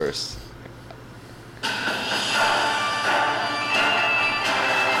first.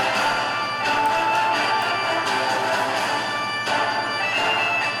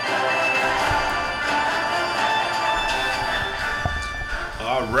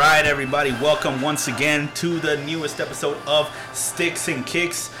 All right, everybody, welcome once again to the newest episode of Sticks and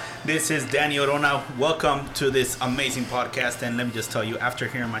Kicks. This is Danny Orona. Welcome to this amazing podcast. And let me just tell you, after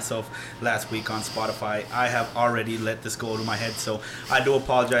hearing myself last week on Spotify, I have already let this go to my head. So I do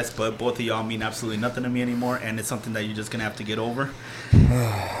apologize, but both of y'all mean absolutely nothing to me anymore. And it's something that you're just going to have to get over.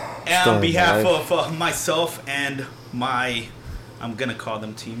 And on behalf of myself and my, I'm going to call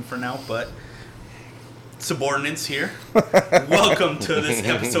them team for now, but subordinates here. Welcome to this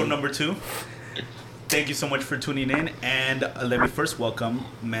episode number 2. Thank you so much for tuning in, and let me first welcome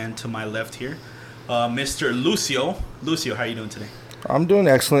man to my left here, Mr. Lucio. Lucio, how are you doing today? I'm doing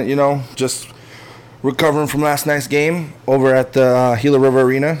excellent, just recovering from last night's game over at the Gila River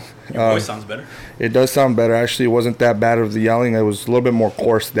Arena. Your voice sounds better. It does sound better. Actually, it wasn't that bad of the yelling. It was a little bit more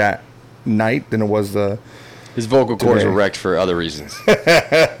coarse that night than it was his vocal cords were wrecked for other reasons.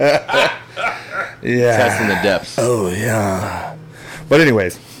 Yeah. Testing the depths. Oh, yeah. But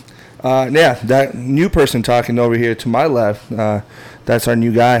anyways, that new person talking over here to my left, that's our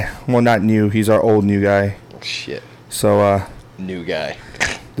new guy. Well, not new. He's our old new guy. Shit. So, new guy.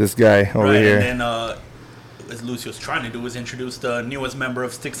 This guy over here. And then, as Lucio's trying to do, is introduce the newest member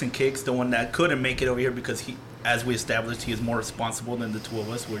of Sticks and Kicks, the one that couldn't make it over here because he, as we established, he is more responsible than the two of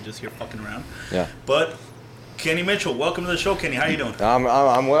us. We're just here fucking around. Yeah. But Kenny Mitchell, welcome to the show, Kenny. How you doing?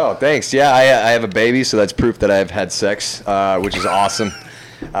 I'm well, thanks. Yeah, I have a baby, so that's proof that I've had sex, which is awesome.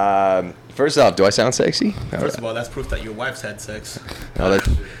 First off, do I sound sexy? First of all, that's proof that your wife's had sex. No, he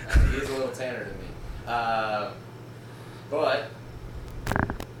is a little tanner than me. But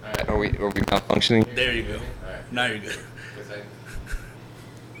all right, are we malfunctioning? There you go. All right. Now you're good.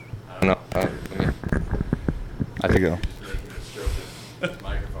 I don't know. I think it'll.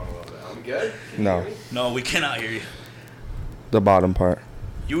 Microphone a little bit. Are we good? No, No, we cannot hear you. the bottom part.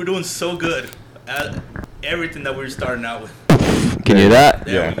 You were doing so good at everything that we were starting out with. Can you hear that?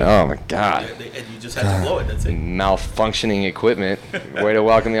 There we go. Oh my God. And you just had to blow it. That's it. Malfunctioning equipment. Way to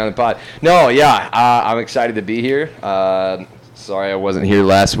welcome me on the pod. No, yeah, I'm excited to be here. Sorry I wasn't here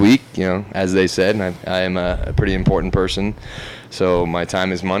last week, as they said, and I am a pretty important person, so my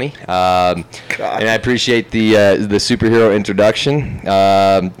time is money. And I appreciate the superhero introduction.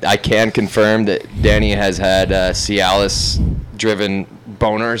 I can confirm that Danny has had Cialis-driven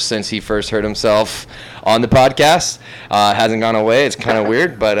boners since he first heard himself on the podcast. Hasn't gone away. It's kind of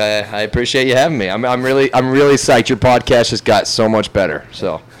weird, but I appreciate you having me. I'm really psyched. Your podcast just got so much better.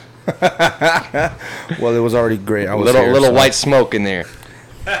 So. Well, it was already great. I was little white smoke in there.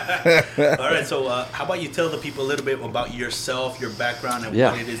 All right, so how about you tell the people a little bit about yourself, your background, and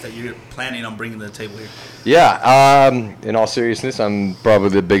what it is that you're planning on bringing to the table here? Yeah, in all seriousness, I'm probably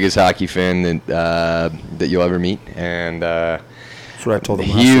the biggest hockey fan that you'll ever meet, and that's what I told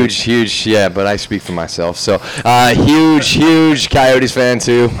him. Huge, yeah. But I speak for myself. So huge Coyotes fan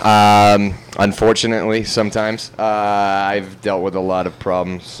too. Unfortunately, sometimes I've dealt with a lot of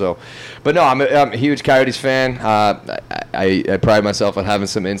problems. So, but no, I'm a huge Coyotes fan. I pride myself on having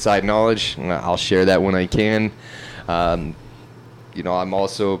some inside knowledge. I'll share that when I can. I'm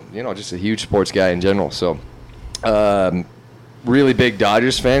also just a huge sports guy in general. So, really big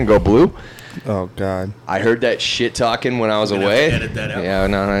Dodgers fan. Go Blue. Oh God! I heard that shit talking when I was away. Edit that out.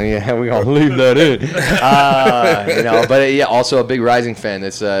 Yeah, we gonna leave that in. But yeah, also a big Rising fan.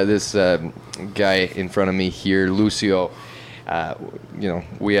 This guy in front of me here, Lucio.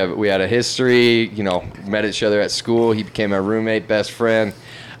 We had a history. Met each other at school. He became my roommate, best friend.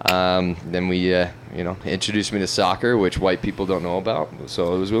 Then we, introduced me to soccer, which white people don't know about.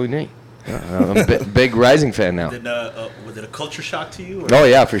 So it was really neat. I'm a big Rising fan now. Was it a culture shock to you? Or? Oh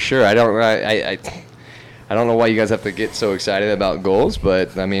yeah, for sure. I don't know why you guys have to get so excited about goals,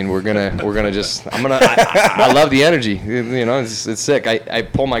 but I mean we're gonna just I love the energy. It's sick. I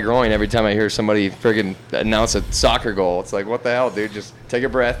pull my groin every time I hear somebody friggin' announce a soccer goal. It's like, what the hell, dude? Just take a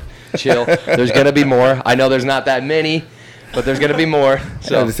breath, chill. There's gonna be more. I know there's not that many, but there's gonna be more.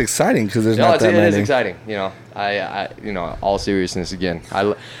 So yeah, it's exciting because there's not that many. It is exciting. All seriousness again.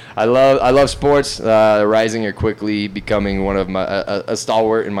 I love sports. Rising are quickly becoming one of my a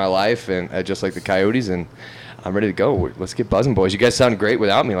stalwart in my life, and just like the Coyotes, and I'm ready to go. Let's get buzzing, boys. You guys sounded great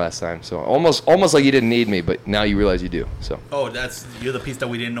without me last time, so almost like you didn't need me, but now you realize you do. So. Oh, you're the piece that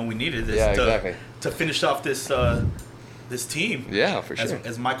we didn't know we needed. Yeah, exactly. To finish off this this team. Yeah, for sure.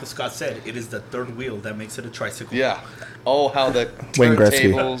 As Michael Scott said, it is the third wheel that makes it a tricycle. Yeah. Oh, how the Wayne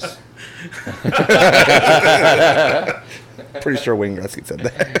Gretzky. turntables. Pretty sure Wayne Gretzky said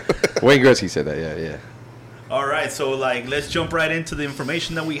that. Wayne Gretzky said that. Yeah. All right, so let's jump right into the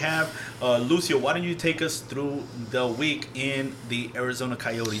information that we have. Lucio, why don't you take us through the week in the Arizona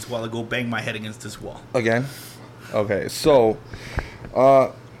Coyotes while I go bang my head against this wall? Again? Okay, so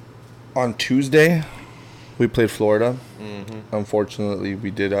on Tuesday, we played Florida. Mm-hmm. Unfortunately, we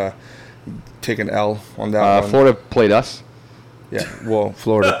did take an L on that one. Florida played us. Yeah, well,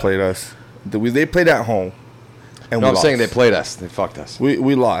 Florida played us. They played at home. And No, I'm lost. saying they played us. They fucked us. We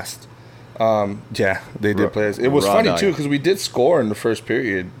lost. Yeah, they did play us. It was Raw funny, dog. too, because we did score in the first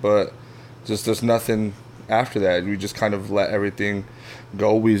period, but just there's nothing after that. We just kind of let everything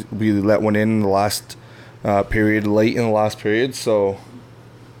go. We let one in the last period, late in the last period, so...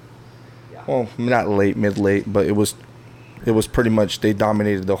 Well, not late, mid-late, but it was pretty much they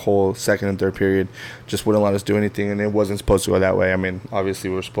dominated the whole second and third period, just wouldn't let us do anything, and it wasn't supposed to go that way. I mean, obviously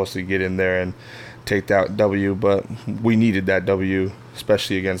we were supposed to get in there and take that W, but we needed that W,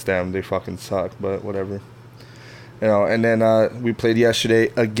 especially against them. They fucking suck, but whatever. And then we played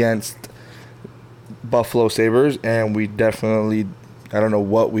yesterday against Buffalo Sabres, and we definitely, I don't know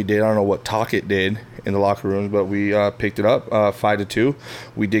what we did, I don't know what Talkett did in the locker rooms, but we picked it up 5-2.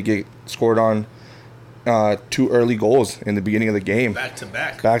 We did get scored on 2 early goals in the beginning of the game. Back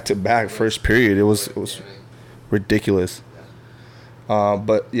to back. First period. It was ridiculous.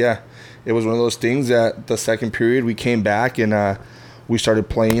 But yeah, it was one of those things that the second period we came back and we started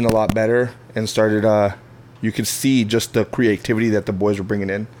playing a lot better and started. You could see just the creativity that the boys were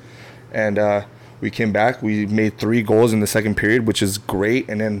bringing in, and we came back. We made 3 goals in the second period, which is great,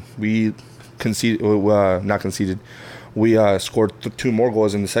 and then we We scored 2 more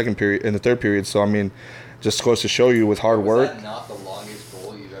goals in the third period. So I mean, just goes to show you with hard work. Was that not the longest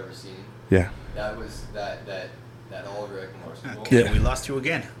goal you've ever seen? Yeah. That was that Oliver Ekman goal. Okay, we lost you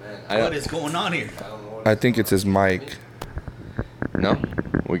again. Man, What is going on here? I don't know what I think it's his mic. No,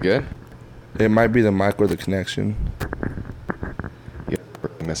 we good? It might be the mic or the connection. You're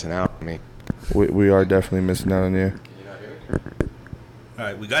missing out on me. We are definitely missing out on you. Can you not hear me? All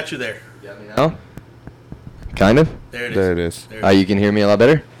right, we got you there. You got me now? Kind of. There it is. There it is. There it You can hear me a lot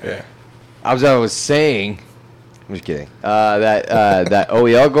better. Yeah. I was saying. I'm just kidding. That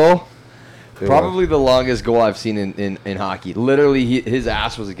OEL goal. It Probably the longest goal I've seen in hockey. Literally, his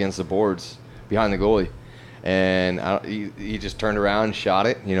ass was against the boards behind the goalie. And he just turned around and shot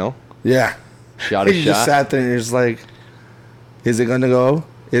it, Yeah. Shot his He shot. just sat there and he was like, is it going to go?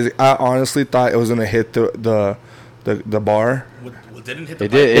 I honestly thought it was going to hit the bar. Well, didn't hit the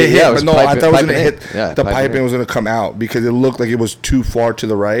It pipe. did. It hit, yeah, but no, I thought it was going to hit. Yeah, The piping piping in. was going to come out because it looked like it was too far to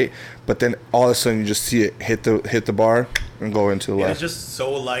the right. But then all of a sudden you just see it hit the bar and go into the It was left. just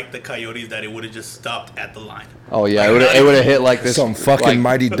so like the Coyotes that it would have just stopped at the line. Oh yeah, it would have hit like this. Some fucking like,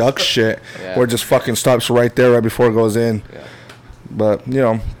 Mighty Ducks shit Yeah. where it just fucking stops right there right before it goes in. Yeah. But,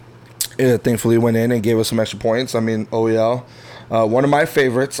 it thankfully went in and gave us some extra points. I mean, OEL. One of my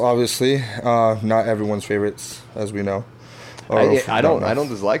favorites, obviously. Not everyone's favorites, as we know. I don't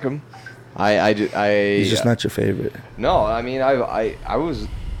dislike him. He's just not your favorite. No, I mean I was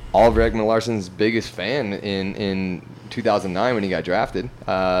Oliver Ekman-Larsson's biggest fan in 2009 when he got drafted.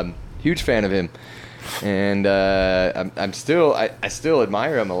 Huge fan of him, and I still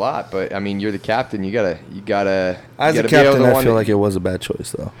admire him a lot. But I mean, you're the captain. You gotta. As a be able captain, to I want feel to- like it was a bad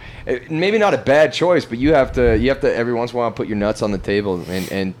choice, though. Maybe not a bad choice, but you have to every once in a while put your nuts on the table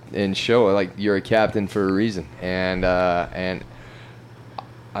and show like you're a captain for a reason. And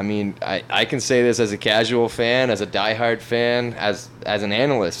I mean, I can say this as a casual fan, as a diehard fan, as an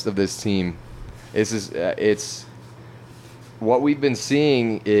analyst of this team. It's what we've been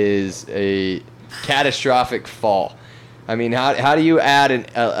seeing is a catastrophic fall. I mean, how do you add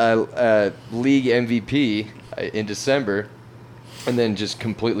a league MVP in December and then just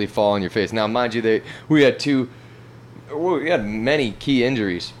completely fall on your face? Now, mind you, we had many key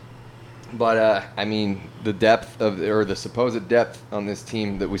injuries. But, I mean, the depth or the supposed depth on this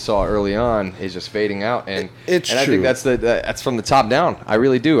team that we saw early on is just fading out. And It's I true. think that's from the top down. I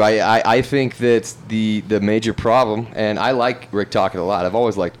really do. I think that's the major problem. And I like Rick Tocchet a lot. I've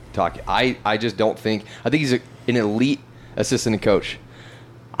always liked Tocchet. I just don't think – I think he's an elite assistant coach.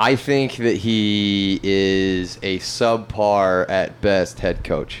 I think that he is a subpar at best head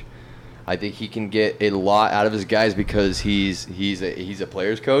coach. I think he can get a lot out of his guys because he's a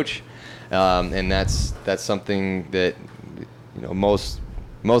player's coach. And that's something that most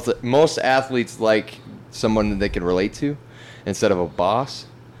athletes like someone that they can relate to instead of a boss.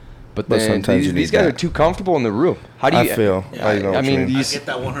 But But then sometimes you these need guys that. are too comfortable in the room. How do you? I feel. Yeah, I know I what you mean, mean. I these- get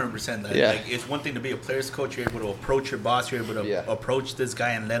that 100%. That, Yeah. like, it's one thing to be a player's coach. You're able to approach your boss. You're able to Yeah. approach this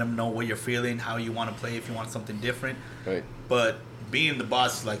guy and let him know what you're feeling, how you want to play, if you want something different. Right. But being the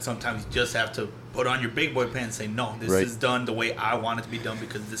boss, like, sometimes you just have to put on your big boy pants and say, no, this Right. is done the way I want it to be done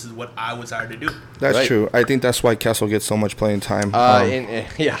because this is what I was hired to do. That's Right. true. I think that's why Kessel gets so much playing time.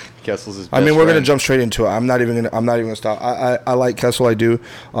 Yeah, Kessel's his. I mean, best we're gonna friend. jump straight into it. I'm not even gonna stop. I like Kessel. I do.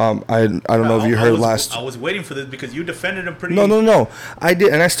 I don't know if you heard last. I was waiting for this because you defended him pretty. No. I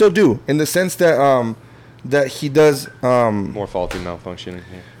did, and I still do, in the sense that that he does. More faulty malfunctioning.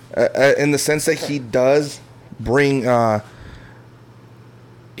 Yeah. In the sense that he does bring.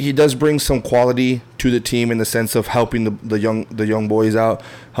 He does bring some quality to the team in the sense of helping the young boys out,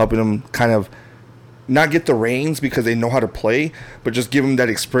 helping them kind of not get the reins because they know how to play, but just give them that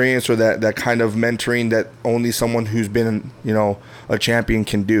experience or that kind of mentoring that only someone who's been a champion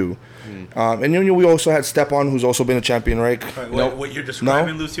can do. And then we also had Stepan, who's also been a champion, right? Right, Nope. what you're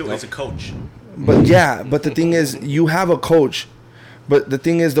describing, Lucio, is a coach. But but the thing is, you have a coach, but the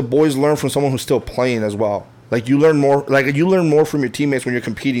thing is, the boys learn from someone who's still playing as well. Like you learn more from your teammates when you're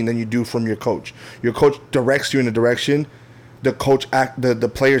competing than you do from your coach. Your coach directs you in a direction. The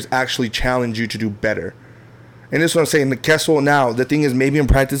players actually challenge you to do better. And this is what I'm saying. The Kessel now, the thing is, maybe in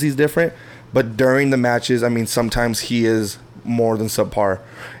practice he's different, but during the matches, I mean, sometimes he is more than subpar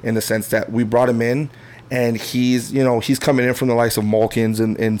in the sense that we brought him in and he's coming in from the likes of Malkins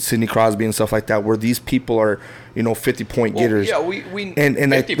and Sidney Crosby and stuff like that, where these people are, 50-point getters. Yeah, we and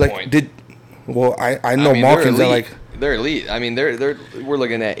 50 points. I know Malkins are like. They're elite. I mean, we're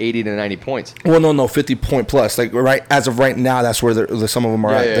looking at 80 to 90 points. Well, no, 50-point plus. Like right as of right now, that's where some of them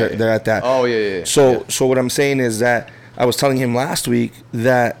are at. They're at that. Oh yeah. So what I'm saying is that I was telling him last week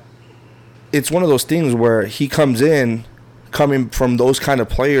that it's one of those things where he coming from those kind of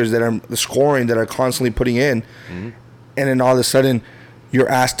players that are scoring, that are constantly putting in, and then all of a sudden you're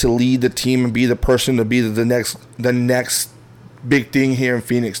asked to lead the team and be the person to be the next big thing here in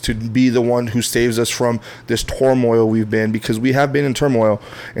Phoenix, to be the one who saves us from this turmoil we've been, because we have been in turmoil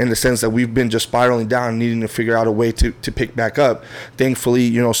in the sense that we've been just spiraling down, needing to figure out a way to pick back up.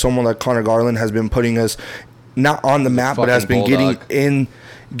 Thankfully, someone like Connor Garland has been putting us not on the map, but has been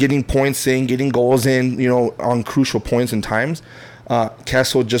getting points in, getting goals in, on crucial points and times.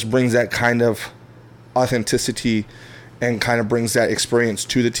 Kessel just brings that kind of authenticity and kind of brings that experience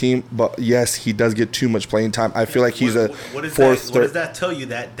to the team. But yes, he does get too much playing time. I feel like he's what does that tell you?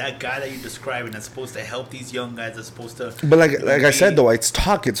 That guy that you're describing that's supposed to help these young guys, that's supposed to. But like I said though, it's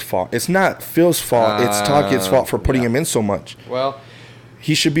Tockett's fault. It's not Phil's fault. It's Tockett's fault for putting him in so much. Well,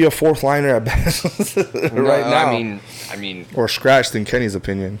 he should be a fourth liner at best right now. I mean, or scratched in Kenny's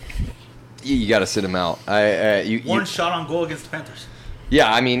opinion. You got to sit him out. One shot on goal against the Panthers.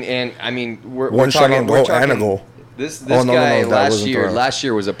 Yeah, we're one shot talking, on goal and a goal. This guy last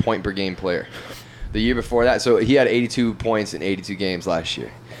year was a point per game player. The year before that, so he had 82 points in 82 games last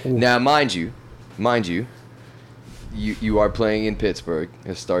year. Ooh. Now, mind you, you are playing in Pittsburgh,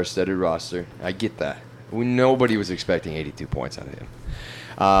 a star-studded roster. I get that. Nobody was expecting 82 points out of him.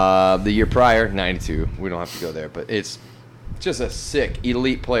 The year prior, 92. We don't have to go there, but it's just a sick,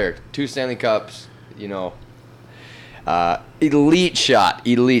 elite player. 2 Stanley Cups, elite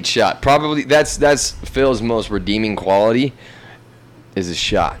shot. Probably that's Phil's most redeeming quality is his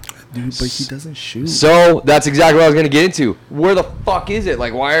shot. Dude, but he doesn't shoot. So that's exactly what I was gonna get into. Where the fuck is it?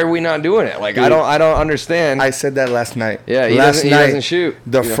 Like, why are we not doing it? Like, dude, I don't understand. I said that last night. Yeah, he doesn't shoot.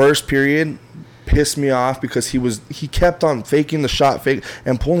 The first period pissed me off because he kept on faking the shot,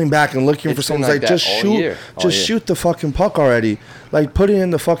 and pulling back and looking for someone. Like, just shoot, shoot the fucking puck already. Like, put it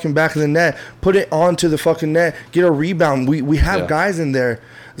in the fucking back of the net, put it onto the fucking net, get a rebound. We have guys in there.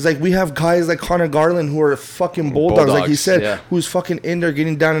 It's like we have guys like Connor Garland who are fucking bulldogs, like he said, who's fucking in there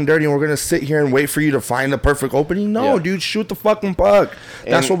getting down and dirty, and we're gonna sit here and wait for you to find the perfect opening. No, dude, shoot the fucking puck.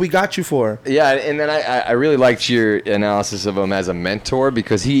 That's what we got you for. Yeah, and then I really liked your analysis of him as a mentor,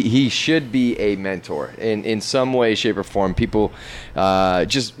 because he should be a mentor in some way, shape, or form. People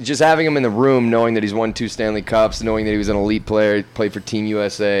just having him in the room, knowing that he's won 2 Stanley Cups, knowing that he was an elite player, played for Team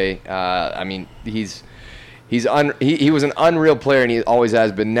USA. He was an unreal player, and he always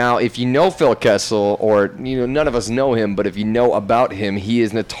has been. Now, if you know Phil Kessel, or none of us know him, but if you know about him, he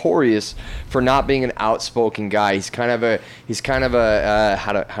is notorious for not being an outspoken guy. He's kind of a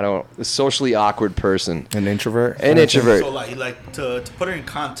socially awkward person. An introvert. So like to put it in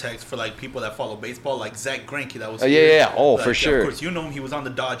context for like people that follow baseball, like Zach Greinke, that was for sure. Of course, you know him. He was on the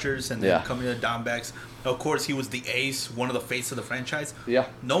Dodgers and then coming to the Diamondbacks. Of course, he was the ace, one of the face of the franchise. Yeah.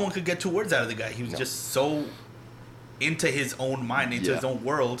 No one could get 2 words out of the guy. He was just so into his own mind, into his own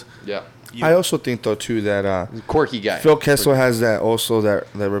world. Yeah. I also think though too that Quirky guy. Phil Kessel has that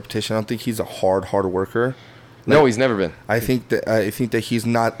reputation. I don't think he's a hard worker. No, he's never been. I think that he's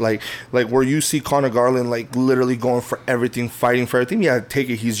not like where you see Connor Garland like literally going for everything, fighting for everything. Yeah, take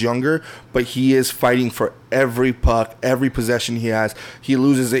it. He's younger, but he is fighting for every puck, every possession he has. He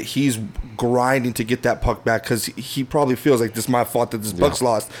loses it, he's grinding to get that puck back because he probably feels like this is my fault that this puck's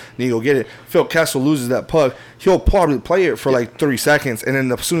lost. And you go get it. Phil Kessel loses that puck. He'll probably play it for like 30 seconds, and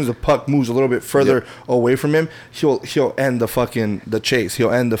then as soon as the puck moves a little bit further away from him, he'll end the chase.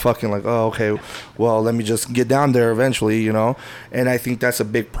 He'll end the fucking like, oh, okay, well, let me just get down there eventually, you know. And I think that's a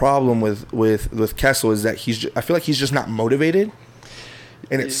big problem with Kessel is that I feel like he's just not motivated.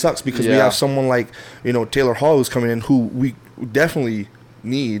 And it sucks because we have someone like, you know, Taylor Hall who's coming in who we definitely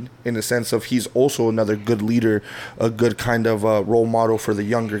need in the sense of he's also another good leader, a good kind of role model for the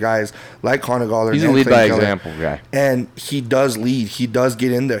younger guys like Connor Garland. He's a lead by example guy. And he does lead. He does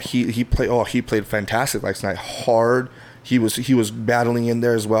get in there. He played fantastic last night. Hard. He was battling in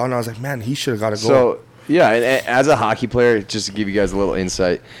there as well. And I was like, man, he should have got a goal. So, yeah, and as a hockey player, just to give you guys a little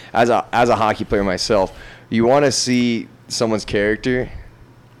insight, as a hockey player myself, you want to see someone's character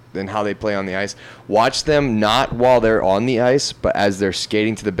and how they play on the ice. Watch them not while they're on the ice, but as they're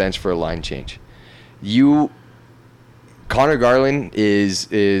skating to the bench for a line change. Connor Garland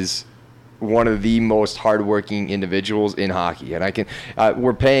is one of the most hardworking individuals in hockey, and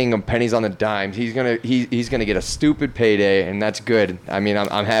we're paying him pennies on the dime. He's gonna get a stupid payday, and that's good. I mean,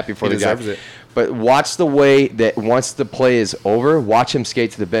 I'm happy for the guy. It. But watch the way that once the play is over, watch him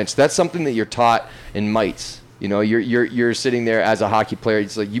skate to the bench. That's something that you're taught in mites. You know, you're sitting there as a hockey player.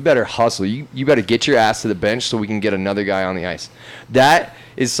 It's like, you better hustle. You better get your ass to the bench so we can get another guy on the ice. That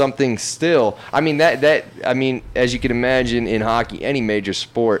is something still. I mean, as you can imagine in hockey, any major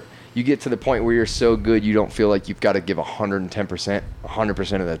sport, you get to the point where you're so good you don't feel like you've got to give 110%,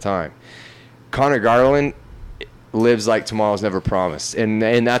 100% of the time. Connor Garland lives like tomorrow's never promised, and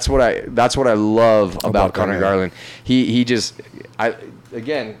that's what I love about Connor Garland. I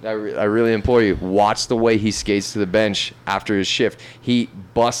really implore you, watch the way he skates to the bench after his shift. He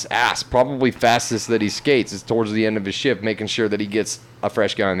busts ass. Probably fastest that he skates is towards the end of his shift, making sure that he gets a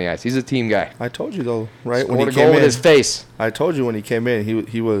fresh guy on the ice. He's a team guy. I told you though, right? When he came in with his face. I told you when he came in,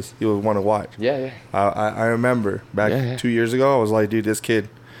 he was one to watch. Yeah. I remember back 2 years ago, I was like, dude, this kid,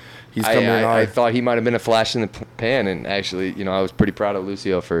 he's coming in hard. I thought he might have been a flash in the pan, and actually, you know, I was pretty proud of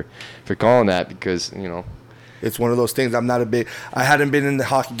Lucio for calling that because, you know, it's one of those things. I hadn't been in the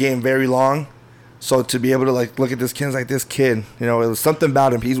hockey game very long, so to be able to like look at this kid, you know, it was something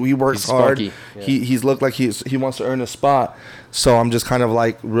about him. He works hard. Yeah. He's looked like he wants to earn a spot. So I'm just kind of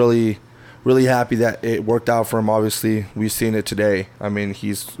like really, really happy that it worked out for him. Obviously, we've seen it today. I mean,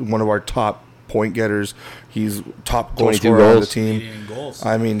 he's one of our top point getters. He's top goal scorer on the team.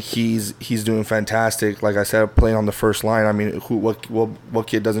 I mean, he's doing fantastic. Like I said, playing on the first line. I mean, what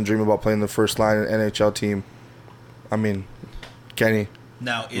kid doesn't dream about playing the first line in an NHL team? I mean, Kenny.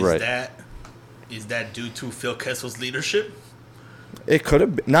 Now, is that due to Phil Kessel's leadership? It could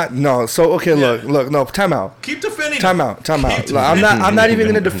have been not. No. So okay, look. No. Time out. Keep defending. Time out. Look, I'm not even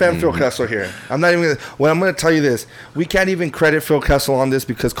going to defend Phil Kessel here. I'm not even. I'm going to tell you this. We can't even credit Phil Kessel on this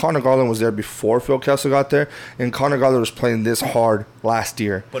because Connor Garland was there before Phil Kessel got there, and Connor Garland was playing this hard last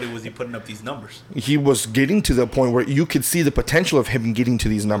year. But was he putting up these numbers? He was getting to the point where you could see the potential of him getting to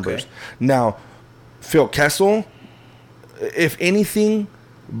these numbers. Okay. Now, Phil Kessel, if anything,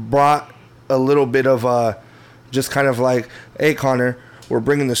 brought a little bit of just kind of like, hey, Connor, we're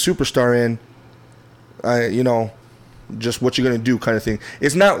bringing the superstar in, you know, just what you're going to do kind of thing.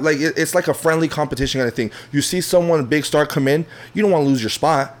 It's not like, it's like a friendly competition kind of thing. You see someone, big star come in, you don't want to lose your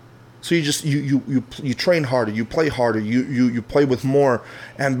spot. So you just, you train harder, you play harder, you play with more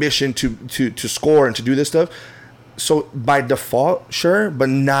ambition to score and to do this stuff. So by default, sure, but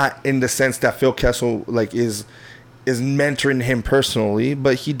not in the sense that Phil Kessel like is mentoring him personally,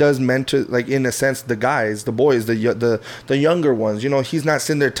 but he does mentor, like, in a sense, the guys, the boys, the younger ones. You know, he's not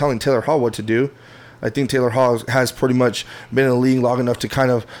sitting there telling Taylor Hall what to do. I think Taylor Hall has pretty much been in the league long enough to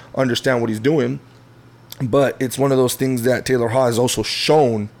kind of understand what he's doing. But it's one of those things that Taylor Hall has also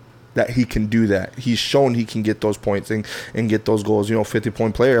shown that he can do that. He's shown he can get those points and get those goals. You know,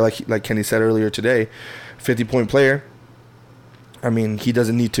 50-point player, like Kenny said earlier today, 50-point player. I mean, he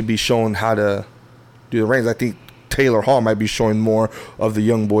doesn't need to be shown how to do the reins. I think Taylor Hall might be showing more of the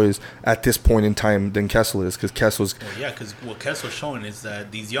young boys at this point in time than Kessel is, because Kessel's... Well, yeah, because what Kessel's showing is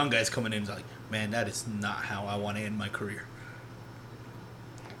that these young guys coming in is like, man, that is not how I want to end my career.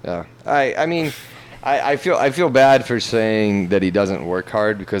 Yeah. I mean, I feel bad for saying that he doesn't work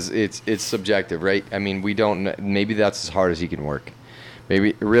hard because it's subjective, right? I mean, we don't know. Maybe that's as hard as he can work. Maybe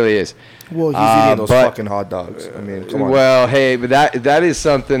it really is. Well, he's eating those fucking hot dogs. I mean, come on. Well, hey, but that is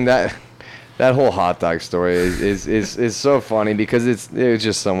something that whole hot dog story is so funny because it's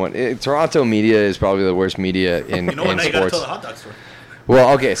just someone. Toronto media is probably the worst media in You know what? Now you gotta sports. tell the hot dog story.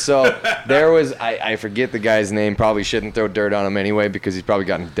 Well, okay, so there was I forget the guy's name. Probably shouldn't throw dirt on him anyway because he's probably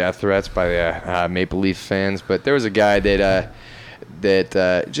gotten death threats by the Maple Leaf fans. But there was a guy that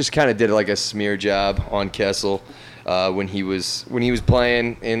just kind of did like a smear job on Kessel when he was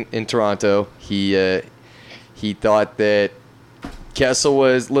playing in Toronto. He thought that Kessel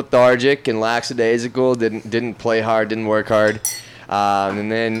was lethargic and lackadaisical. Didn't play hard. Didn't work hard,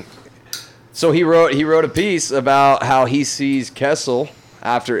 and then. So he wrote a piece about how he sees Kessel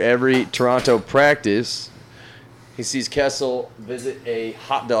after every Toronto practice. He sees Kessel visit a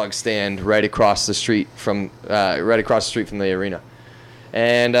hot dog stand right across the street from the arena,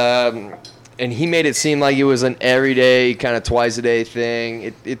 and he made it seem like it was an everyday kind of twice a day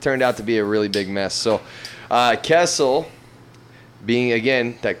thing. It turned out to be a really big mess. So Kessel, being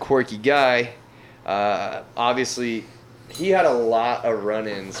again that quirky guy, obviously he had a lot of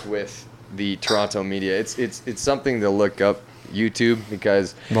run-ins with the Toronto media. It's something to look up YouTube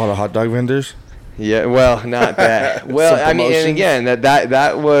because A lot of hot dog vendors. yeah, well, not that. Well, Some I mean, and promotions. again,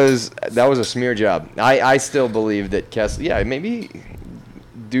 that was a smear job. I still believe that Kessel, yeah, maybe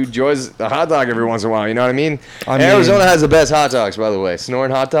dude enjoys a hot dog every once in a while. You know what I mean? Arizona has the best hot dogs, by the way.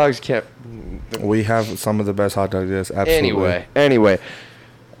 Snoring hot dogs can't. We have some of the best hot dogs. Yes, absolutely. Anyway,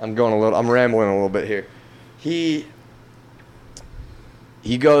 I'm rambling a little bit here. He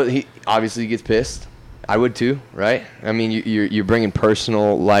obviously gets pissed. I would too, right? I mean, you're bringing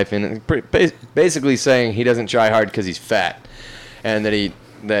personal life in, basically saying he doesn't try hard because he's fat, and that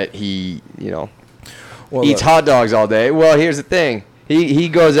he eats hot dogs all day. Well, here's the thing: he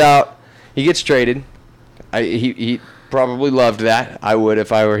goes out, he gets traded. He probably loved that. I would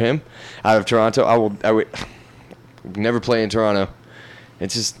if I were him, out of Toronto. I would never play in Toronto.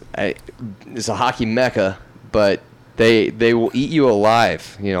 It's a hockey mecca, but they will eat you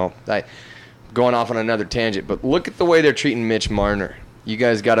alive. Going off on another tangent, but look at the way they're treating Mitch Marner. You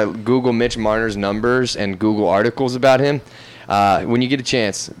guys got to Google Mitch Marner's numbers and Google articles about him. When you get a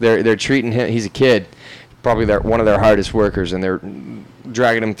chance, they're treating him. He's a kid, probably one of their hardest workers, and they're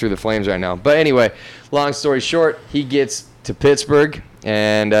dragging him through the flames right now. But anyway, long story short, he gets to Pittsburgh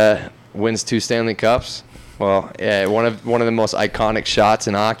and wins 2 Stanley Cups. Well, one of the most iconic shots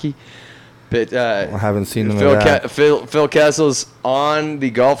in hockey. But I haven't seen them of that. Phil Kessel's on the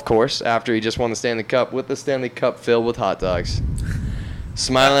golf course after he just won the Stanley Cup with the Stanley Cup filled with hot dogs,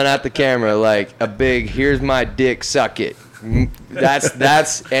 smiling at the camera like a big "Here's my dick, suck it."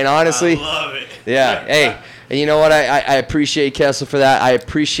 That's and honestly, I love it. Yeah. Hey, and you know what? I appreciate Kessel for that. I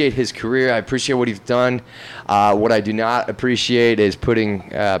appreciate his career. I appreciate what he's done. What I do not appreciate is putting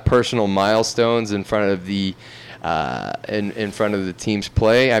personal milestones in front of the. In front of the team's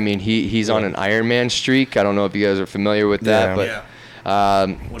play. I mean, he's on an Ironman streak. I don't know if you guys are familiar with that, but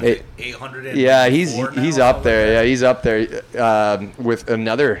what is it, 800? Yeah, he's up there. Yeah, he's up there with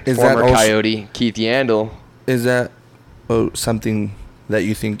another former Coyote, Keith Yandel. Is that something that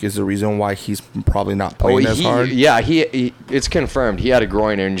you think is the reason why he's probably not playing as hard? Yeah, he it's confirmed. He had a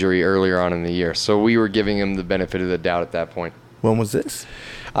groin injury earlier on in the year, so we were giving him the benefit of the doubt at that point. When was this?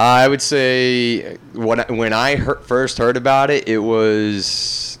 I would say when I first heard about it, it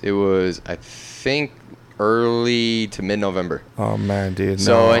was I think early to mid-November. Oh man, dude.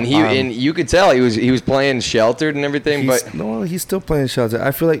 So and you could tell he was playing sheltered and everything, but he's still playing sheltered.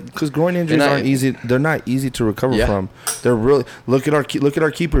 I feel like because groin injuries aren't easy. They're not easy to recover from. They're really look at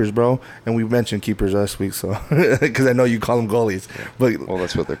our keepers, bro. And we mentioned keepers last week, so because I know you call them goalies, but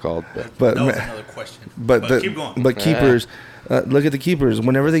that's what they're called. But that was another question. But keep going. But keepers. Look at the keepers.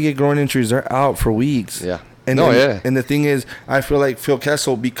 Whenever they get groin injuries, they're out for weeks. Yeah. And the thing is, I feel like Phil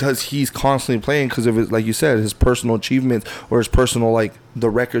Kessel, because he's constantly playing because of his, like you said, his personal achievements or his personal, like, the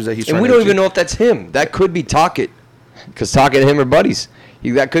records that he's trying to achieve. And we don't even know if that's him. That could be Tocchet. Because Tocchet and him are buddies.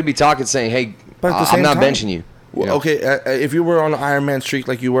 That could be Tocchet saying, hey, I'm not benching you. Well, okay, if you were on an Ironman streak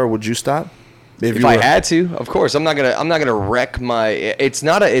like you were, would you stop? If I had to, of course. I'm not gonna wreck my. It's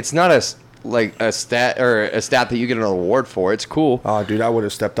not a stat that you get an award for. It's cool. Oh, dude, I would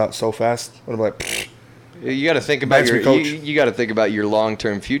have stepped out so fast. I would have been like. You got to think about you got to think about your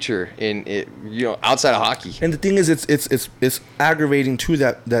long-term future in it. Outside of hockey. And the thing is, it's aggravating too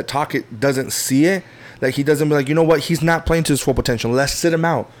that Tocchet doesn't see it. Like he doesn't be like, you know what? He's not playing to his full potential. Let's sit him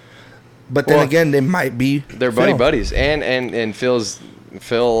out. But then again, they might be. They're buddies, and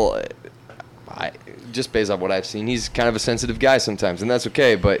Phil. just based off what I've seen, he's kind of a sensitive guy sometimes, and that's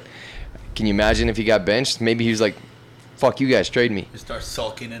okay. But can you imagine if he got benched? Maybe he was like, "Fuck you guys, trade me." You start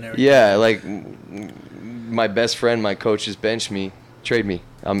sulking and everything. Yeah, like my best friend, my coach just benched me. Trade me.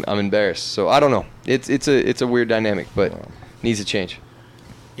 I'm embarrassed. So I don't know. It's a weird dynamic, but needs to change.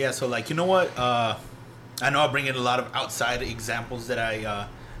 Yeah. So like, you know what? I know I bring in a lot of outside examples that I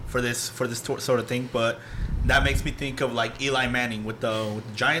for this sort of thing, but that makes me think of like Eli Manning with the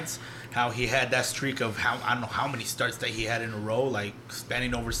Giants. How he had that streak of I don't know how many starts that he had in a row, like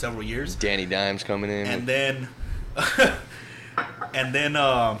spanning over several years. Danny Dimes coming in, and then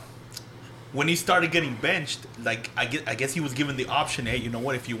when he started getting benched, like I guess he was given the option, hey, you know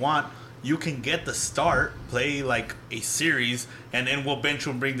what, if you want, you can get the start, play like a series, and then we'll bench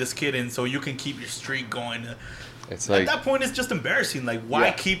you and bring this kid in so you can keep your streak going. It's like, at that point, it's just embarrassing. Like, why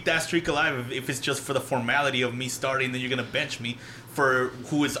Yeah. keep that streak alive if it's just for the formality of me starting, then you're going to bench me for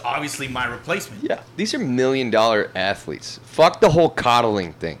who is obviously my replacement? yeah, these are $1 million athletes. Fuck the whole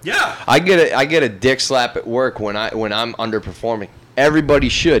coddling thing. Yeah. I get a dick slap at work when I'm underperforming. Everybody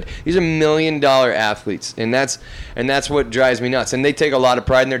should. These are $1 million athletes, and that's what drives me nuts. And they take a lot of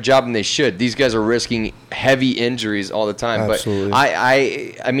pride in their job, and they should. These guys are risking heavy injuries all the time. Absolutely. But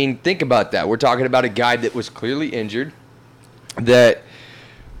I mean, think about that. We're talking about a guy that was clearly injured, that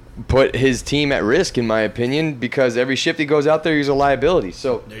put his team at risk, in my opinion, because every shift he goes out there, he's a liability.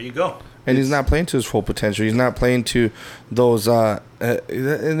 So There you go. And he's not playing to his full potential. He's not playing to those. And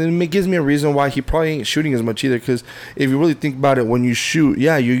it gives me a reason why he probably ain't shooting as much either. Because if you really think about it, when you shoot,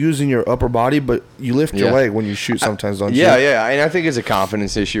 yeah, you're using your upper body, but you lift your Yeah. leg when you shoot sometimes, don't you? Yeah, and I think it's a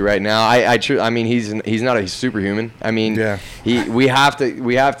confidence issue right now. I mean, he's not a superhuman. I mean, Yeah. we have to.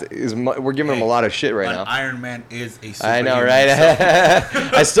 We're giving him a lot of shit right An now. Iron Man is a superhero. I know,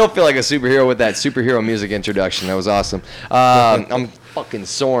 right? I still feel like a superhero with that superhero music introduction. That was awesome. I'm fucking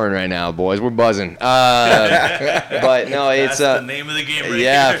soaring right now, boys. We're buzzing. But no, it's That's the name of the game right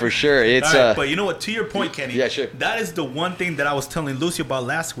yeah, here. for sure. It's All right, but you know what? To your point, Kenny. Yeah, sure. That is the one thing that I was telling Lucy about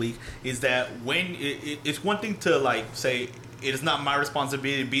last week. Is that when it's one thing to like say it is not my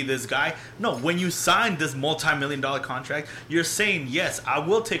responsibility to be this guy. No, when you sign this multi-million-dollar contract, you're saying yes, I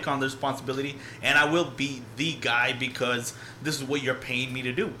will take on the responsibility and I will be the guy because this is what you're paying me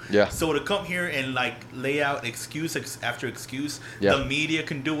to do. Yeah. So to come here and like lay out excuse after excuse, Yeah. the media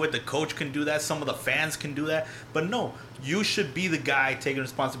can do it, the coach can do that, some of the fans can do that, but no, you should be the guy taking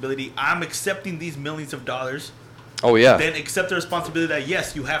responsibility. I'm accepting these millions of dollars. oh yeah, Then accept the responsibility that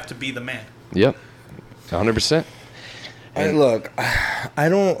yes, you have to be the man. yep, 100%. And look, I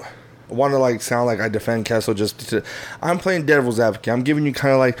don't want to like sound like I defend Kessel I'm playing devil's advocate. I'm giving you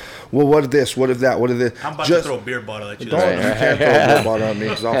kind of like, well, what if this? What if that? What if this? I'm about to throw a beer bottle at you. Don't, Right. you can't throw a beer bottle at me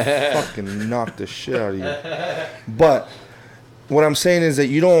because I'll fucking knock the shit out of you. But what I'm saying is that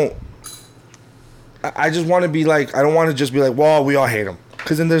you don't. I just want to be like, I don't want to just be like, well, we all hate him.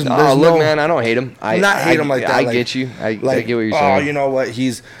 Because then there's Oh, no, look, man, I don't hate him. I him like that. I like, get you. I get what you're oh, saying. you know what?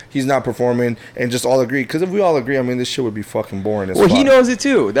 He's not performing, and just all agree. Because if we all agree, I mean, this shit would be fucking boring as Well, fuck. he knows it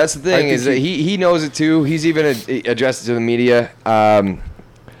too. That's the thing think is that he knows it too. He's even addressed it to the media.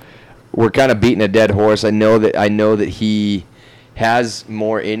 We're kind of beating a dead horse. I know that he has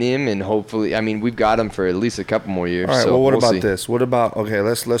more in him, and hopefully, I mean, we've got him for at least a couple more years. All right. So well, what we'll about see. this? What about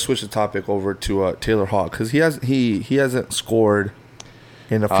let's switch the topic over to Taylor Hawk because he hasn't scored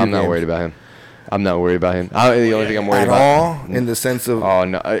in a few. I'm not games. worried about him. I'm not worried about him. The only thing I'm worried At about. all in the sense of Oh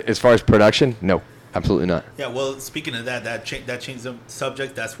no! As far as production, no, absolutely not. Yeah, well, speaking of that changed the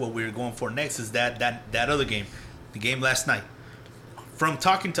subject. That's what we're going for next. Is that other game, the game last night. From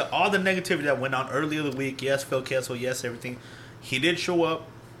talking to all the negativity that went on earlier the week, yes, Phil Kessel, yes, everything. He did show up.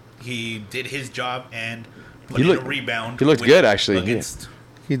 He did his job and put He in looked- a rebound. he looked good, actually. against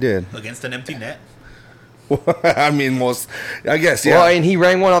he did. against an empty net. I mean, I guess yeah. Well, and he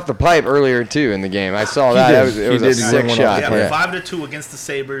rang one off the pipe earlier too in the game. I saw He that. did. It He was did. a He sick rang one off shot. the Yeah, pipe. 5-2 against the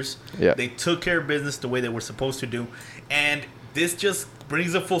Sabres. Yeah. They took care of business the way they were supposed to do. And this just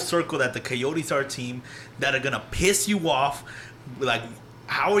brings it full circle that the Coyotes are a team that are going to piss you off. Like,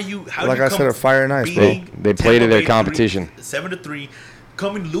 how are you? How Like do you I said, a fire and ice, bro. beating They play to Tampa their Bay competition. 7-3,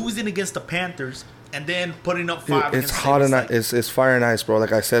 losing against the Panthers, and then putting up 5 It's against hot the and Sabres. it's fire and ice, bro.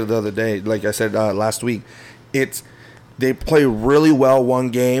 Like I said the other day, like I said last week, they play really well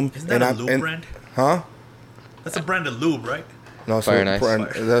one game. Isn't that a lube brand? Huh? That's a brand of lube, right? No, it's Fire a and ice. brand,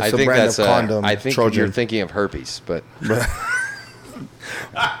 that's I a think brand that's of condom. I think Trojan. you're thinking of herpes, but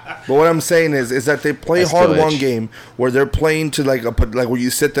But what I'm saying is that they play I still hard one itch. game where they're playing to like where you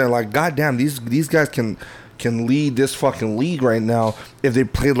sit there and like, God damn, these guys can can lead this fucking league right now if they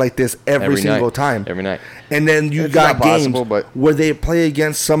played like this every single night. time. Every night. And then you It's got not games possible, but- where they play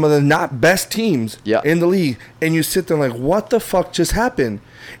against some of the not best teams Yeah. in the league, and you sit there like, what the fuck just happened?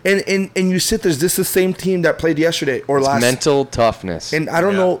 And you sit there, is this the same team that played yesterday or It's last? mental toughness. And I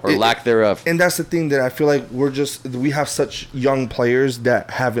don't know, or lack thereof. And that's the thing that I feel like we have such young players that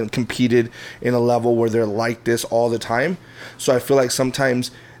haven't competed in a level where they're like this all the time. So I feel like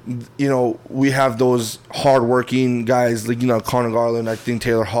sometimes, you know, we have those hardworking guys, like, you know, Connor Garland. I think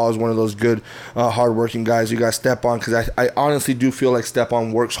Taylor Hall is one of those good, hardworking guys. You got Stepan, because I honestly do feel like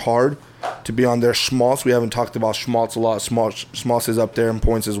Stepan works hard to be on there. Schmaltz, we haven't talked about Schmaltz a lot. Schmaltz is up there in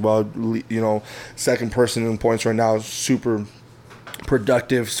points as well. You know, second person in points right now. Super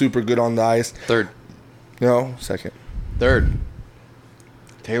productive, super good on the ice. Third. No, second. Third.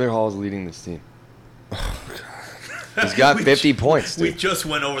 Taylor Hall is leading this team. He's got 50 points, We dude. just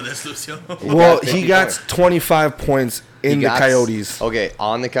went over this, Lucio. Well, got he 50 got points. 25 points in He the got- Coyotes. Okay,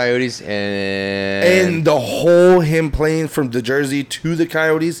 on the Coyotes and And the whole him playing from the Jersey to the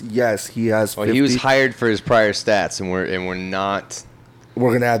Coyotes, yes, he has 50. well, he was hired for his prior stats, and we're not.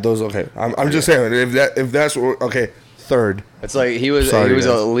 We're gonna add those. Okay, I'm just saying if that's okay. Third. It's like he was Sorry, a guys.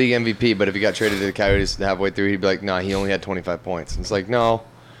 league MVP, but if he got traded to the Coyotes halfway through, he'd be like, "Nah, he only had 25 points." And it's like, no.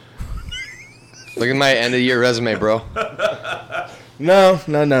 Look at my end of year resume, bro. No,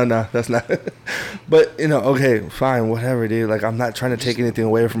 that's not. But you know, okay, fine, whatever, dude. Like, I'm not trying to take anything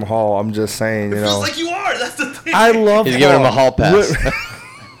away from Hall. I'm just saying, you Feels know, like you are. That's the thing. I love. He's giving him a Hall pass.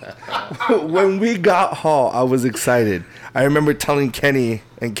 When we got Hall, I was excited. I remember telling Kenny,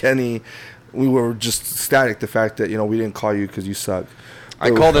 we were just ecstatic the fact that, you know, we didn't call you because you suck. I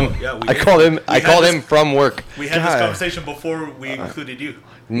called him. Yeah, we I did. called him. We I had called this- him from work. We had God. this conversation before we included you.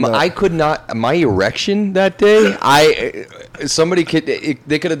 No. I could not. My erection that day. Somebody could.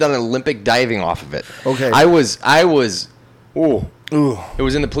 They could have done Olympic diving off of it. Okay. I was. Ooh. Ooh. It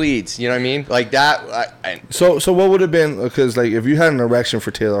was in the pleats. You know what I mean? Like that. So what would have been, because like if you had an erection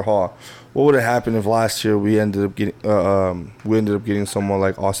for Taylor Hall, what would have happened if last year we ended up getting someone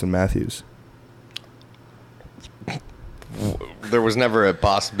like Austin Matthews? There was never a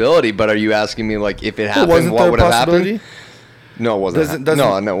possibility. But are you asking me like if it happened, Wasn't there what a would have possibility? happened? No, it wasn't.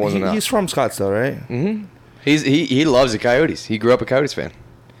 No, it wasn't. He's from Scottsdale, right? Mm-hmm. He loves the Coyotes. He grew up a Coyotes fan,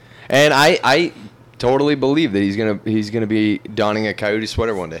 and I totally believe that he's gonna be donning a Coyote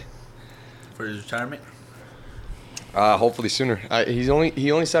sweater one day. For his retirement? Hopefully sooner. He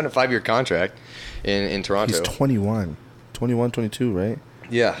only signed a 5-year contract in Toronto. He's 21, 22, right?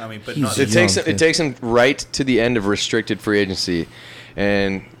 Yeah, I mean, but He's not. it takes young, it takes him right to the end of restricted free agency,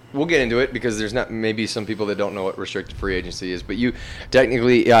 and we'll get into it because there's not maybe some people that don't know what restricted free agency is. But you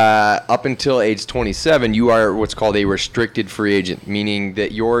technically up until age 27, you are what's called a restricted free agent, meaning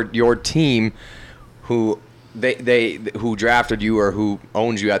that your team, who who drafted you or who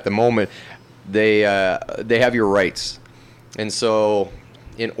owns you at the moment, they have your rights, and so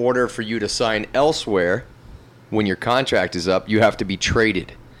in order for you to sign elsewhere, when your contract is up, you have to be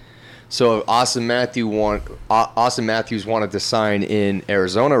traded. So if Austin Matthews wanted to sign in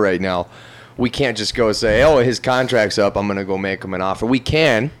Arizona right now, we can't just go say, oh, his contract's up, I'm going to go make him an offer. We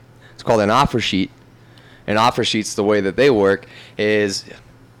can. It's called an offer sheet. An offer sheet's the way that they work is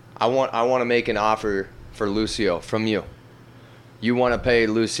I want to make an offer for Lucio from you. You want to pay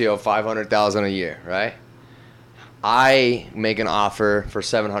Lucio $500,000 a year, right? I make an offer for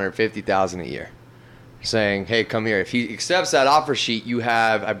 $750,000 a year, saying, hey, come here. If he accepts that offer sheet, you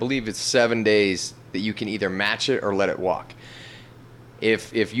have, I believe it's 7 days that you can either match it or let it walk.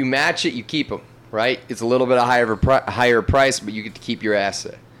 If you match it, you keep him, right? It's a little bit of higher price, but you get to keep your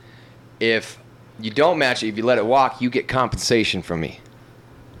asset. If you don't match it, if you let it walk, you get compensation from me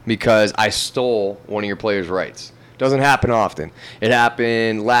because I stole one of your players' rights. Doesn't happen often. It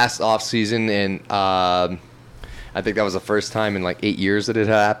happened last offseason, and I think that was the first time in like 8 years that it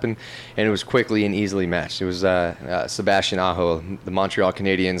happened, and it was quickly and easily matched. It was Sebastian Aho. The Montreal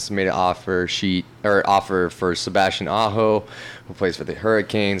Canadiens made an offer for Sebastian Aho, who plays for the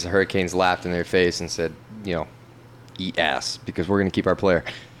Hurricanes. The Hurricanes laughed in their face and said, you know, eat ass because we're going to keep our player.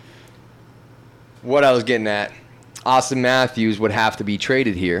 What I was getting at, Austin Matthews would have to be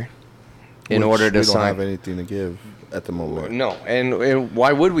traded here in order to we sign. don't have anything to give at the moment. No, and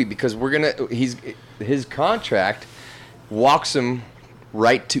why would we? Because his contract walks him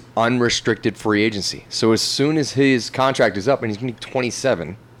right to unrestricted free agency. So as soon as his contract is up, and he's going to be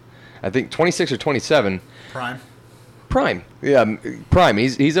 27, I think 26 or 27. Prime. Yeah, prime.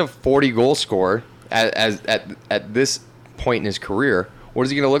 He's a 40 goal scorer at this point in his career. What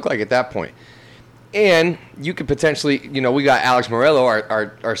is he going to look like at that point? And you could potentially, we got Alex Morello,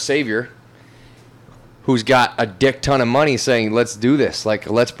 our savior. who's got a dick ton of money saying, let's do this. Like,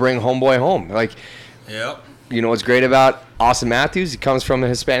 let's bring homeboy home. Like, Yep. you know what's great about Austin Matthews? He comes from a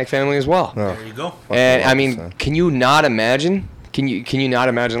Hispanic family as well. Oh. There you go. And I mean, can you not imagine? Can you not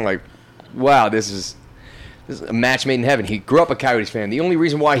imagine, like, wow, this is a match made in heaven. He grew up a Coyotes fan. The only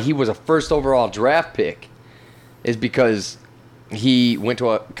reason why he was a first overall draft pick is because he went to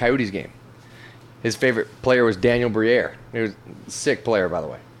a Coyotes game. His favorite player was Daniel Briere. He was a sick player, by the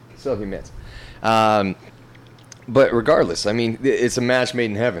way. Still he mitts. But regardless, I mean, it's a match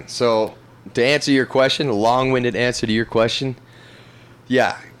made in heaven. So to answer your question, a long-winded answer to your question,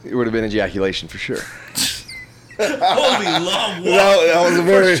 yeah, it would have been ejaculation for sure. Holy long walk. That was a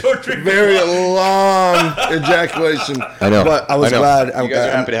very, Short drink very walk. long ejaculation. I know. But I was know. glad. You guys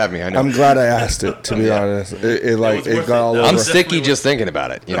are happy to have me. I know. I'm glad I asked it, to be honest. It was worth got all it. over. I'm was sticky definitely just thinking about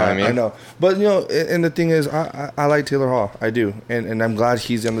it. You know what I mean? I know. But, and the thing is, I like Taylor Hall. I do. And I'm glad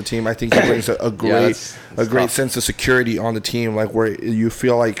he's on the team. I think he brings a great that's great tough. sense of security on the team, like where you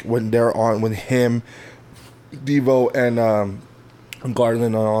feel like when they're on, when him, Devo, and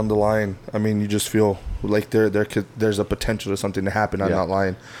Garland are on the line, I mean, you just feel like there's a potential to something to happen on Yeah. that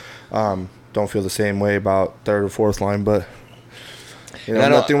line. Don't feel the same way about third or fourth line, but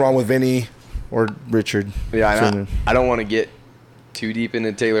nothing wrong with Vinny or Richard. Yeah, So, I don't want to get too deep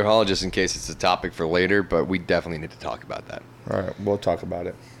into Taylor Hall just in case it's a topic for later, but we definitely need to talk about that. all right, we'll talk about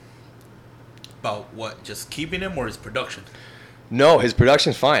it. About what? Just keeping him or his production? No, his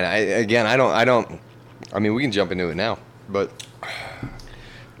production's fine. I mean, we can jump into it now, but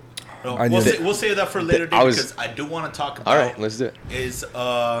No, I we'll, just- we'll save that for later, dude, because I do want to talk about all right, let's do it. is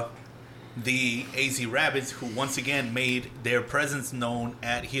the AZ Rabbits, who once again made their presence known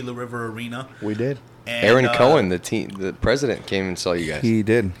at Gila River Arena. We did. And, Aaron Cohen, the president, came and saw you guys. He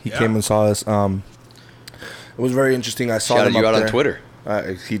did. He Yeah. came and saw us. It was very interesting. I saw Shouted him you up out there. on Twitter.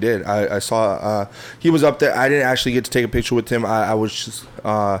 He did. I saw. He was up there. I didn't actually get to take a picture with him. I was just.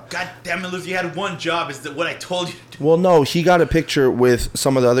 God damn it, Liz, you had one job. Is that what I told you to do? Well, no, he got a picture with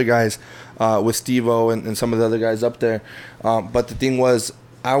some of the other guys, with Steve-O and some of the other guys up there. But the thing was,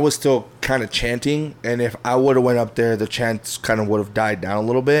 I was still kind of chanting, and if I would have went up there, the chants kind of would have died down a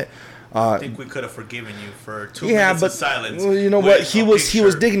little bit. I think we could have forgiven you for 2 Yeah, minutes but of silence. well, you know with what? a He was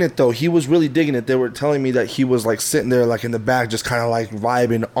picture. digging it though. He was really digging it. They were telling me that he was like sitting there like in the back, just kind of like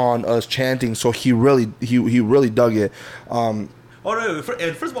vibing on us chanting. So he really dug it. Oh no!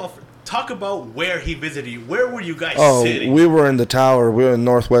 And first of all, talk about where he visited you. Where were you guys Oh, sitting? we were in the tower. We were in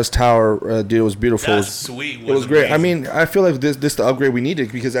Northwest Tower. Dude, it was beautiful. That's sweet. It was great. I amazing. mean, I feel like this the upgrade we needed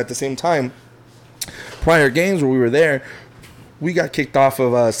because at the same time, prior games where we were there, we got kicked off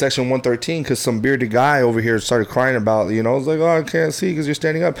of section 113 because some bearded guy over here started crying about, it was like, oh, I can't see because you're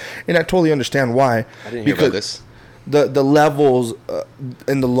standing up. And I totally understand why. I didn't hear about this. The levels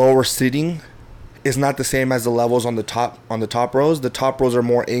in the lower seating is not the same as the levels on the top rows. The top rows are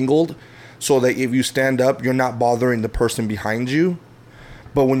more angled, so that if you stand up, you're not bothering the person behind you.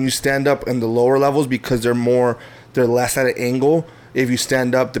 But when you stand up in the lower levels, because they're less at an angle, if you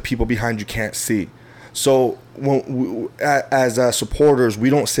stand up, the people behind you can't see. So as supporters, we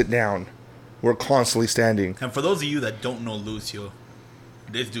don't sit down. We're constantly standing. And for those of you that don't know Lucio,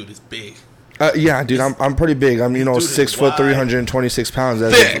 this dude is big. Yeah, dude, I'm pretty big. I'm dude is 6 foot, wide. 326 pounds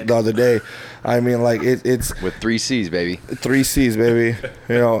as of the other day. I mean, like it's With 3 C's, baby. 3 C's, baby.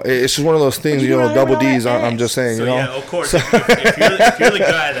 It's just one of those things. Double D's. I'm just saying. So yeah, of course, if you're the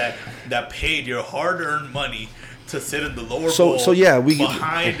guy that paid your hard-earned money to sit in the lower bowl, So yeah, we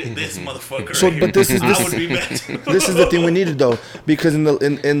behind this motherfucker. So, right but this here, is- I this would is- be mad too. This is the thing we needed though, because in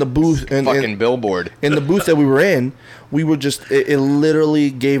the booth Fucking billboard. in the booth that we were in, we were just it literally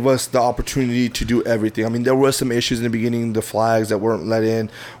gave us the opportunity to do everything. I mean, there were some issues in the beginning, the flags that weren't let in.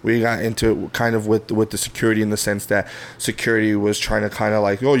 We got into kind of with the security in the sense that security was trying to kind of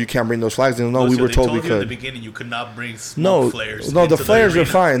like, oh, you can't bring those flags in. No, Lucio, we were they told we you in the could. beginning you could not bring No, smoke flares. no, the into flares are arena.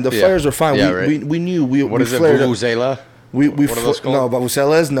 fine. The Yeah. flares are fine. Yeah, we, right. we knew we What we is it, flared up. Vuvuzela? We What are those no, called? but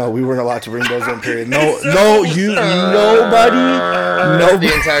Bucelas, no, we weren't allowed to bring those in. Period. No, nobody.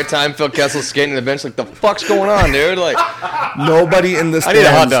 The entire time, Phil Kessel's skating on the bench like, the fuck's going on, dude? Like, Nobody in the I stands. need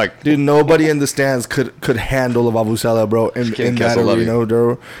a hot dog. Dude. Nobody in the stands could handle a Vuvuzela, bro. In kidding, that Kessel, love arena, you.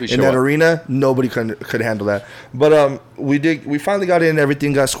 bro. Please In show that up. arena, nobody could handle that. But we finally got in.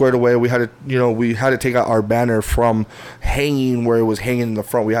 Everything got squared away. We had to take out our banner from hanging where it was hanging in the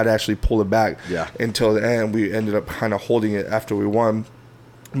front. We had to actually pull it back. Yeah. Until the end, we ended up kind of holding it after we won.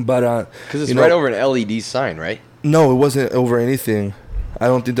 But because it's right over an LED sign, right? No, it wasn't over anything. I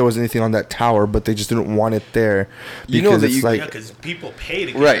don't think there was anything on that tower, but they just didn't want it there. You know that it's you- like, Yeah, because people pay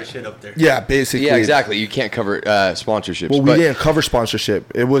to get Right. their shit up there. yeah, basically. Yeah, exactly. You can't cover sponsorships. Well, we but didn't cover sponsorship.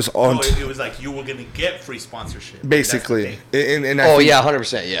 It was on So it was like you were gonna get free sponsorship. basically. That's the thing. And I oh think- yeah,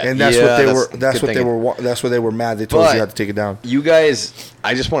 100%. Yeah, And that's Yeah, what they that's were. good That's what they thinking. were. That's what they were mad. They told us But- you had to take it down. You guys,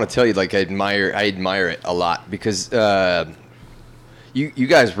 I just want to tell you, like, I admire it a lot because you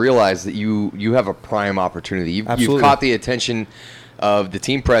guys realize that you have a prime opportunity. You've Absolutely. caught the attention of the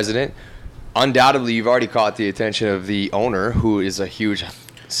team president. Undoubtedly, you've already caught the attention of the owner, who is a huge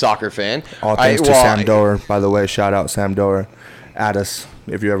soccer fan. All thanks to Sam Doer, by the way. Shout out Sam Doer. Add us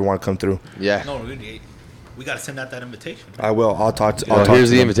if you ever want to come through. Yeah. No, we gotta send out that invitation. I will. I'll talk to. Well, I'll talk here's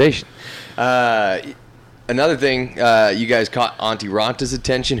to the them. invitation. Another thing, you guys caught Auntie Ronta's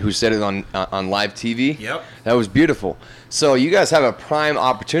attention, who said it on live TV. Yep. That was beautiful. So you guys have a prime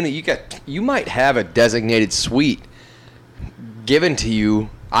opportunity. You might have a designated suite given to you.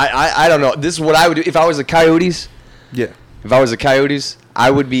 I don't know. This is what I would do if I was the Coyotes. Yeah. If I was the Coyotes, I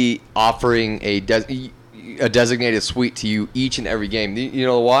would be offering a designated suite to you each and every game. You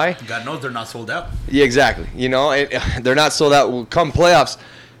know why? God knows they're not sold out. Yeah, exactly. You know, they're not sold out. Well, come playoffs,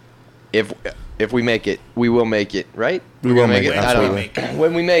 if we make it, we will make it, right? We will make it, I don't absolutely. know.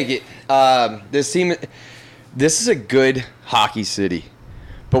 When we make it, this team, this is a good hockey city,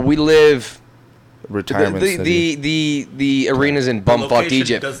 but we live. Retirement city. The arena's in bumfuck location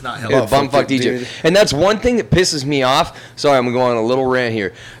Egypt. does not help. Yeah, Bumfuck, bumfuck dude. Egypt. And that's one thing that pisses me off. Sorry, I'm going on a little rant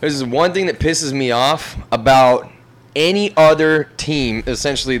here. This is one thing that pisses me off about any other team,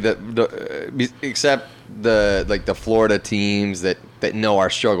 essentially except the Florida teams that know our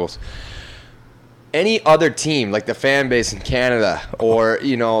struggles. Any other team, like the fan base in Canada or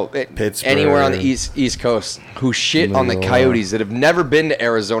Pittsburgh. anywhere on the East Coast, who shit on the New York. Coyotes that have never been to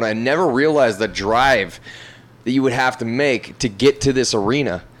Arizona and never realized the drive that you would have to make to get to this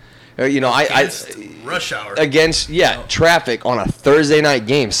arena. Against rush hour. Against traffic on a Thursday night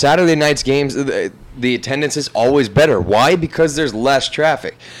game. Saturday night's games, the attendance is always better. Why? Because there's less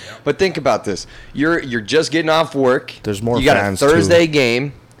traffic. But think about this: you're just getting off work. There's more You got fans, a Thursday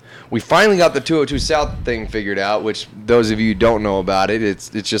game. We finally got the 202 South thing figured out, which those of you who don't know about it, it's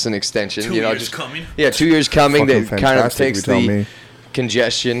just an extension. 2 years coming. Yeah, 2 years coming. Fucking That kind of fantastic, takes you tell the me.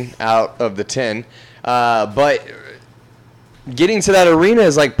 congestion out of the 10. But getting to that arena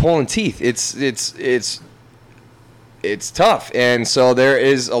is like pulling teeth. It's tough, and so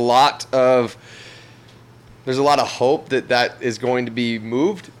there's a lot of hope that is going to be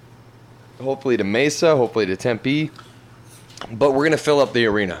moved. Hopefully to Mesa, hopefully to Tempe. But we're gonna fill up the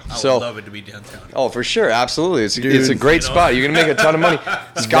arena. I So, would love it to be downtown. oh, for sure, absolutely, it's a Dude, great spot. You're gonna make a ton of money.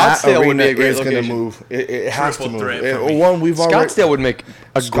 That Scottsdale would arena be a great is going to location. move. It has to Triple move. threat for me. One we've already. Scottsdale would make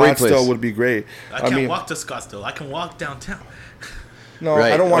a great place. Scottsdale would be great. I can't walk to Scottsdale. I can walk downtown. No,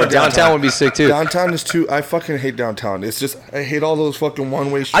 Right. I don't want Or to downtown would be sick too. Downtown is too. I fucking hate downtown. It's just I hate all those fucking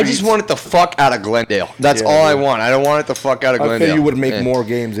one-way streets. I just want it the fuck out of Glendale. That's Yeah, all I dude. want. I don't want it the fuck out of I Glendale. feel you would make Yeah. more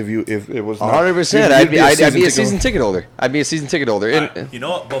games if it was not. 100%. You'd I'd be a ticket- season ticket holder. I'd be a season ticket holder. And, Alright, you know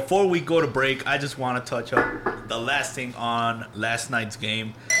what? Before we go to break, I just want to touch up the last thing on last night's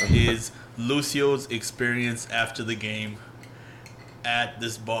game is Lucio's experience after the game at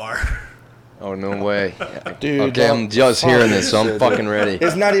this bar. oh no way. Dude, Okay, I'm just hearing this, so I'm fucking ready.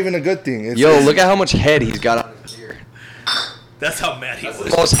 It's not even a good thing. Yo, look at how much head he's got on his ear. That's how mad he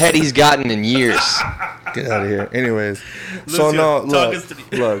was. Most head he's gotten in years. Get out of here. Anyways, so Lucio, no, talk us to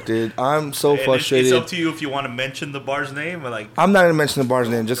the- look, dude, I'm so And frustrated. it's up to you if you want to mention the bar's name or like. I'm not gonna mention the bar's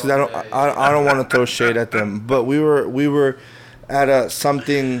name just because I don't want to throw shade at them. But we were at a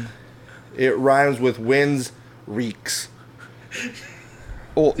something. It rhymes with wins reeks.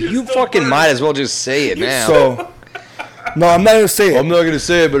 Well, you fucking might as well just say it now. So no, I'm not gonna say it. I'm not gonna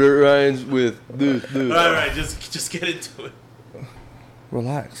say it, but it rhymes with this. All right, just get into it.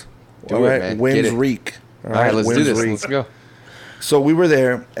 Relax. Do All it, right, man. wins Get it. reek. All right, let's do wins this. reek. Let's go. So we were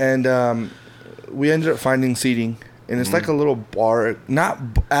there, and we ended up finding seating, and it's like a little bar, not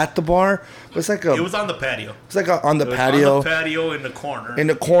at the bar, but it's like It was on the patio. on the It was patio. on the patio in the corner. In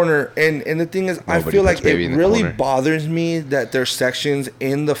the corner, and the thing is, I Nobody feel puts like baby it in the really corner. bothers me that there's sections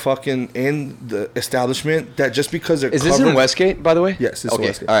in the establishment that just because they're Is covered, this in Westgate, by the way? Yes, it's okay.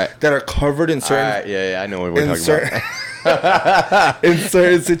 Westgate. All right. That are covered in All certain right. Yeah, I know what we're in talking certain about. in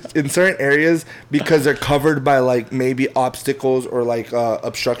certain areas because they're covered by like maybe obstacles or like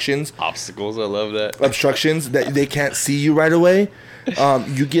obstructions Obstacles. I love that. that they can't see you right away.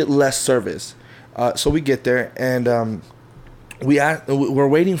 You get less service. So we get there and we're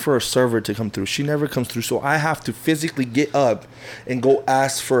waiting for a server to come through. She never comes through, so I have to physically get up and go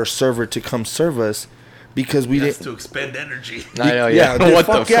ask for a server to come serve us because we That's didn't. to expend energy. I know, yeah. Dude, What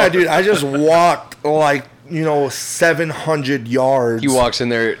fuck the yeah, fuck? dude. I just walked like 700 yards. He walks in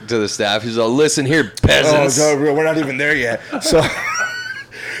there to the staff. He's like, "Listen here, Oh peasants." god, we're not even there yet. So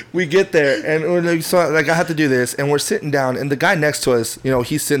we get there, and we're like, so like I have to do this, and we're sitting down, and the guy next to us,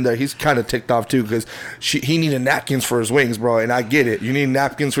 he's sitting there. He's kind of ticked off too because he needed napkins for his wings, bro. And I get it. You need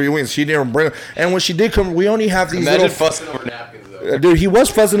napkins for your wings. She didn't bring. And when she did come, we only have these Imagine little. fussing over napkins, though. Dude, he was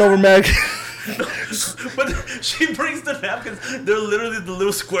fussing over Meg. But she brings the napkins. They're literally the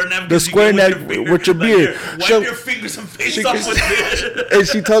little square napkins. The square napkin with your beard. Wipe She'll- your fingers and face off with it. And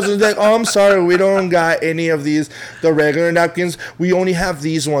she tells us like, "Oh, I'm sorry, we don't got any of these, the regular napkins. We only have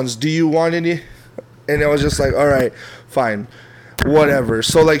these ones. Do you want any?" And I was just like, "All right, fine, whatever."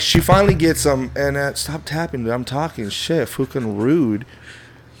 So like, she finally gets them, and stop tapping. Dude. I'm talking shit. Fucking rude.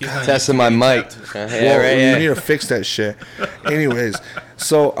 Testing my mic. Yeah, Well, right. you Yeah. need to fix that shit. Anyways,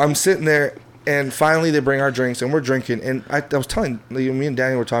 so I'm sitting there, and finally they bring our drinks, and we're drinking. And I was telling me and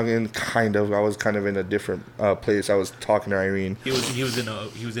Danny were talking. Kind of, I was kind of in a different place. I was talking to Irene. He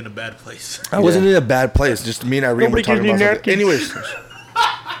was in a bad place. I wasn't in a bad place. Just me and Irene were Nobody talking gives about me something. napkins. Anyways,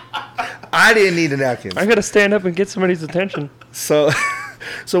 I didn't need a napkin. I gotta stand up and get somebody's attention. So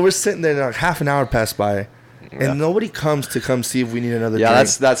we're sitting there, and like half an hour passed by, and nobody comes to come see if we need another Yeah,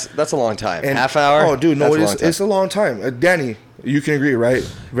 drink. that's a long time. And, Half hour. Oh, dude, no, That's it's a long time. Danny, you can agree, right?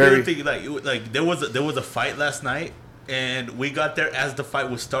 Very. Thing, like there was a fight last night, and we got there as the fight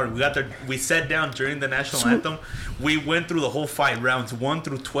was starting. We got there. We sat down during the national anthem. We went through the whole fight, rounds 1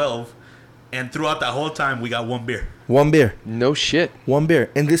 through 12, and throughout that whole time, we got one beer. One beer. No shit. One beer.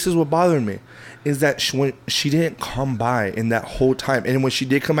 And this is what bothered me, is that when she didn't come by in that whole time. And when she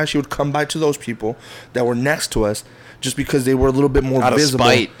did come by, she would come by to those people that were next to us just because they were a little bit more Out of visible.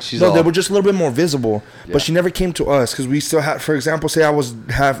 spite. She's No, all- they were just a little bit more visible. Yeah. But she never came to us because we still had, for example, say I was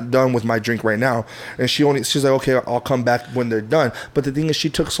half done with my drink right now. And she's like, okay, I'll come back when they're done. But the thing is, she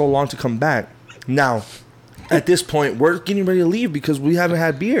took so long to come back. Now, at this point, we're getting ready to leave because we haven't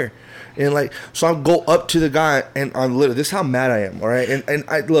had beer. And like, so I'll go up to the guy, and I'm literally, this is how mad I am, all right? And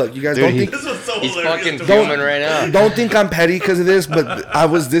I look, you guys Dude, don't he- think, This was so He's hilarious fucking to me. fuming right now. don't think I'm petty because of this, but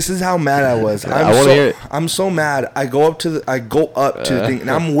this is how mad I was. I wanna hear it. I'm so mad. I go up to the thing, and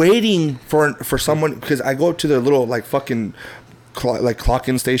I'm waiting for someone, because I go up to their little like fucking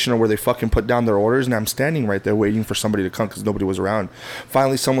clock-in station, or where they fucking put down their orders, and I'm standing right there waiting for somebody to come because nobody was around.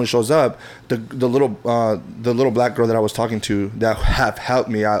 Finally, someone shows up. The little black girl that I was talking to that have helped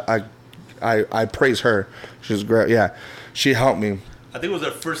me. I praise her. She's great. Yeah, she helped me. I think it was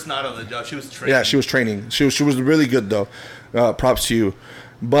her first night on the job. She was trained. Yeah, she was training. She was really good though. Props to you.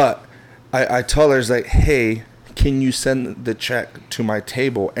 But I tell her, it's like, hey, can you send the check to my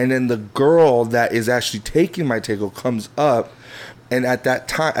table? And then the girl that is actually taking my table comes up, and at that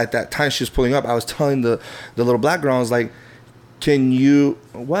time she was pulling up, I was telling the little black girl, I was like, can you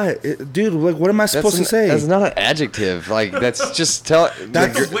dude? Like, what am I supposed to say? That's not an adjective. Like, that's just tell.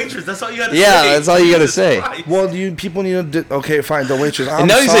 That's the waitress. That's all you gotta say. Yeah, that's all you gotta Jesus say. Christ. Well, you people need to. Okay, fine. The waitress. I'm And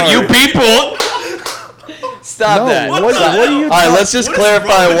now you sorry. said you people. Stop No, that. what Stop. are you All right, let's just what is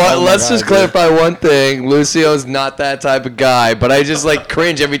clarify wrong with one. you? Let's Oh my just God, clarify one thing. Lucio's not that type of guy, but I just like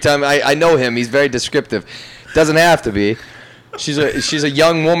cringe every time I know him. He's very descriptive. Doesn't have to be. She's a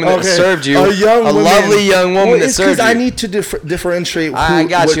young woman that served you. A young woman. lovely young woman Well, that it's served you. I need to differentiate. I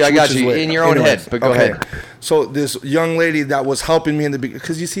got which you, I got is you. which. In your own head, but go ahead. So this young lady that was helping me in the beginning,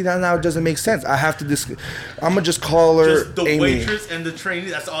 because you see that now it doesn't make sense. I have to I'm gonna just call her Just the Amy. waitress and the trainee.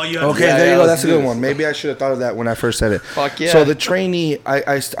 That's all you have Okay, to Yeah, say. there you yeah, go. let's That's a do good this. one. Maybe I should have thought of that when I first said it. Fuck yeah. So the trainee,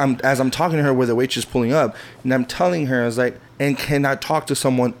 as I'm talking to her with the waitress pulling up, and I'm telling her, I was like, and can I talk to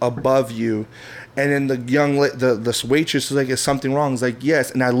someone above you? And then the waitress is like, is something wrong? It's like, yes.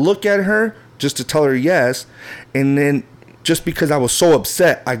 And I look at her just to tell her yes. And then just because I was so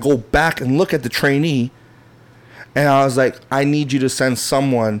upset, I go back and look at the trainee. And I was like, I need you to send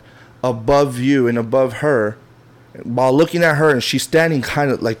someone above you and above her. While looking at her, and she's standing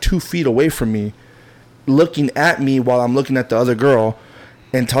kind of like 2 feet away from me, looking at me while I'm looking at the other girl,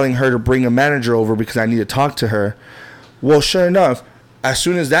 and telling her to bring a manager over because I need to talk to her. Well, sure enough, as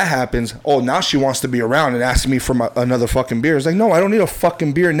soon as that happens, now she wants to be around and asking me for another fucking beer. It's like, no, I don't need a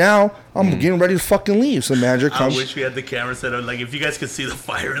fucking beer now. I'm getting ready to fucking leave. So the manager I comes. wish we had the camera set up. Like, if you guys could see the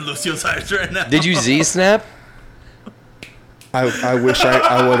fire in Lucio's eyes right now. Did you Z-snap? I wish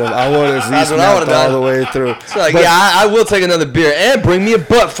I would have. I would have That's what I would've snapped all done. the way through. It's like, But- yeah, I will take another beer and bring me a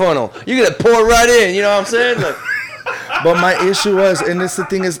butt funnel. You're gonna pour it right in. You know what I'm saying? Like, But my issue was, and this the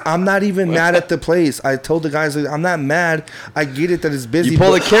thing is, I'm not even mad at the place. I told the guys, like, I'm not mad. I get it that it's busy. you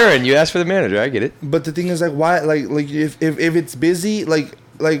pull a but, Karen. You ask for the manager. I get it. but the thing is, like, why? Like if it's busy, like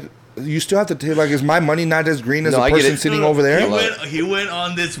you still have to take, like, is my money not as green as No, the I get person it. sitting over there? He went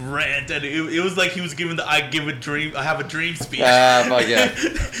on this rant, and it was like he was giving the I have a dream speech. Fuck yeah.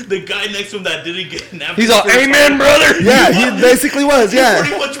 The guy next to him that didn't get napkins. He's all, for his amen, hard- brother. Yeah, he basically was. He Yeah,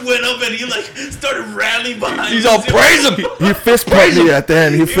 pretty much went up and he like started rallying behind. He's all, Lucio. praise him. he fist pumped me at the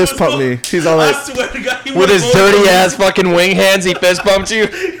end. He was fist pumped go- me. He's all like, I swear to God, he With would've his voted dirty for ass fucking wing hands, he fist bumped you.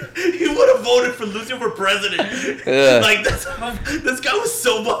 He would have voted for Lucio for president. Yeah. Like that's how this guy was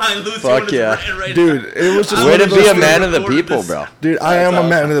so behind Lucio. Fuck in his yeah. rant right dude, now. it was just I Way one to of be those a things- man of the recorded people, this. bro. Dude, I am a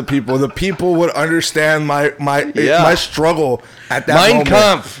man of the people. The people would understand my Yeah. struggle at that Mein moment.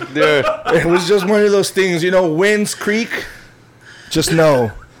 Kampf, dude. It was just one of those things, Winds Creek. Just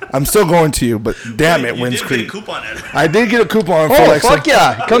know, I'm still going to you, but damn it, You Winds did get a Creek. coupon at it. I did get a coupon for Oh, like fuck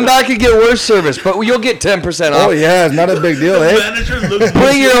yeah. Come back and get worse service, but you'll get 10% off. Oh yeah, it's not a big deal, The eh? manager looked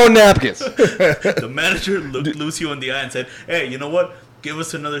Bring your own napkins. The manager looked Lucio in the eye and said, "Hey, you know what? Give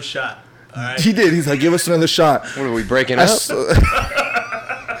us another shot. All right." He did. He's like, give us another shot. What are we breaking I, up? s-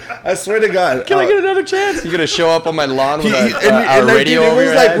 I swear to God. Can I get another chance? You gonna show up on my lawn with a and like, radio dude, over it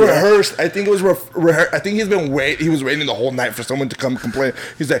your was like head? rehearsed. I think it was I think he was waiting the whole night for someone to come complain.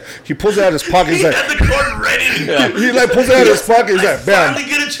 He's like, he pulls it out of his pocket. He's He like, had the card ready. he like pulls it out of his pocket. He's like, bam. Finally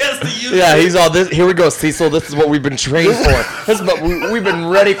get a chance to use Yeah, it. he's all this. Here we go, Cecil. This is what we've been trained for. This is what we've been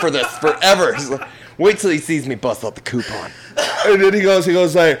ready for this forever. He's like, wait till he sees me bust out the coupon. And then he goes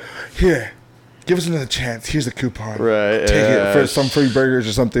like, here, give us another chance. Here's a coupon. Right, Take yeah. it for some free burgers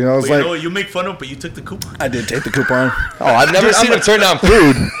or something. I was But you like, know what? You make fun of, but you took the coupon. I did take the coupon. Oh, I've never seen him turn down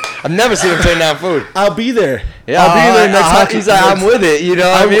food. I've never seen him turn down food. I'll be there. Yeah, I'll be there next time. He's like, I'm with it. You know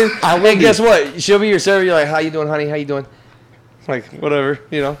what I mean? I will And be. guess what? She'll be your server. You're like, how you doing, honey? How you doing? Like, whatever.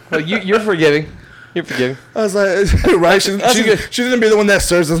 You know, like you're forgiving. You're forgiving. I was like, right? She's gonna be the one that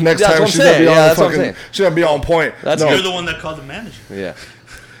serves us next That's time. what I'm She's gonna saying. be Yeah, on that's what I'm saying. She's gonna be on point. That's no. You're the one that called the manager. Yeah.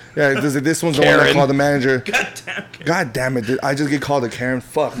 Yeah, this one's the one that Karen. called the manager. God damn. God damn it! Dude. I just get called a Karen.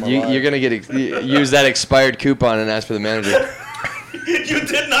 Fuck my life. You're gonna use that expired coupon and ask for the manager. You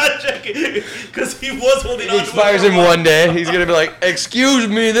did not check it because he was holding on It to expires it. in one day. He's gonna be like, "Excuse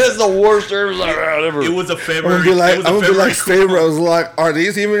me, this is the worst service I've ever." It was a I'm February. gonna be like, it was a February Steve Rose. Like, are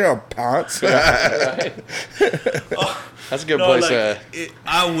these even your pants? That's a good No, place. like,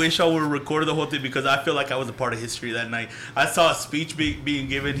 I wish I would have recorded the whole thing because I feel like I was a part of history that night. I saw a speech being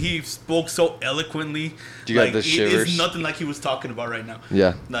given. He spoke so eloquently. You got like, the shivers? It's nothing like he was talking about right now.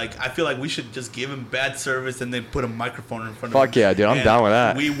 Yeah. Like, I feel like we should just give him bad service and then put a microphone in front Fuck of him. yeah, dude, I'm And down with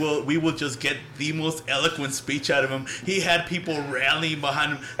that. We will just get the most eloquent speech out of him. He had people rallying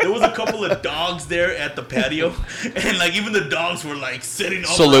behind him. There was a couple of dogs there at the patio, and like even the dogs were like sitting up,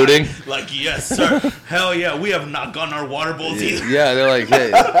 Saluting. like, yes, sir. Hell yeah, we have not gotten our water bowls either. Yeah, they're like,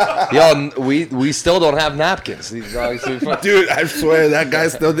 "Hey, y'all, we still don't have napkins." These dogs are fucking- Dude, I swear that guy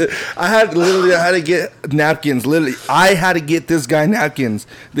still did. I had to get napkins. Literally, I had to get this guy napkins.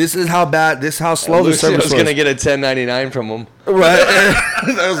 This is how bad. This is how slow the Lucio service was was. gonna get a $10.99 from him. Right?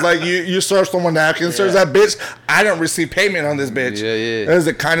 I was like, you serve someone napkins, serves that bitch. I don't receive payment on this bitch. Yeah, yeah. That was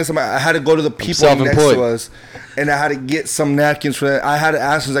the kind of somebody. I had to go to the people next self-employed. to us, and I had to get some napkins for that. I had to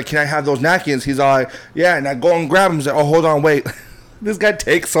ask him, like, can I have those napkins? He's all like, yeah, and I go and grab them. He's like, oh, hold on, wait. This guy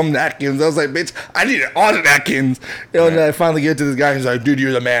takes some napkins. I was like, bitch, I need all the napkins. And then I finally get to this guy. He's like, dude,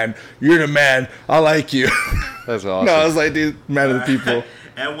 you're the man. You're the man. I like you. That's awesome. No, I was like, dude, man of the people.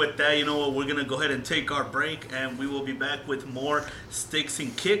 And with that, you know what? We're gonna go ahead and take our break, and we will be back with more Sticks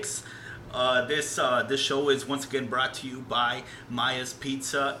and Kicks. This show is once again brought to you by Maya's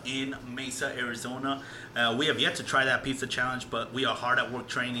Pizza in Mesa, Arizona. We have yet to try that pizza challenge, but we are hard at work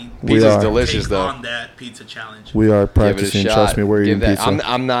training. We Pizza's are. delicious Take though. on that pizza challenge. We are Give it a practicing. shot. Trust me, we're Give eating that. pizza.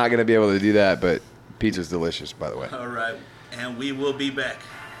 I'm not gonna be able to do that, but pizza's delicious, by the way. All right, and we will be back.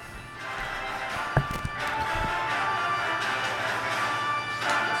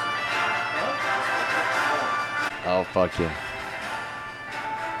 Oh fuck yeah!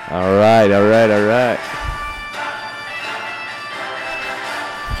 All right.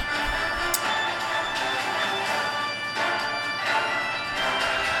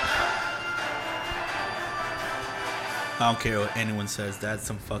 I don't care what anyone says. That's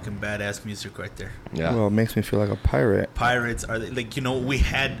some fucking badass music right there. Yeah. Well, it makes me feel like a pirate. Pirates are like, you know, we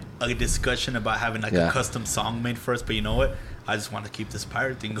had a discussion about having like Yeah. a custom song made for us, but you know what? I just want to keep this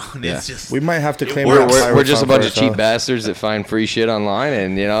pirate thing going. Yeah. It's just We might have to It claim works. our pirate We're just a song bunch for of cheap ourselves. bastards that find free shit online,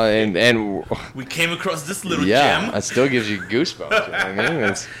 and you know, and we came across this little yeah, gem. that still gives you goosebumps. You know what I mean?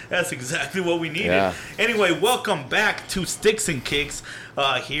 It's, That's exactly what we needed. Yeah. Anyway, welcome back to Sticks and Kicks.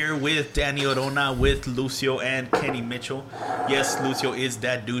 Here with Danny Orona, with Lucio and Kenny Mitchell. Yes, Lucio is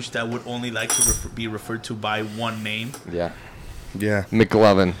that douche that would only like to be referred to by one name. yeah, Yeah.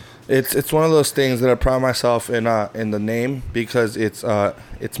 McLovin. It's one of those things that I pride myself in the name because it's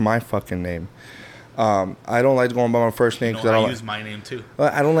my fucking name. I don't like going by my first name You know, because I I don't. use my name too.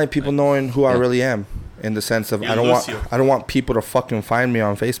 I don't like people knowing who I really am. In the sense of You're I Lucio. don't want people to fucking find me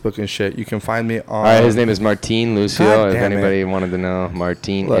on Facebook and shit. You can find me on. All right, his name is Martin Lucio. God If damn it. anybody wanted to know,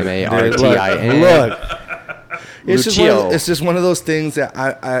 Martin, Look, Martin. Look, Lucio. it's just one of those things that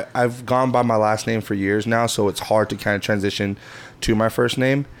I've gone by my last name for years now, so it's hard to kind of transition to my first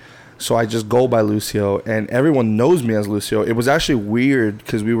name. So I just go by Lucio, and everyone knows me as Lucio. It was actually weird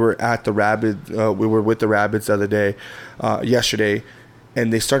because we were at the we were with the Rabbits the other day, yesterday,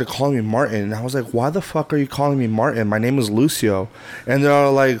 and they started calling me Martin. And I was like, why the fuck are you calling me Martin? My name is Lucio. And they're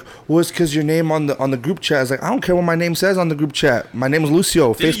all like, well, it's because your name on the group chat. I was like, I don't care what my name says on the group chat. My name is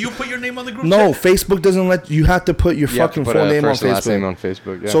Lucio. Did you put your name on the group No, chat? Facebook doesn't let you. Have to put your You have fucking to put full a name on first and last name Facebook. on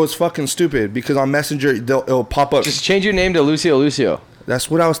Facebook. Yeah. So it's fucking stupid because on Messenger it'll pop up. Just change your name to Lucio.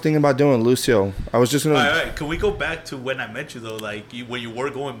 That's what I was thinking about doing, Lucio. I was just gonna. All right. Can we go back to when I met you though? Like when you were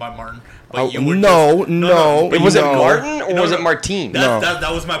going by Martin, but Oh, you were no. but Was you- it No. Martin or No, was no. it Martin?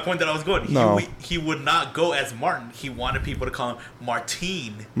 That was my point that I was going. No. He would not go as Martin. He wanted people to call him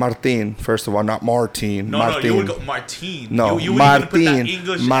Martin. Martin, first of all, not Martin. No, Martin. you would go Martin. No, you would even put that Martin.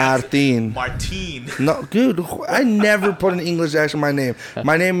 English Martin. accent. Martin. No, dude, I never put an English accent on my name.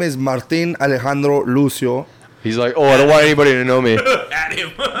 My name is Martin Alejandro Lucio. He's like, oh, I don't want anybody to know me. At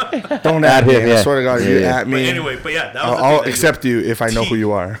him. Don't At at me. him, yeah. I swear to God, Yeah, you yeah. at me. But anyway, but yeah, that was the I'll thing that accept you if I know who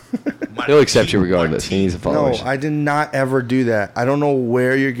you are. He'll accept you regardless. He needs to follow No, us. I did not ever do that. I don't know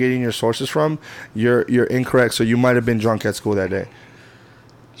where you're getting your sources from. You're incorrect. So you might have been drunk at school that day.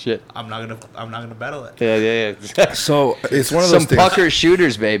 Shit. I'm not gonna battle it. Yeah. So it's one of Some those things. pucker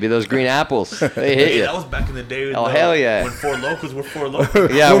shooters, baby. Those green apples. They hit Hey, you. that was back in the day. Oh, hell yeah. When Four Locos were Four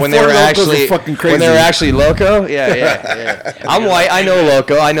Locos. Yeah, When when they Four were Locos actually were fucking when they were crazy. actually loco. Yeah. I'm white. I know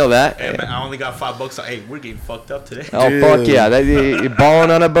loco. I know that. Hey, man, I only got $5. So, hey, we're getting fucked up today. Oh Dude. fuck yeah! You're balling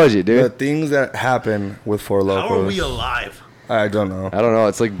on a budget, The dude. things that happen with Four Locos. How are we alive? I don't know. I don't know.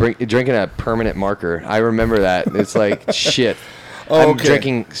 It's like drinking a permanent marker. I remember that. It's like shit. Oh, I'm okay.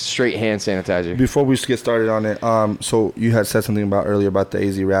 drinking straight hand sanitizer. Before we get started on it, so you had said something about earlier about the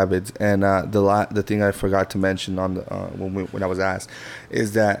AZ Rabbits, and the thing I forgot to mention on the when I was asked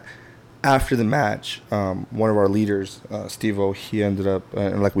is that after the match, one of our leaders, Steve-O, he ended up,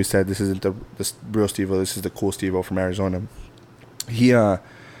 and like we said, this isn't the real Steve-O, this is the cool Steve-O from Arizona.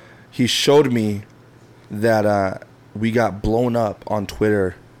 He showed me that we got blown up on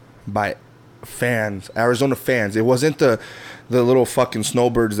Twitter by fans, Arizona fans. It wasn't the little fucking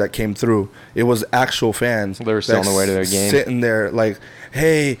snowbirds that came through. It was actual fans. They were still on that's the way to their game. sitting there like,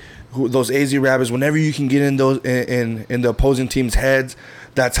 hey, those AZ Rabbits, whenever you can get in those in the opposing team's heads,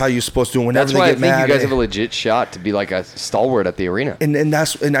 that's how you're supposed to do. Whenever That's they why I get think mad, you guys have a legit shot to be like a stalwart at the arena. and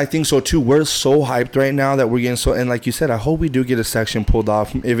I think so too. We're so hyped right now that we're getting so, and like you said, I hope we do get a section pulled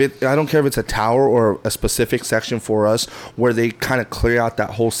off. I don't care if it's a tower or a specific section for us where they kind of clear out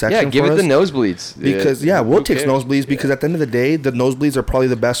that whole section. Yeah, give for it the us. nosebleeds. Because we'll Who take cares? nosebleeds because at the end of the day, the nosebleeds are probably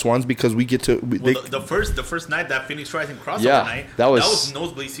the best ones because we get to. Well, the first night, that Phoenix Rising crossover Yeah, night, that was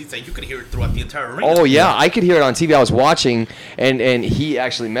nosebleed seats that you could hear it throughout the entire arena. Oh yeah, I could hear it on TV. I was watching, and he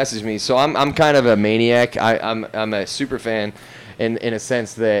actually messaged me. So I'm kind of a maniac. I'm a super fan, in a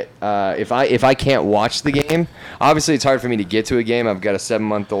sense that if I can't watch the game, obviously it's hard for me to get to a game. I've got a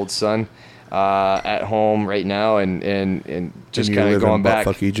 7-month-old son at home right now, and just and you kind live of going in back.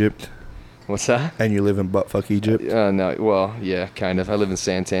 Buttfuck Egypt, What's that? and you live in Buttfuck Egypt. No, well, yeah, kind of. I live in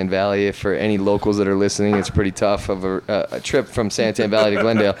Santan Valley. For any locals that are listening, it's pretty tough of a trip from Santan Valley to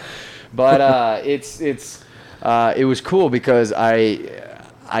Glendale. But it was cool because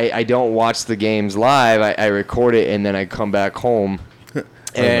I don't watch the games live. I record it and then I come back home.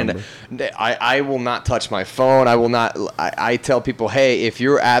 And I will not touch my phone. I will not. I tell people, hey, if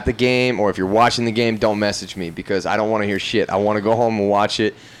you're at the game or if you're watching the game, don't message me because I don't want to hear shit. I want to go home and watch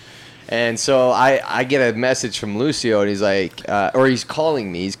it. And so I get a message from Lucio, and he's like, or he's calling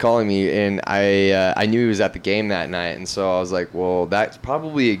me. And I knew he was at the game that night, and so I was like, well, that's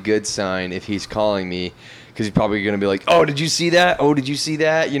probably a good sign if he's calling me, because he's probably gonna be like, oh, did you see that? Oh, did you see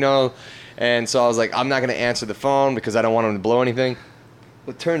that? You know. And so I was like, I'm not gonna answer the phone because I don't want him to blow anything.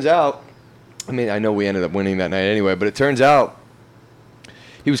 But it turns out, I mean, I know we ended up winning that night anyway, but it turns out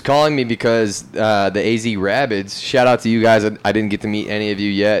he was calling me because the AZ Rabbids, shout out to you guys. I didn't get to meet any of you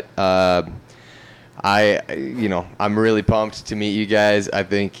yet. I'm really pumped to meet you guys. I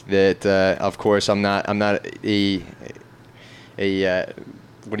think that, of course, I'm not a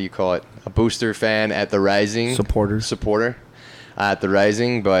what do you call it? A booster fan at the Rising. Supporter. at the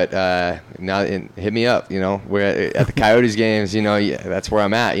Rising, but now hit me up. We're at the Coyotes games. That's where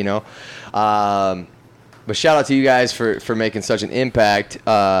I'm at. But shout out to you guys for making such an impact.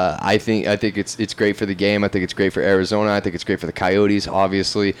 I think it's great for the game. I think it's great for Arizona. I think it's great for the Coyotes,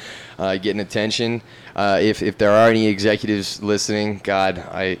 obviously, getting attention. If there are any executives listening, God,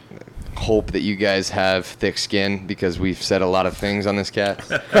 I hope that you guys have thick skin because we've said a lot of things on this cat.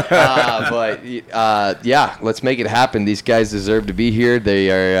 But let's make it happen. These guys deserve to be here.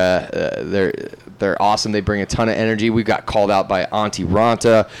 They're awesome. They bring a ton of energy. We got called out by Auntie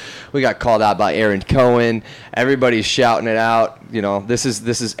Ronta. We got called out by Aaron Cohen. Everybody's shouting it out. This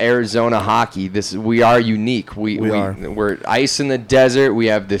is Arizona hockey. We are unique. We're ice in the desert. We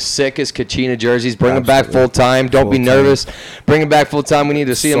have the sickest Kachina jerseys. Bring them back full time. Don't be nervous. Bring them back full time. We need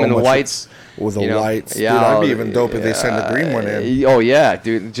to see them in the whites. With the whites. Yeah, dude, that'd be even dope if they send a green one in. Oh yeah,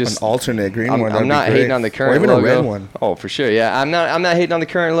 dude. Just an alternate green one. I'm not hating on the current logo. Or even a red one. Oh, for sure. Yeah, I'm not hating on the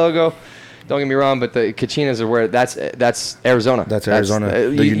current logo. Don't get me wrong, but the Kachinas are where that's Arizona. That's Arizona.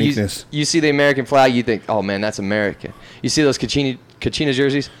 The uniqueness. You see the American flag, you think, oh man, that's America. You see those Kachina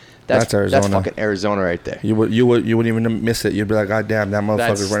jerseys, that's Arizona. That's fucking Arizona right there. You wouldn't even miss it. You'd be like, God damn, that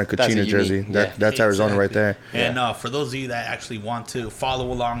motherfucker's wearing a Kachina jersey. That's Arizona right there. And for those of you that actually want to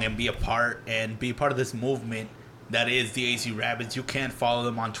follow along and be a part of this movement that is the AZ Rabbits, you can follow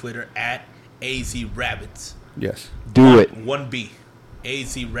them on Twitter at AZ Rabbits. Yes. Do it. 1B,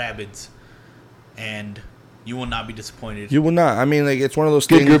 AZ Rabbits. And you will not be disappointed. You will not. I mean, it's one of those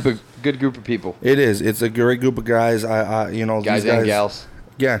things. Good group of people. It is. It's a great group of guys. Guys and gals.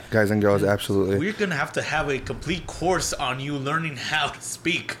 Yeah, guys and girls, absolutely. We're going to have a complete course on you learning how to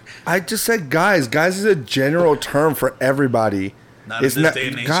speak. I just said guys. Guys is a general term for everybody. Not in this day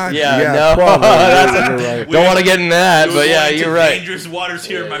and age. God, no. Right. Don't want to get in that, but yeah, you're right. Dangerous waters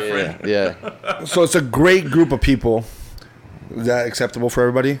here, my friend. Yeah. So it's a great group of people. Is that acceptable for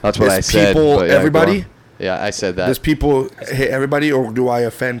everybody? That's what I said. People, everybody? Yeah, I said that. Does people hate everybody, or do I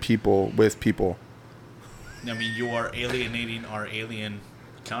offend people with people? I mean, you are alienating our alien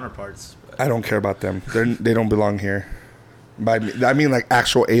counterparts. I don't care about them. They don't belong here. I mean, like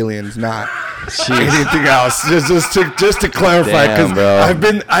actual aliens, not anything else. Just to clarify, because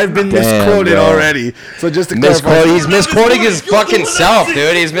I've been misquoted already. So just to clarify, he's misquoting his fucking self,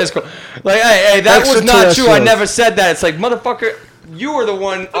 dude. He's misquoting. Like, hey, that was not true. I never said that. It's like, motherfucker, you were the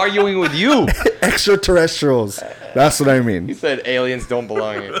one arguing with you. Extraterrestrials. That's what I mean. He said aliens don't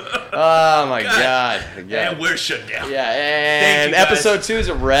belong here. Oh my god. Yeah. And we're shut down. Yeah, and episode 2 is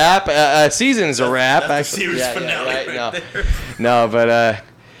a wrap. Season is a wrap. That's the series finale right there. No, but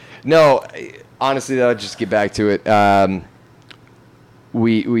no. Honestly, though, just get back to it.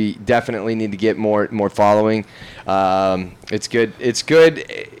 We definitely need to get more following. It's good. It's good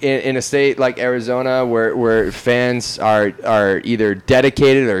in a state like Arizona where fans are either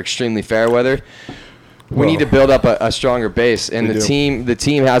dedicated or extremely fair weather. We need to build up a stronger base, and the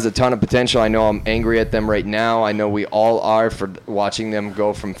team has a ton of potential. I know I'm angry at them right now. I know we all are for watching them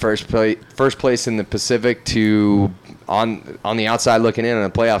go from first place in the Pacific to on the outside looking in on a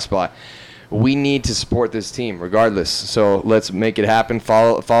playoff spot. We need to support this team regardless. So let's make it happen.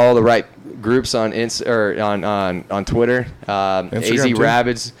 Follow the right groups on on Twitter. AZ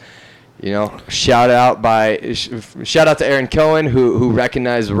Rabbits. Shout out to Aaron Cohen who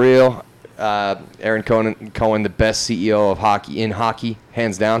recognized real. Aaron Cohen, the best CEO of hockey,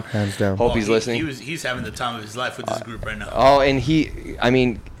 hands down. Hope he's listening. He's having the time of his life with this group right now. Oh, and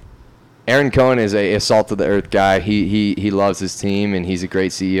Aaron Cohen is a salt of the earth guy. He loves his team, and he's a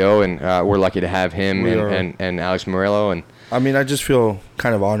great CEO, and we're lucky to have him and Alex Morello. And I mean, I just feel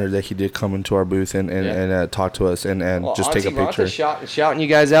kind of honored that he did come into our booth and talk to us and just take a picture. Shouting you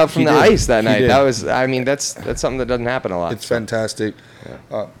guys out from the ice that night. That was, that's something that doesn't happen a lot. It's fantastic.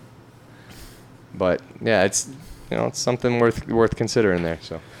 Yeah. But yeah, it's it's something worth considering there.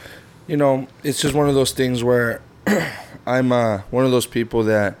 So, it's just one of those things where I'm one of those people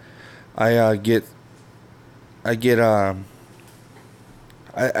that I get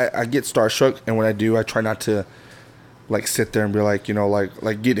starstruck, and when I do, I try not to sit there and be like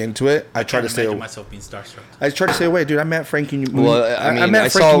get into it. I try to stay away. Myself being starstruck. I try to stay away, dude. I met Frankie. Well, I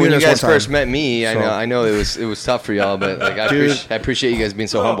saw when you guys first met me. I know it was tough for y'all, but I appreciate you guys being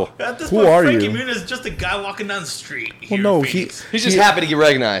so humble. Who are you? Frankie Muniz is just a guy walking down the street. Well, no, he's just happy to get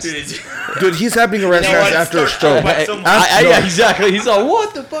recognized. Dude, he's happy to get recognized after a stroke. Exactly. He's like,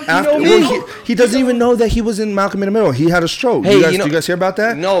 what the fuck? He doesn't even know that he was in Malcolm in the Middle. He had a stroke. Hey, you guys hear about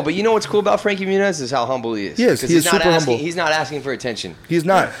that? No, but you know what's cool about Frankie Muniz is how humble he is. Yes, he's super humble. humble. He's not asking for attention. He's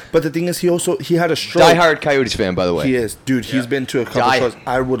not. But the thing is, he had a stroke. Die-hard Coyotes fan, by the way. He is, dude. He's been to a couple Die- shows.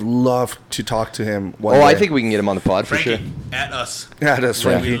 I would love to talk to him one Oh, day. I think we can get him on the pod for Frankie, sure. at us. Yeah, that's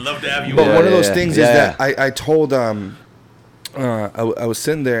Yeah. Frankie. We'd love to have you. But on. one of those yeah, things yeah. is that I told I was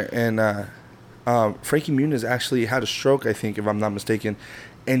sitting there and Frankie Muniz actually had a stroke, I think, if I'm not mistaken,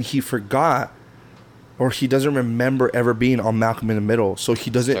 and he forgot or he doesn't remember ever being on Malcolm in the Middle, so he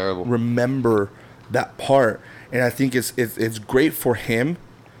doesn't Terrible. remember that part. And I think it's great for him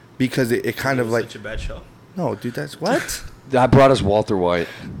because it kind It of was like such a bad show. no, dude, that's what. That brought us Walter White.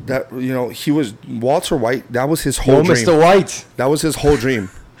 That he was Walter White. That was his whole dream. Mr. White. That was his whole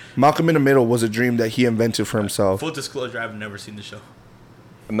dream. Malcolm in the Middle was a dream that he invented for himself. Full disclosure, I've never seen the show.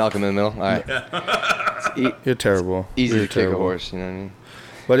 Malcolm in the Middle. All right. You're terrible. Easy You're to kick a terrible. horse, you know what I mean?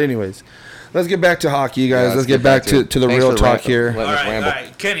 But anyways, let's get back to hockey, you guys. Yeah, let's get back to the Thanks real for talk rant- here. letting All us right, all ramble.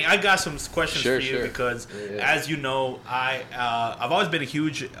 right, Kenny, I got some questions Sure, for you sure. because, Yeah. as you know, I've always been a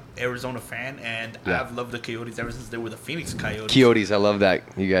huge Arizona fan, and Yeah. I've loved the Coyotes ever since they were the Phoenix Coyotes. Coyotes, I love that,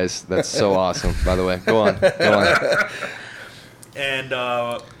 you guys. That's so awesome, by the way. Go on. And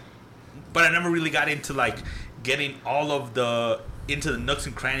but I never really got into like getting all of into the nooks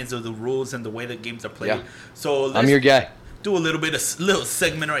and crannies of the rules and the way the games are played. Yeah. So let's I'm your guy. do a little bit of little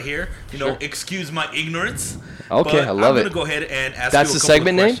segment right here. Sure. Excuse my ignorance. Okay, but I love I'm it. gonna go ahead and ask That's you the a couple of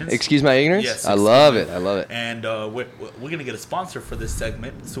segment name? questions. Excuse my ignorance? Yes, I excuse love me. it. I love it. And we're gonna get a sponsor for this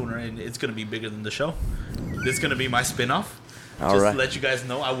segment sooner, and it's gonna be bigger than the show. This is gonna be my spin-off. All Just right. to let you guys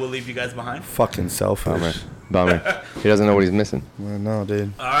know, I will leave you guys behind. Fucking selfish. Bummer. He doesn't know what he's missing. Well, no,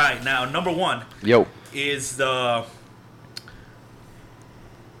 dude. All right, now number one Yo. is the.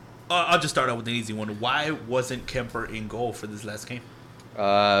 I'll just start out with an easy one. Why wasn't Kemper in goal for this last game?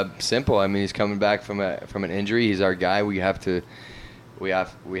 Simple. I mean, he's coming back from an injury. He's our guy. We have to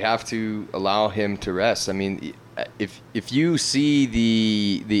allow him to rest. I mean, if you see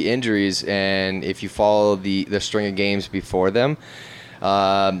the injuries and if you follow the string of games before them,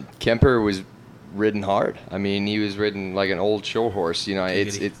 Kemper was ridden hard. I mean, he was ridden like an old show horse.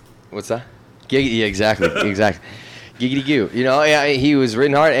 It's what's that? Yeah, exactly. Giggity goo. Yeah, he was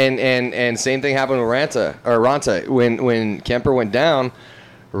ridden hard, and same thing happened with Ranta. When Kemper went down,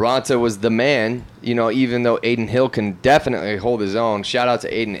 Ranta was the man. Even though Aiden Hill can definitely hold his own. Shout out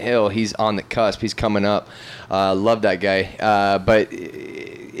to Aiden Hill. He's on the cusp. He's coming up. Love that guy. But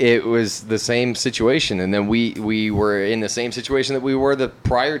it was the same situation, and then we were in the same situation that we were the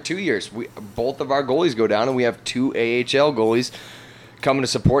prior 2 years. Both of our goalies go down, and we have two AHL goalies coming to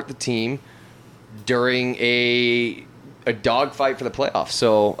support the team during a dogfight for the playoffs.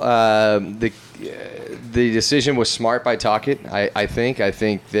 So the decision was smart by Tocchet. I think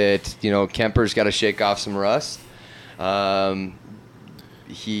that Kemper's got to shake off some rust. We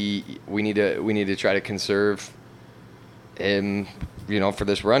need to try to conserve him, for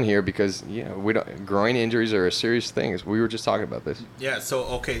this run here because groin injuries are a serious thing. As we were just talking about this. Yeah, so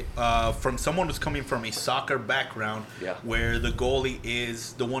okay, from someone who's coming from a soccer background, Yeah. where the goalie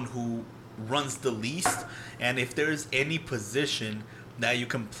is the one who runs the least, and if there's any position that you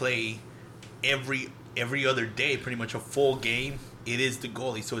can play every other day, pretty much a full game, it is the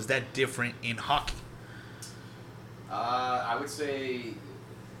goalie. So is that different in hockey? I would say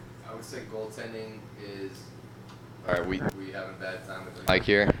goaltending is. All right, we having a bad time with the mic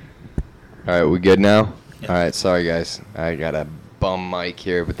here. All right, we good now? Yeah. All right, sorry guys, I got a bum mic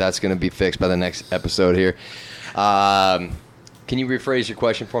here, but that's gonna be fixed by the next episode here. Can you rephrase your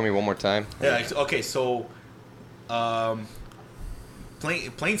question for me one more time? Yeah. Okay. So,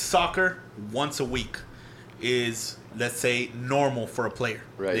 playing soccer once a week is, let's say, normal for a player.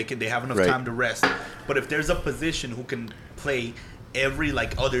 Right. They have enough Right. time to rest. But if there's a position who can play every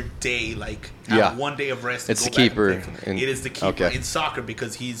other day, have Yeah. 1 day of rest, and It's go the back keeper and play, it is the keeper okay. in soccer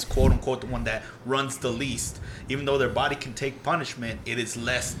because he's quote unquote the one that runs the least. Even though their body can take punishment, it is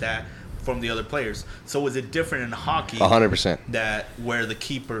less that from the other players. So is it different in hockey? 100%. That where the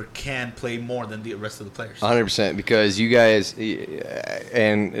keeper can play more than the rest of the players. 100%, because you guys,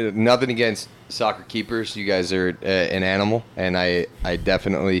 and nothing against soccer keepers, you guys are an animal, and I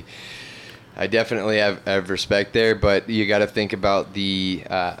definitely have respect there. But you got to think about these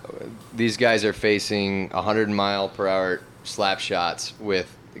guys are facing 100-mile-per-hour slap shots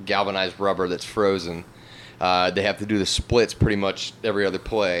with galvanized rubber that's frozen. They have to do the splits pretty much every other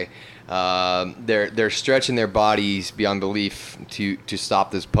play. They're stretching their bodies beyond belief to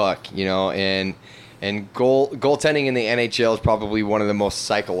stop this puck, and goaltending in the NHL is probably one of the most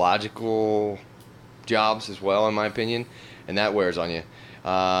psychological jobs as well, in my opinion, and that wears on you.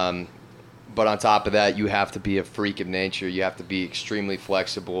 But on top of that, you have to be a freak of nature. You have to be extremely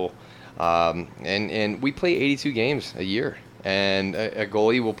flexible. And we play 82 games a year, and a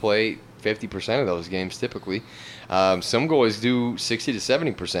goalie will play 50% of those games typically. Some goalies do 60 to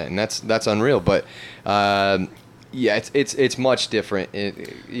 70%, and that's unreal. But yeah, it's much different.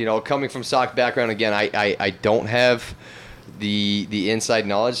 Coming from soccer background, again, I don't have the inside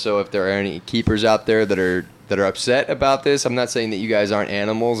knowledge. So if there are any keepers out there that are upset about this, I'm not saying that you guys aren't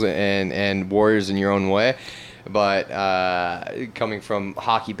animals and warriors in your own way. But coming from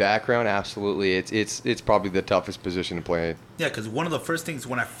hockey background, absolutely, it's probably the toughest position to play. Yeah, because one of the first things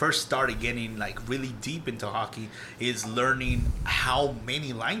when I first started getting really deep into hockey is learning how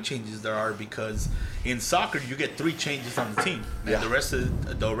many line changes there are. Because in soccer, you get 3 changes on the team, and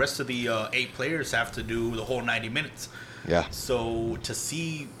the rest of the 8 players have to do the whole 90 minutes. Yeah. So to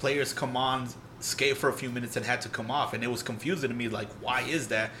see players come on, skate for a few minutes, and had to come off, and it was confusing to me, why is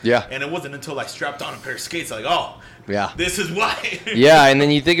that? Yeah. And it wasn't until I strapped on a pair of skates, oh, yeah, this is why. Yeah, and then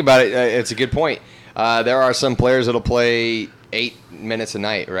you think about it, it's a good point. There are some players that'll play 8 minutes a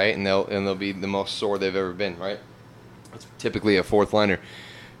night, right? And they'll be the most sore they've ever been, right? It's typically a fourth liner.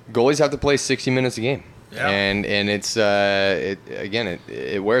 Goalies have to play 60 minutes a game. Yeah. And it's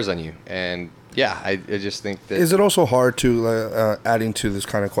it wears on you. And yeah, I just think that... Is it also hard to, adding to this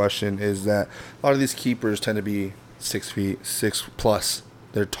kind of question, is that a lot of these keepers tend to be 6 feet, 6+.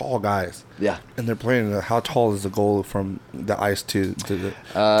 They're tall guys. Yeah. And they're playing, how tall is the goal from the ice to the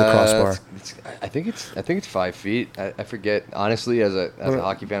crossbar? I think it's 5 feet. I forget. Honestly, as a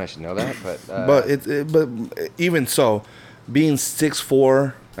hockey fan, I should know that. But even so, being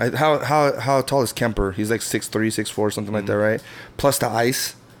 6'4", how tall is Kemper? He's like 6'3", 6'4", something like that, right? Plus the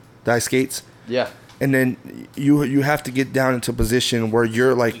ice skates. Yeah. And then you have to get down into a position where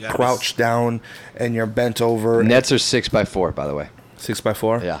you're crouched down and you're bent over. Nets are 6x4, by the way.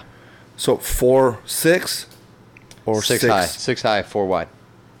 6x4? Yeah. So 4-6 or 6 high. 6 high, 4 wide.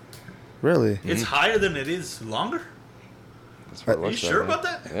 Really? It's higher than it is longer? That's what it Are you looks sure like, about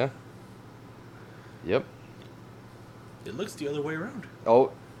that? Yeah. Yep. It looks the other way around.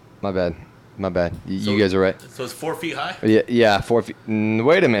 Oh, my bad. You guys are right. So it's 4 feet high? Yeah, 4 feet.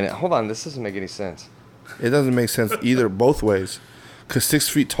 Wait a minute. Hold on. This doesn't make any sense. It doesn't make sense either both ways. Because 6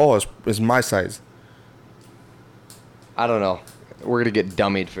 feet tall is my size. I don't know. We're going to get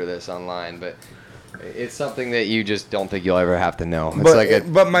dummied for this online, but it's something that you just don't think you'll ever have to know. It's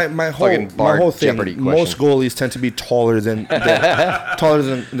but my whole thing, Jeopardy question. Most goalies tend to be taller than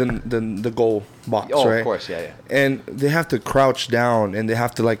the goal box, right? Right? Of course, yeah. And they have to crouch down, and they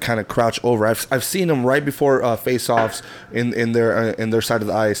have to kind of crouch over. I've seen them right before face-offs in their side of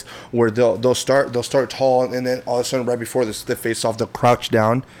the ice, where they'll start tall, and then all of a sudden right before the face-off, they'll crouch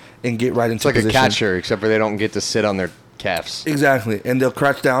down and get right into position. It's like a catcher, except for they don't get to sit on their calves. Exactly. And they'll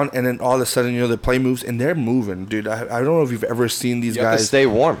crouch down, and then all of a sudden, the play moves, and they're moving, dude. I don't know if you've ever seen these guys have to stay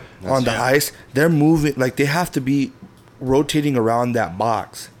warm on the ice. They're moving, they have to be rotating around that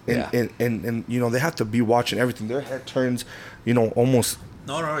box, and they have to be watching everything. Their head turns, almost.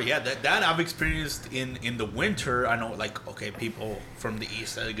 No, yeah, that I've experienced in the winter. I know, people from the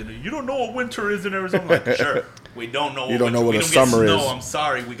east are gonna, you don't know what winter is in Arizona. Sure, we don't know. You don't know what a summer is. I'm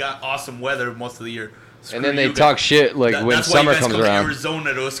sorry, we got awesome weather most of the year. And then they talk shit when summer comes around. That's why you guys come to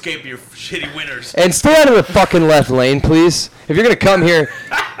Arizona to escape your shitty winters. And stay out of the fucking left lane, please. If you're gonna come here,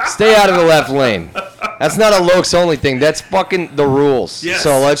 stay out of the left lane. That's not a Lokes only thing. That's fucking the rules. Yes.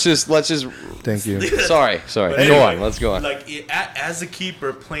 So let's just. Thank you. Sorry. Anyway, go on. Let's go on. As a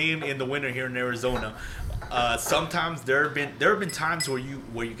keeper playing in the winter here in Arizona, sometimes there have been times where you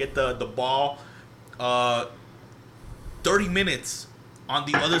get the ball, 30 minutes. On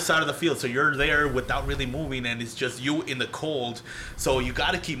the other side of the field, so you're there without really moving, and it's just you in the cold. So you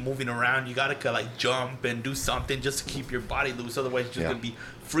got to keep moving around. You got to jump and do something just to keep your body loose. Otherwise, you're just gonna be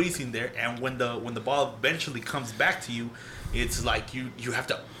freezing there. And when the ball eventually comes back to you, it's like you have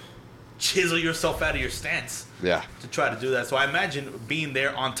to chisel yourself out of your stance. Yeah. To try to do that. So I imagine being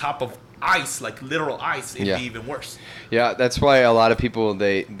there on top of ice, literal ice, it'd be even worse. Yeah, that's why a lot of people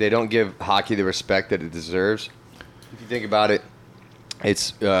they don't give hockey the respect that it deserves. If you think about it.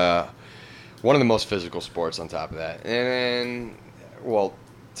 It's one of the most physical sports on top of that. And,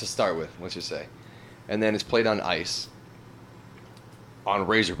 to start with, let's just say. And then it's played on ice, on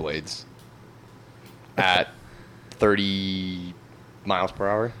razor blades, at 30 miles per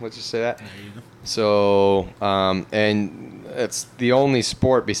hour, let's just say that. There you go. So, and it's the only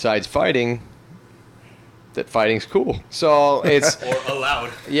sport besides fighting that fighting's cool. So it's Or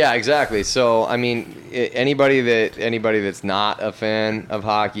allowed. yeah, exactly. So I mean, anybody that's not a fan of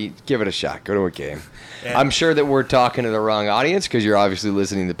hockey, give it a shot. Go to a game. And- I'm sure that we're talking to the wrong audience because you're obviously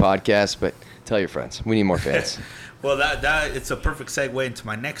listening to the podcast, but tell your friends. We need more fans. Well, that it's a perfect segue into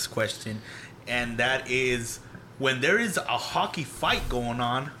my next question, and that is when there is a hockey fight going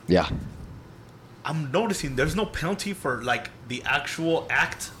on, Yeah. I'm noticing there's no penalty for like the actual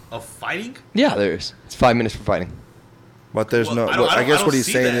act of fighting. Yeah, there is. It's 5 minutes for fighting. But there's Well, no. I don't- I guess I what don't he's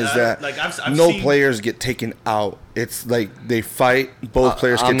see saying that. is that Like, I've no seen- players get taken out. It's like they fight, both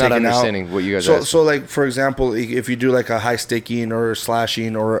players I'm get not taken out. understanding what you guys so, are so like for example, if you do like a high sticking or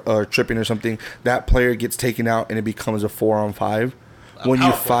slashing or tripping or something, that player gets taken out and it becomes a 4-on-5. When you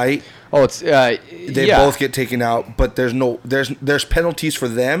powerful. fight, Oh, it's they yeah. both get taken out, but there's penalties for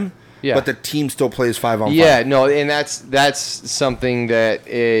them. Yeah. But the team still plays 5-on-5. Yeah, no, and that's something that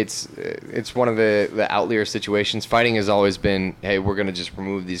it's one of the outlier situations. Fighting has always been, hey, we're gonna just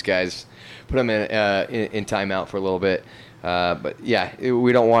remove these guys, put them in timeout for a little bit. But yeah,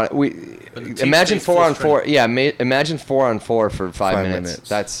 we don't want But the team imagine stays full 4-on-4. Yeah, imagine 4-on-4 for 5 5 minutes.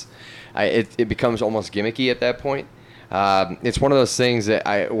 minutes. It becomes almost gimmicky at that point. It's one of those things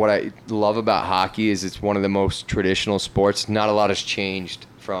that what I love about hockey is it's one of the most traditional sports. Not a lot has changed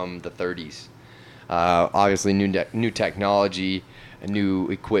from the 30s. Obviously, new technology, new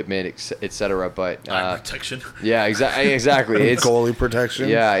equipment, et cetera. But Eye protection. yeah, exactly. It's goalie protection.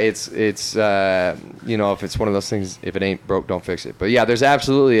 yeah, it's if it's one of those things, if it ain't broke, don't fix it. But yeah, there's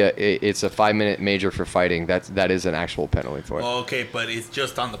absolutely it's a 5-minute major for fighting. That is an actual penalty for it. Well, okay, but it's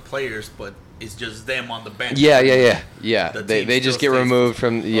just on the players, but it's just them on the bench. Yeah. The They team just still get stays- removed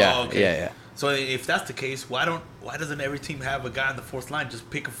from Oh, okay. yeah. So if that's the case, why doesn't every team have a guy on the fourth line just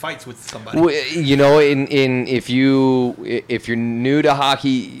pick fights with somebody? Well, if you're new to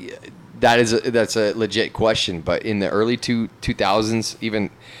hockey, that's a legit question. But in the early 2000s, even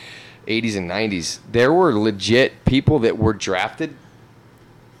 80s and 90s, there were legit people that were drafted.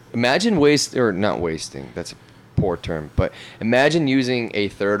 Imagine not wasting. That's a poor term, but imagine using a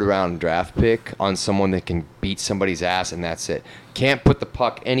 3rd-round draft pick on someone that can beat somebody's ass and that's it. Can't put the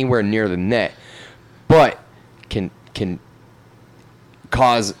puck anywhere near the net, but can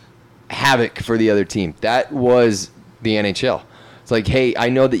cause havoc for the other team. That was the NHL. It's like, hey, I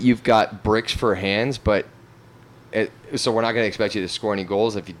know that you've got bricks for hands, but so we're not going to expect you to score any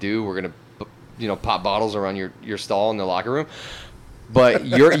goals. If you do, we're going to pop bottles around your stall in the locker room. But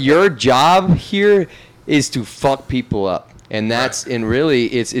your job here is to fuck people up, and really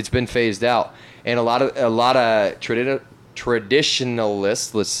it's been phased out. And a lot of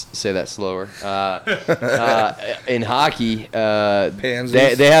traditionalists, let's say that slower, in hockey,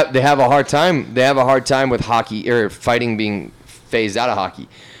 they have a hard time. They have a hard time with hockey or fighting being phased out of hockey.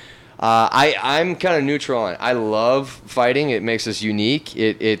 I'm kind of neutral on it. I love fighting. It makes us unique.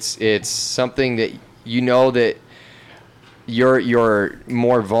 It's something that that your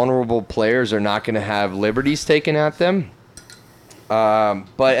more vulnerable players are not going to have liberties taken at them.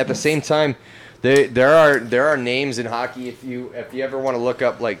 But at the same time, there are names in hockey. If you ever want to look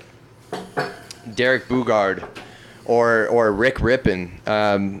up like Derek Bugard or Rick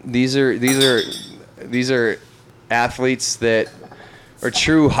Rippon, these are athletes that are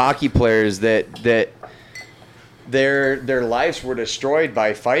true hockey players that their lives were destroyed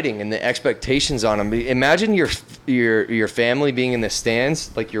by fighting and the expectations on them. Imagine your family being in the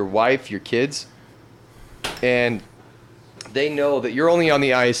stands, like your wife, your kids, and they know that you're only on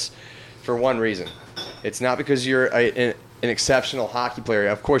the ice for one reason. It's not because you're an exceptional hockey player.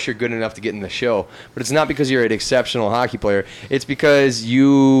 Of course, you're good enough to get in the show, but it's not because you're an exceptional hockey player. It's because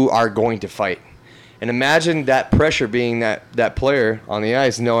you are going to fight. And imagine that pressure being that player on the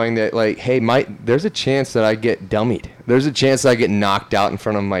ice, knowing that, like, hey, there's a chance that I get dummied. There's a chance that I get knocked out in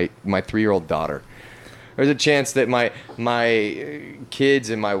front of my 3-year-old daughter. There's a chance that my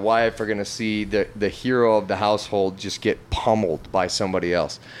kids and my wife are going to see the hero of the household just get pummeled by somebody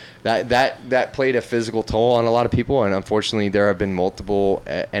else. That played a physical toll on a lot of people, and unfortunately, there have been multiple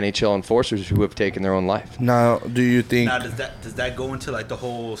NHL enforcers who have taken their own life. Now, do you think? Now, does that go into like the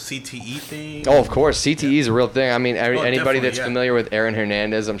whole CTE thing? Oh, of course, CTE is a real thing. I mean, anybody definitely, that's yeah. familiar with Aaron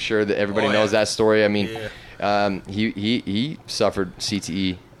Hernandez, I'm sure that everybody knows that story. I mean, he suffered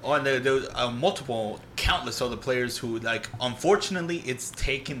CTE. Oh, and there was countless other players who, like, unfortunately, it's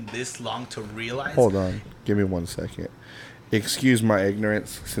taken this long to realize. Hold on, give me 1 second. Excuse my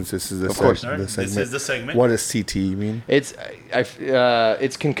ignorance, since this is Of course. All right, this is the segment. What does CTE mean? It's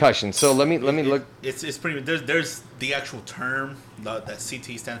concussion. So let me look. It's pretty. There's the actual term that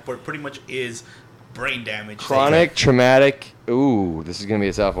CTE stands for. It pretty much is brain damage. Chronic traumatic. Ooh, this is gonna be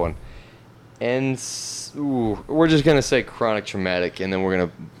a tough one. we're just gonna say chronic traumatic, and then we're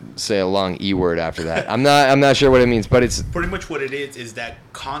gonna say a long E word after that. I'm not sure what it means, but it's pretty much what it is that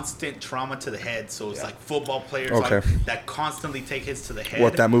constant trauma to the head. So it's like football players Okay. that constantly take hits to the head.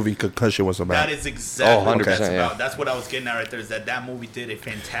 What that movie Concussion was about. That is exactly what 100%, that's yeah. about. That's what I was getting at right there. Is that movie did a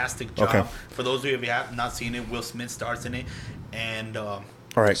fantastic job. Okay. For those of you who have not seen it, Will Smith stars in it, and All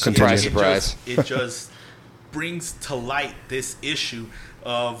right, Surprise, continue. surprise. It just brings to light this issue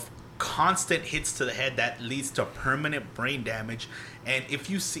of constant hits to the head that leads to permanent brain damage. And if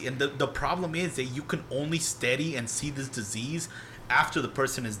you see, and the problem is that you can only study and see this disease after the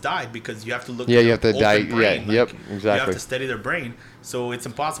person has died, because you have to look Yeah, at you have to open die- brain, yeah, yep, You have exactly. to study their brain, so it's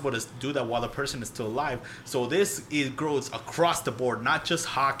impossible to do that while the person is still alive. So this grows across the board, not just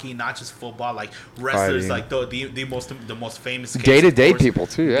hockey, not just football, like wrestlers, Fighting. like the most famous case, Day-to-day of course, people,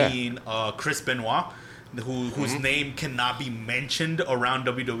 too, yeah. being Chris Benoit, whose Mm-hmm. name cannot be mentioned around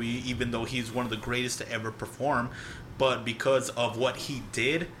WWE, even though he's one of the greatest to ever perform. But because of what he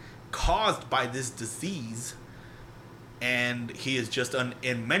did, caused by this disease, and he is just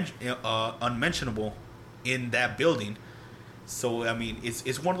unmentionable in that building. So I mean,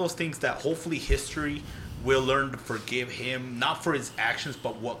 it's one of those things that hopefully history will learn to forgive him, not for his actions,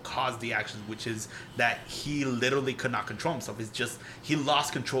 but what caused the actions, which is that he literally could not control himself. It's just he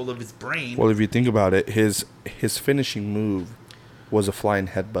lost control of his brain. Well, if you think about it, his finishing move was a flying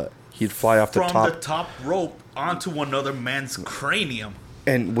headbutt. He'd fly off from the the top, top rope onto another man's cranium.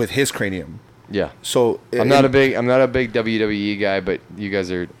 and with his cranium. yeah. So I'm not a big WWE guy, but you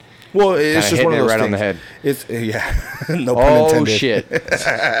guys are. Well, it's Kinda just one of hitting it those right things. on the head. It's no pun Oh intended.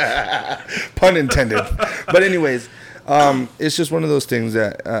 shit! Pun intended. But anyways, it's just one of those things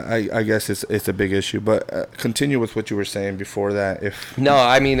that I guess it's a big issue. But continue with what you were saying before that. If No,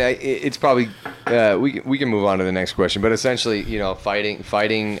 I mean it's probably we can move on to the next question. But essentially,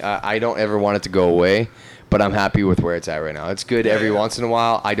 fighting. I don't ever want it to go away, but I'm happy with where it's at right now. It's good every once in a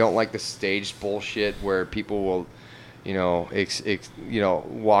while. I don't like the staged bullshit where people will,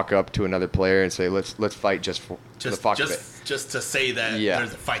 walk up to another player and say let's fight just for the fuck of it. Just to say that Yeah.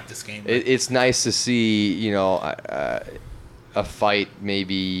 there's a fight this game. It's nice to see a fight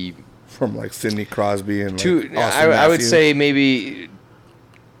maybe from like Sidney Crosby and two. like Austin I would Matthews. say maybe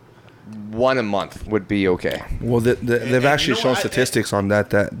one a month would be okay. Well, they've and actually you know shown what? statistics on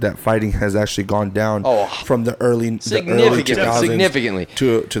that fighting has actually gone down Oh, from the early significantly.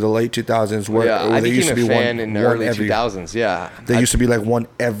 2000s to the late 2000s where, Yeah, where I they used to became be a fan one in the early every 2000s. Yeah, they used to be like one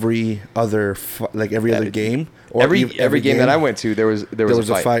every other other game or every game that I went to there was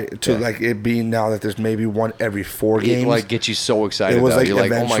a fight to Yeah. like it being now that there's maybe one every 4 games. It like gets you so excited. It was though. like You're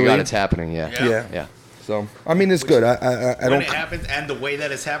like, oh my eventually- god, it's happening. Yeah, Yeah. yeah. So I mean, it's good. I when don't. it happens and the way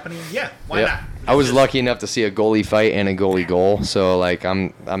that it's happening, why Yeah. not? I was Just- lucky enough to see a goalie fight and a goalie goal, so like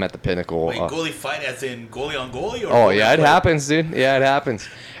I'm at the pinnacle. Wait, goalie fight as in goalie on goalie? Or Oh goalie yeah, on it goalie? happens, dude. Yeah, it happens.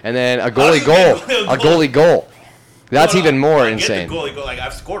 And then a How goalie does it goal, get a goalie goal. That's No, even more I get insane. the goalie goal. Like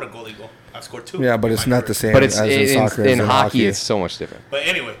I've scored a goalie goal. I've scored 2. Yeah, but it's in my not the career. same. But it's as in soccer. in as hockey, it's so much different. But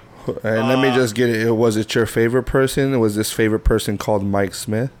anyway, And let me just get it. Was it your favorite person? Was this favorite person called Mike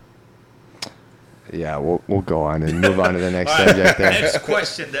Smith? Yeah, we'll go on and move on to the next all right, subject there. next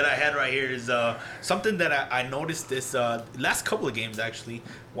question that I had right here is something that I noticed this last couple of games actually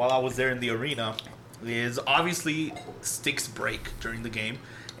while I was there in the arena is obviously sticks break during the game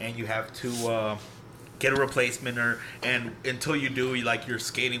and you have to get a replacement and until you do you're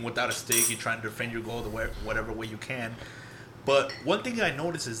skating without a stick, you're trying to defend your goal whatever way you can. But one thing I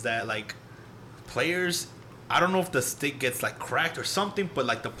noticed is that like players, I don't know if the stick gets like cracked or something, but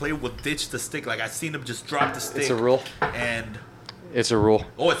like the player will ditch the stick. Like I've seen them just drop the stick. It's a rule. And It's a rule.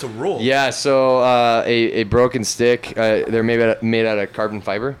 it's a rule. Yeah, so a broken stick, they're made out of carbon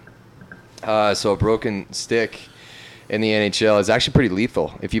fiber. So a broken stick in the NHL is actually pretty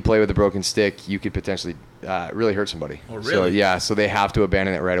lethal. If you play with a broken stick, you could potentially really hurt somebody. Oh, So really? yeah, so they have to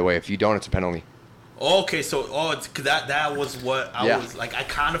abandon it right away. If you don't, it's a penalty. Okay, so it's, that was what I Yeah. was like. I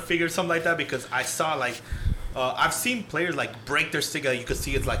kind of figured something like that because I saw like I've seen players like break their stick. You could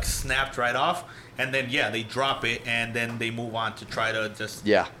see it's like snapped right off, and then they drop it and then they move on to try to just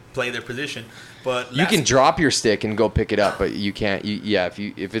play their position. But You can drop your stick and go pick it up, but you can't.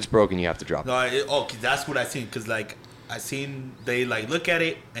 If it's broken, you have to drop it. No, that's what I seen because like I seen they like look at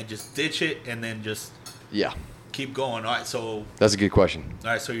it and just ditch it and then just Yeah, keep going. All right, so that's a good question.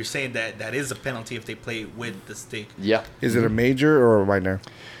 so you're saying that is a penalty if they play with the stick. Yeah. Is it a major or a minor?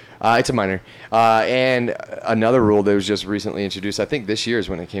 It's a minor. And another rule that was just recently introduced, I think this year is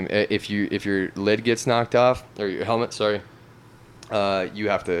when it came. If your lid gets knocked off or your helmet, sorry, you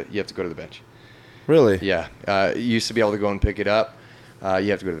have to go to the bench. Really? Yeah. You used to be able to go and pick it up. You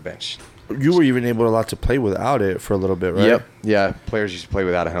have to go to the bench. you were even allowed to play without it for a little bit, right? Yep. Yeah. Players used to play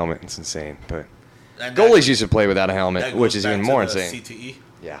without a helmet. It's insane. But And goalies used to play without a helmet, that which goes is back even to more the insane. CTE.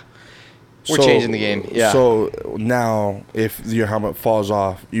 Yeah. We're changing the game. Yeah. So now, if your helmet falls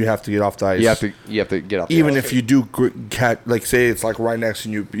off, you have to get off the ice. you have to get off. the Even ice. if you do like say it's like right next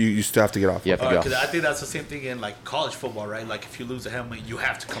and you still have to get off. You have to All right, go. 'cause I think that's the same thing in like college football, right? Like if you lose a helmet, you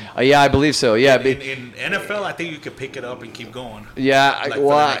have to come off. Yeah, I believe so. Yeah. In NFL, I think you could pick it up and keep going. Yeah, Like, for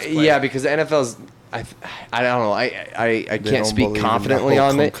the next play. yeah, because the NFL's, I don't know, I don't can't speak believe in the confidently whole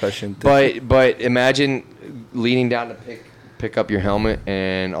on it, concussion thing. but imagine leaning down to pick up your helmet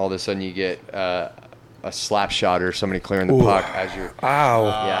and all of a sudden you get a slap shot or somebody clearing the Ooh. puck as you're. Ow.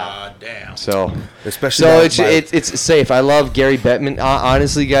 Yeah. Damn. So Especially so that by- it's safe. I love Gary Bettman.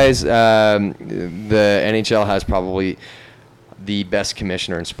 Honestly, guys, the NHL has probably the best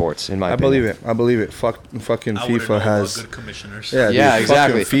commissioner in sports, in my I opinion. believe it. Fucking I wouldn't know FIFA about has. good commissioners. Yeah, Yeah, dude,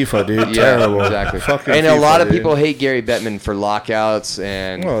 exactly. Fucking FIFA, dude. Yeah, Terrible. exactly. Fucking And a FIFA, lot of dude. people hate Gary Bettman for lockouts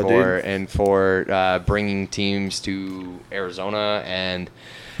and Oh, for bringing teams to Arizona and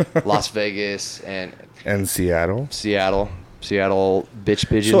Las Vegas and And Seattle. Seattle bitch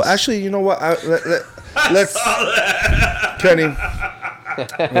pigeons. So actually, you know what? Let's Kenny.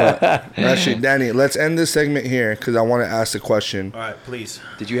 Actually, Danny, let's end this segment here because I want to ask a question. All right, please.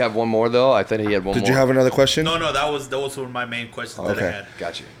 did you have one more though? I thought he had one more. Did you have another question? No, that was one of my main questions that I Okay. had.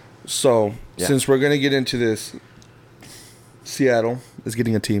 Gotcha. So, Yeah. since we're gonna get into this, Seattle is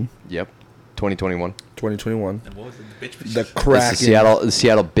getting a team. Yep. 2021. 2021. And what was it? The bitch. The It's Kraken. the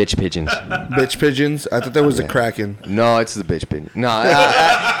Seattle bitch pigeons. Bitch pigeons. I thought that was the Kraken. No, it's the bitch pigeon. No,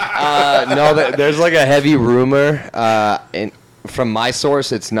 no. There's like a heavy rumor, and from my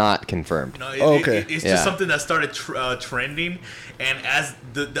source, it's not confirmed. No, Okay. it's Yeah. just something that started trending, and as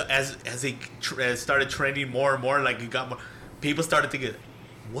as it started trending more and more, like it got more, people started thinking,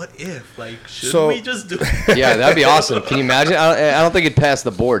 what if? Like, should So- we just do? Yeah, that'd be awesome. Can you imagine? I don't think it'd pass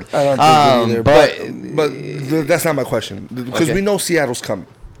the board. I don't think it either. But But that's not my question because Okay. we know Seattle's coming.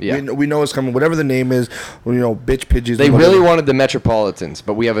 Yeah. We know it's coming. Whatever the name is, bitch pigeons. they whatever. really wanted the Metropolitans,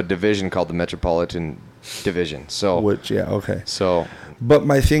 but we have a division called the Metropolitan Division. So, Okay. so But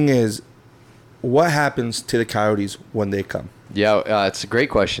my thing is, what happens to the Coyotes when they come? yeah, it's a great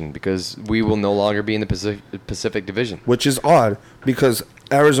question because we will no longer be in the Pacific Division. Which is odd because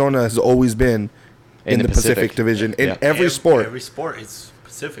Arizona has always been in the Pacific Division in Yeah. every sport. Every sport is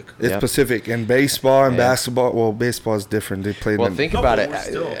Pacific. It's Yeah. Pacific and baseball and Yeah. basketball. Well, baseball is different. They play. Well, them. think No, about but it. we're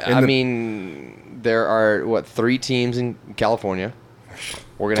still- I In the- mean, there are 3 teams in California.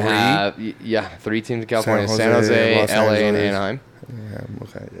 We're gonna 3? have 3 teams in California: San Jose, Jose, Los LA, and Angeles. Anaheim. Yeah,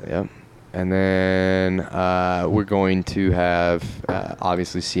 okay. Yeah. Yep. And then we're going to have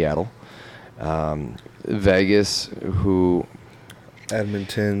obviously Seattle, Vegas, who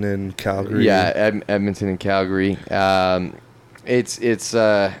Edmonton and Calgary. Edmonton and Calgary. It's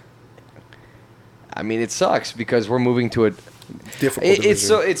I mean, it sucks because we're moving to a. Difficult. It's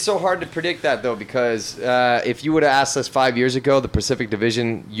division. it's so hard to predict that though because if you would have asked us 5 years ago, the Pacific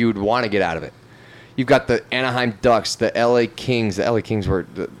Division, you'd want to get out of it. You've got the Anaheim Ducks, the LA Kings. The LA Kings were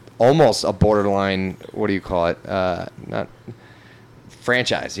almost a borderline. What do you call it? Not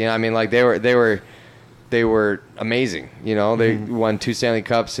franchise. You know, I mean, like they were amazing. You know, they won 2 Stanley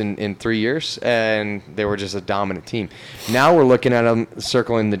Cups in 3 years, and they were just a dominant team. Now we're looking at them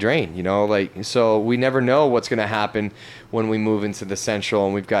circling the drain. You know, like so we never know what's going to happen when we move into the Central,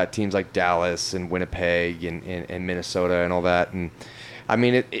 and we've got teams like Dallas and Winnipeg and Minnesota and all that. And I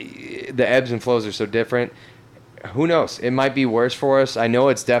mean, the ebbs and flows are so different. Who knows? It might be worse for us. I know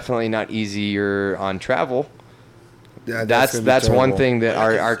it's definitely not easier on travel. Yeah, That's gonna be one terrible. thing that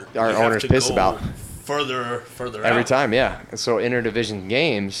We our have owners to piss go about further every out. time. Yeah. So interdivision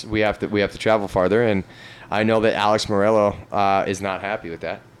games, we have to travel farther, and I know that Alex Morello is not happy with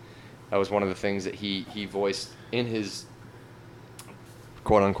that. That was one of the things that he voiced in his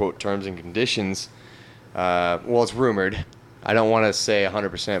quote unquote terms and conditions. Well, it's rumored. I don't want to say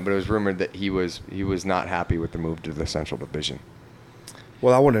 100%, but it was rumored that he was not happy with the move to the Central Division.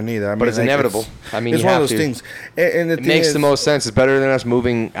 Well, I wouldn't either. I mean, But it's inevitable. I mean, it's you one of have those to. things. And the It thing makes is, the most sense. It's better than us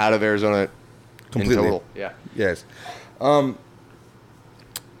moving out of Arizona Completely. in total. Yeah. Yes. In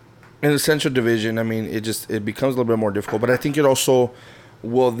the Central Division, I mean, it becomes a little bit more difficult, but I think it also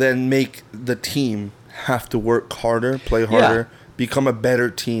will then make the team have to work harder, play harder, become a better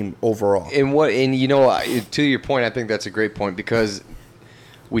team overall. And you know, to your point, I think that's a great point because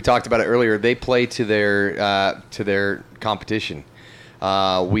we talked about it earlier. They play to their competition.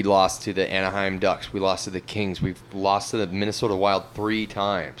 We lost to the Anaheim Ducks. We lost to the Kings. We've lost to the Minnesota Wild 3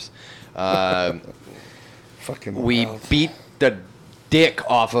 times. Fucking We wild. beat the dick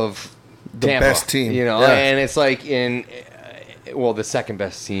off of the Tampa, best team. you know, Yeah. and it's like the second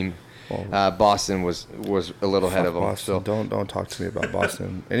best team. Boston was a little ahead of them. Boston. So Don't talk to me about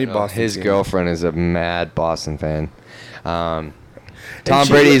Boston. Any Boston. his team. girlfriend is a mad Boston fan. Tom she-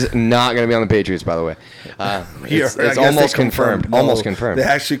 Brady's not going to be on the Patriots, by the way. Yeah, It's I guess almost they confirmed. No, Almost confirmed. They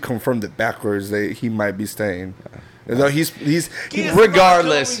actually confirmed it backwards. He might be staying. No, he's He is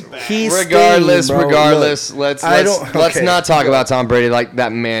Regardless, not coming back. he's regardless, staying, bro. regardless. Look, Let's okay. not talk about Tom Brady like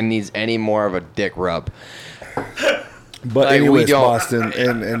that man needs any more of a dick rub. But Like, we anyways, don't- Boston,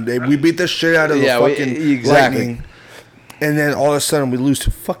 and we beat the shit out of the Yeah, fucking exactly. Lightning, and then all of a sudden we lose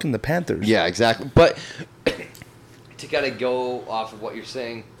to fucking the Panthers. Yeah, exactly. But to kind of go off of what you're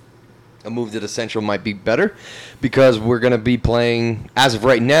saying, a move to the Central might be better because we're going to be playing, as of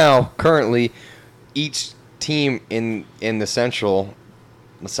right now, currently, each team in the Central,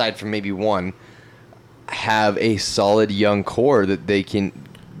 aside from maybe one, have a solid young core that they can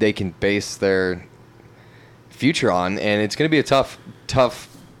base their future on, and it's going to be a tough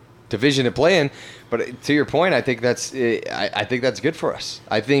division to play in. But to your point, I think that's good for us.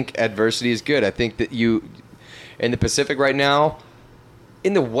 I think adversity is good. I think that you in the Pacific right now,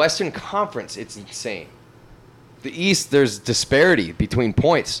 in the Western Conference, it's insane. The East, there's disparity between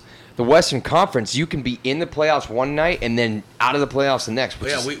points. The Western Conference, you can be in the playoffs one night and then out of the playoffs the next. Well,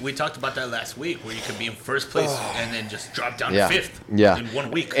 yeah, we talked about that last week, where you could be in first place and then just drop down Yeah. to fifth Yeah. in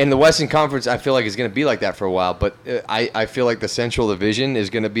 1 week. And the Western Conference, I feel like is going to be like that for a while. But I feel like the Central Division is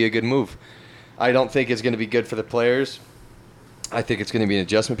going to be a good move. I don't think it's going to be good for the players. I think it's going to be an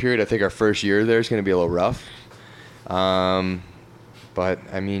adjustment period. I think our first year there is going to be a little rough. But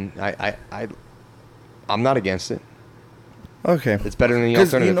I mean, I'm not against it. Okay. It's better than the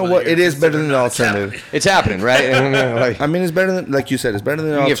Because alternative. you know what? It is better than the alternative. It's happening, right? I mean, like, I mean, it's better than, like you said, it's better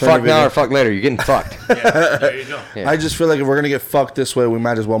than the you get fucked alternative. now or fucked later. You're getting fucked. Yeah, there you go. Yeah. I just feel like if we're gonna get fucked this way, we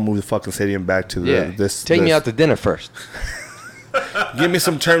might as well move the fucking stadium back to the Yeah. this. Take me this. out to dinner first. Give me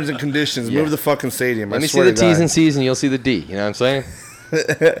some terms and conditions. Yeah. Move the fucking stadium. Let I me see swear the to T's God. and C's, and you'll see the D. You know what I'm saying?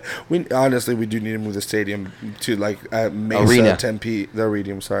 We honestly we do need to move the stadium to like Mesa, Arena. Tempe, the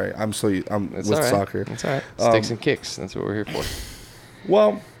arena. I'm sorry, I'm It's with all right. soccer. It's all right. Um, Sticks and kicks. That's what we're here for.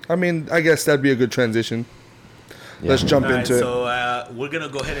 Well, I mean, I guess that'd be a good transition. Yeah. Let's jump All right, into it. so we're going to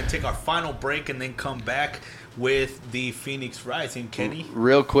go ahead and take our final break and then come back with the Phoenix Rising. Kenny?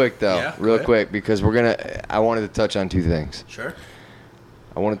 Real quick though, Yeah, go real ahead. quick, because I wanted to touch on two things. Sure.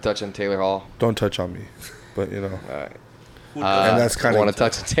 I want to touch on Taylor Hall. Don't touch on me, but you know, Who and does? that's kind I of want to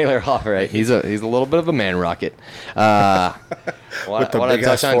touch on Taylor Hall, right? He's a little bit of a man rocket. I want the to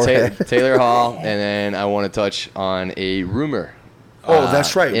big-ass touch on forehead. Taylor Hall, and then I want to touch on a rumor. Oh,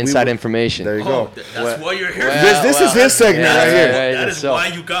 that's right. Inside information. There you Oh, go. that's why you're here. Well, This is his segment yeah, right yeah, here. yeah. That is So- why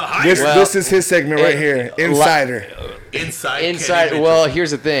you got hired. This is his segment right here. Insider. Inside. Kenny Well, Mitchell. here's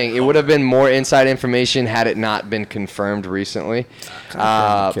the thing. It would have been more inside information had it not been confirmed recently.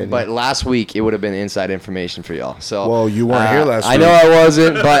 Kenny. But last week, it would have been inside information for y'all. So, Well, you weren't here last I week. know I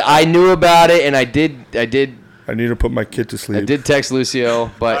wasn't, but I knew about it, and I did I need to put my kid to I sleep. did text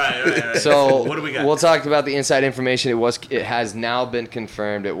Lucio, but All right. so What do we got? we'll talk about the inside information. It has now been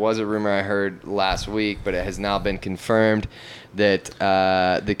confirmed. It was a rumor I heard last week, but it has now been confirmed that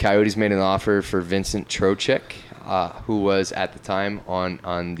the Coyotes made an offer for Vincent Trocheck, who was at the time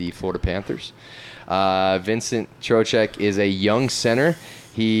on the Florida Panthers. Vincent Trocheck is a young center.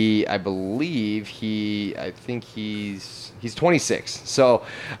 I think he's 26. So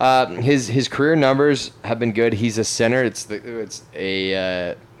his career numbers have been good. He's a center. It's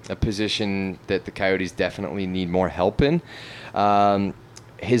a position that the Coyotes definitely need more help in.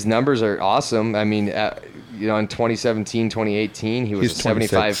 His numbers are awesome. I mean, in 2017, 2018, he was He's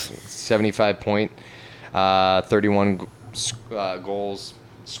a 75 point, 31 goals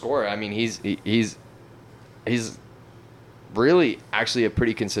scorer. I mean, he's really actually a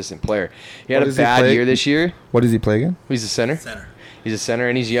pretty consistent player. He had What a does he bad play? year this year. What does he play again? He's a center. Center. He's a center,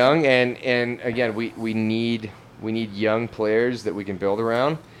 and he's young. And again, we need young players that we can build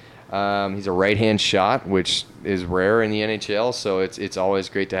around. He's a right-hand shot, which is rare in the NHL, so it's always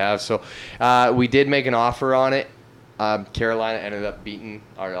great to have. So we did make an offer on it. Carolina ended up beating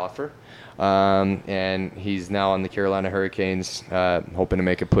our offer. And he's now on the Carolina Hurricanes, hoping to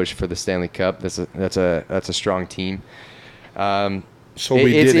make a push for the Stanley Cup. That's a strong team. So It's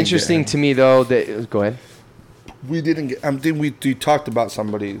didn't get interesting him. to me though that go ahead. We didn't get. I think we talked about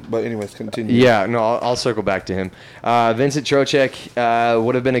somebody, but anyways, continue. Yeah, no, I'll circle back to him. Vincent Trocheck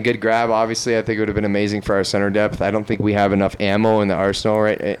would have been a good grab. Obviously, I think it would have been amazing for our center depth. I don't think we have enough ammo in the arsenal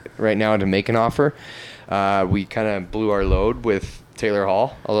right now to make an offer. We kind of blew our load with Taylor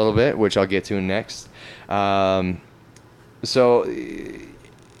Hall a little bit, which I'll get to next. So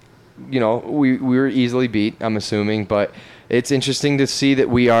we were easily beat, I'm assuming, but it's interesting to see that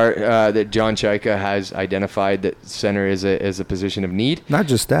that John Chaika has identified that center is a position of need. Not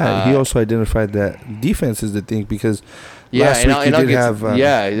just that, he also identified that defense is the thing because last week he did have. I'm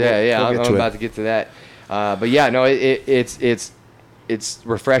about to get to that, but yeah, no, it's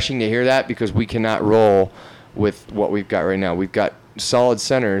refreshing to hear that because we cannot roll with what we've got right now. We've got solid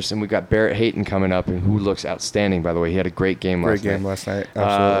centers, and we've got Barrett Hayton coming up, and who looks outstanding, by the way. He had a great game last night.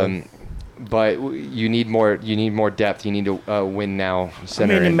 Absolutely. But you need more depth. You need to win now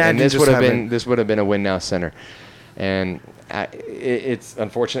center. I mean, and this would have been a win now center. And it's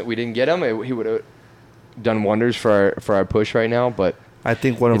unfortunate we didn't get him. He would have done wonders for our push right now, but I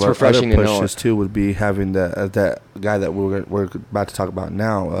think one of our other pushes too would be having that guy that we're about to talk about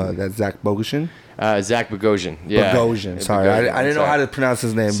now, that Zach Bogosian. Zach Bogosian. Yeah. Bogosian. Sorry, I didn't know how to pronounce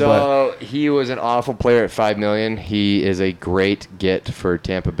his name. So he was an awful player at $5 million. He is a great get for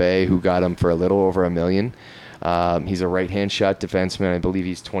Tampa Bay, who got him for a little over $1 million. He's a right-hand shot defenseman. I believe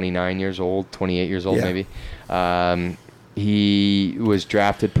he's 28 years old, maybe. He was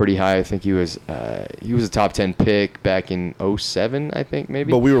drafted pretty high. I think he was a top 10 pick back in 2007, I think, maybe.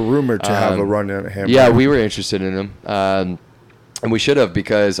 But we were rumored to have a run at him. Yeah, we were interested in him. And we should have,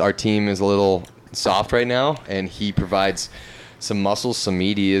 because our team is a little soft right now, and he provides some muscles, some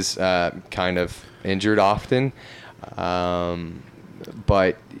meat. He is kind of injured often,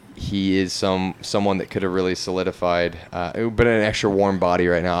 but he is someone that could have really solidified. But an extra warm body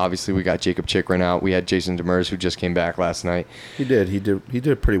right now. Obviously, we got Jacob Chikrin out. We had Jason Demers, who just came back last night. He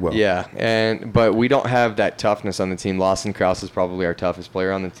did pretty well. Yeah, but we don't have that toughness on the team. Lawson Krause is probably our toughest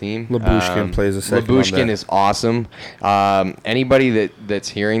player on the team. Labushkin plays a second. Labushkin is awesome. Anybody that's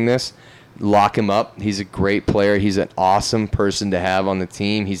hearing this, lock him up. He's a great player. He's an awesome person to have on the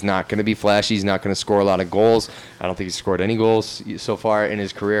team. He's not going to be flashy. He's not going to score a lot of goals. I don't think he's scored any goals so far in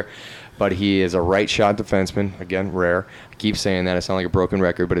his career. But he is a right-shot defenseman. Again, rare. I keep saying that. I sound like a broken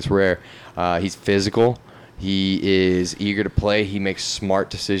record, but it's rare. He's physical. He is eager to play. He makes smart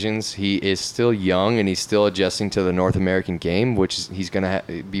decisions. He is still young, and he's still adjusting to the North American game, which he's going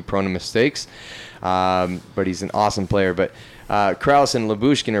to be prone to mistakes. But he's an awesome player. But Krause and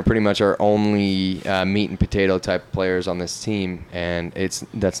Labushkin are pretty much our only meat and potato type players on this team, and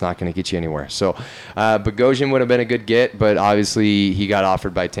that's not going to get you anywhere. So Bogosian would have been a good get, but obviously he got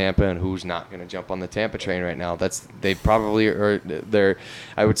offered by Tampa, and who's not going to jump on the Tampa train right now? They probably are.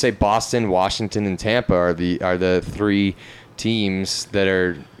 I would say Boston, Washington, and Tampa are the three teams that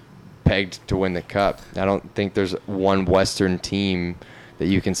are pegged to win the Cup. I don't think there's one Western team that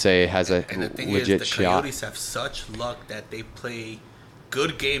you can say has a and the thing legit is, the shot. Coyotes have such luck that they play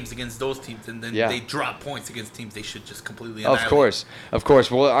good games against those teams, and then Yeah. they drop points against teams they should just completely annihilate. Of course.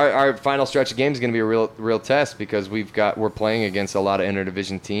 Well, our final stretch of games is going to be a real test because we're playing against a lot of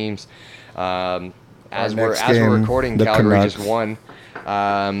interdivision teams. As we're recording, Calgary Canucks just won,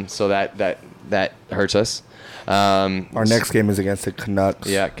 so that hurts us. Our next game is against the Canucks.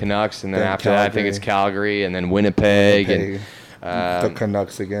 Yeah, Canucks, and then Then after that, I think it's Calgary, and then Winnipeg. And the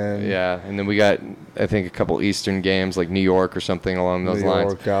Canucks again. yeah, and then we got, I think, a couple Eastern games like New York or something along those lines. New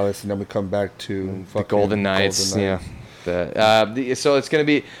York, Dallas, and then we come back to The Golden Knights. Yeah. So it's gonna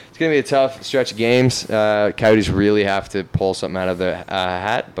be a tough stretch of games. Coyotes really have to pull something out of the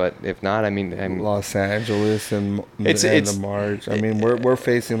hat, but if not, I mean Los Angeles and It's- end of March. I mean, we're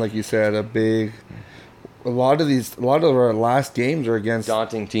facing, like you said, a lot of our last games are against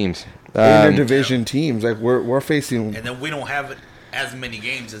daunting teams. interdivision teams. Like we're facing. And then we don't have as many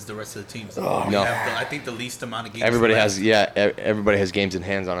games as the rest of the teams. Oh, We no. have I think the least amount of games. Everybody left. everybody has games in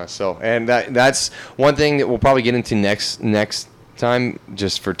hands on us. So, and that's one thing that we'll probably get into next time,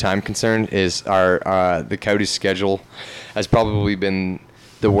 just for time concern, is the Coyotes schedule has probably been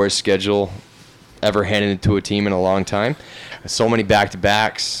the worst schedule ever handed to a team in a long time. So many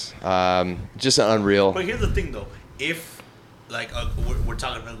back-to-backs, just unreal. But here's the thing, though. If, like, we're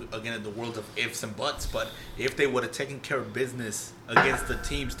talking again in the world of ifs and buts, but if they would have taken care of business against the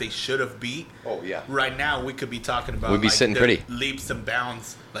teams they should have beat, Oh, yeah. right now we could be talking about We'd be sitting they're pretty. leaps and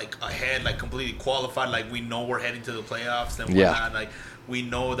bounds, like ahead, like completely qualified, like we know we're heading to the playoffs and Yeah. whatnot. Like we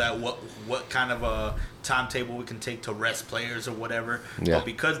know that what kind of a timetable we can take to rest players or whatever. Yeah. But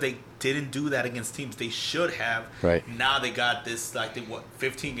because they didn't do that against teams they should have, Right. now they got this, like,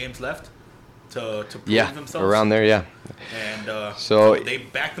 15 games left to prove Yeah, themselves. around there, yeah. And So- they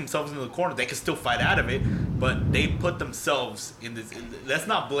back themselves into the corner. They can still fight out of it, but they put themselves in this. Let's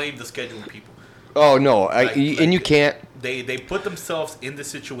not blame the scheduling people. Oh, no. And you Like, can't. They put themselves in this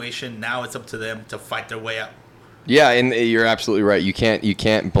situation. Now it's up to them to fight their way out. Yeah, and you're absolutely right. You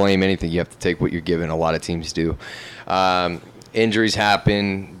can't blame anything. You have to take what you're given. A lot of teams do. injuries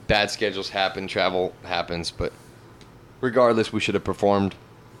happen, bad schedules happen, travel happens, but regardless, we should have performed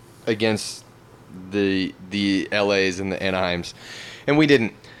against the LAs and the Anaheims, and we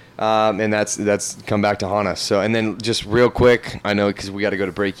didn't. And that's come back to haunt us. So, and then just real quick, I know because we got to go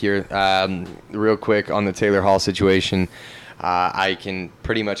to break here. Real quick on the Taylor Hall situation, I can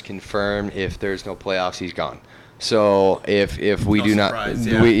pretty much confirm if there's no playoffs, he's gone. So if we No do surprise,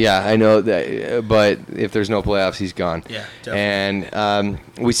 not, yeah. I know that, but if there's no playoffs, he's gone. Yeah, definitely. And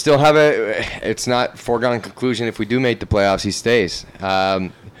we still have it's not foregone conclusion. If we do make the playoffs, he stays.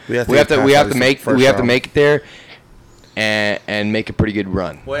 We have to make it there. And make a pretty good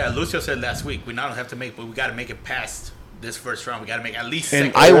run. Well, yeah, Lucio said last week we not only have to make, but we got to make it past this first round. We got to make at least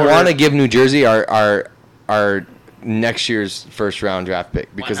And second. I want to give New Jersey our next year's first round draft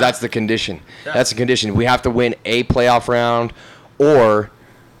pick because not? that's the condition. Yeah. That's the condition. We have to win a playoff round, or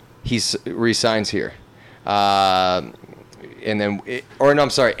he resigns here. And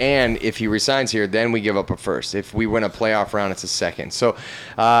if he resigns here, then we give up a first. If we win a playoff round, it's a second. So.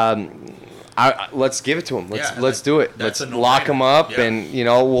 Let's give it to him. Let's do it. Let's lock him up, and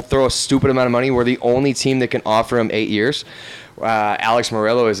we'll throw a stupid amount of money. We're the only team that can offer him 8 years. Alex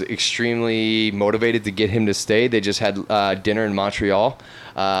Morello is extremely motivated to get him to stay. They just had dinner in Montreal.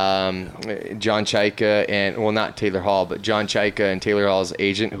 John Chaika not Taylor Hall, but John Chaika and Taylor Hall's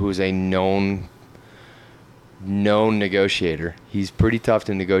agent, who's a known negotiator. He's pretty tough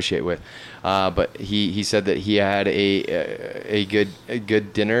to negotiate with, but he said that he had a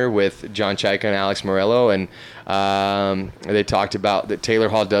good dinner with John Chaika and Alex Morello, and they talked about that Taylor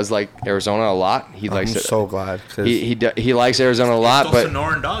Hall does like Arizona a lot. I'm so glad. He likes Arizona a lot, Those but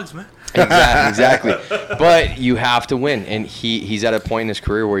Sonoran dogs, man. Exactly. But you have to win, and he's at a point in his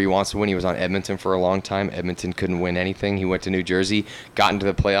career where he wants to win. He was on Edmonton for a long time. Edmonton couldn't win anything. He went to New Jersey, got into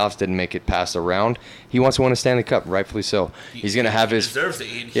the playoffs, didn't make it past a round. He wants to win a Stanley Cup, rightfully so. He's going to have his. He deserves it,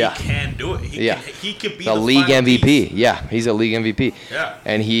 and Yeah. he can do it. He can be the the league final MVP. piece. Yeah, he's a league MVP. Yeah.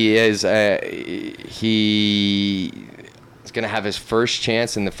 And he is he is going to have his first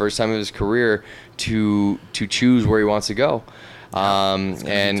chance in the first time of his career to choose where he wants to go. It's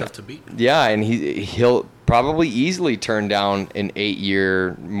gonna And be tough to beat. yeah, and he'll probably easily turn down an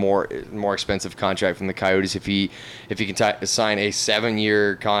 8-year more expensive contract from the Coyotes if he can sign a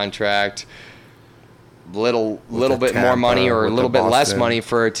 7-year contract, little bit more money or a little bit less money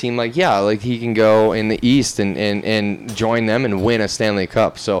for a team like he can go in the East and join them and win a Stanley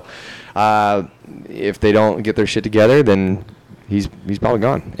Cup. So if they don't get their shit together, then he's probably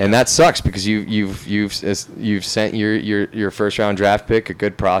gone, and that sucks because you've sent your first round draft pick, a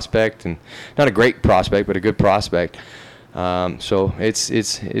good prospect, and not a great prospect, but a good prospect. So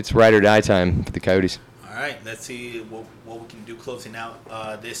it's ride or die time for the Coyotes. All right, let's see what we can do closing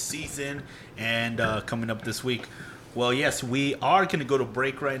out this season and coming up this week. Well, yes, we are going to go to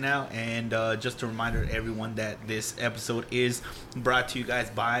break right now. And just a reminder to everyone that this episode is brought to you guys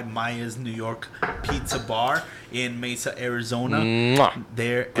by Maya's New York Pizza Bar in Mesa, Arizona. Mwah.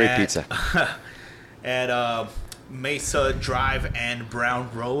 They're Great pizza. At Mesa Drive and Brown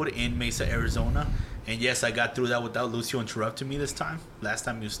Road in Mesa, Arizona. And yes, I got through that without Lucio interrupting me this time. Last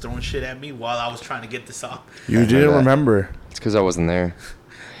time he was throwing shit at me while I was trying to get this off. You didn't remember. It's because I wasn't there.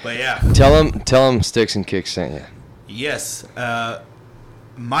 But yeah. Tell him Sticks and Kicks sent you. Yes,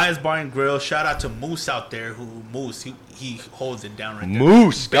 Maya's Bar and Grill. Shout out to Moose out there. He holds it down right there.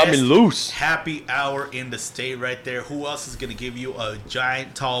 Moose got me Best loose. Happy hour in the state right there. Who else is gonna give you a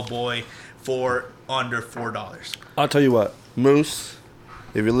giant tall boy for under $4? I'll tell you what, Moose,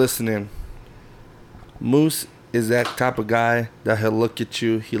 if you're listening, Moose is that type of guy that he'll look at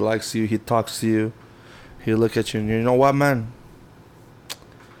you, he likes you, he talks to you, he'll look at you, and you know what, man?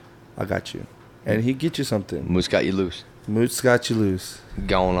 I got you. And he get you something. Moose got you loose. Moose got you loose.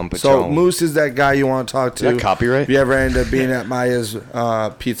 Going on Patron. So Moose is that guy you want to talk to. Is that copyright? If you ever end up being at Maya's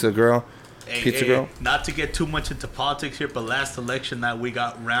Pizza Girl. Hey, not to get too much into politics here, but last election night we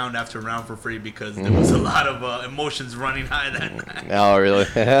got round after round for free because there was a lot of emotions running high that night. Oh, really?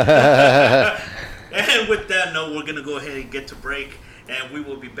 And with that note, we're gonna go ahead and get to break, and we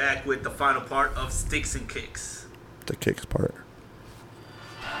will be back with the final part of Sticks and Kicks. The kicks part.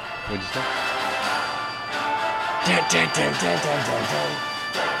 What'd you say?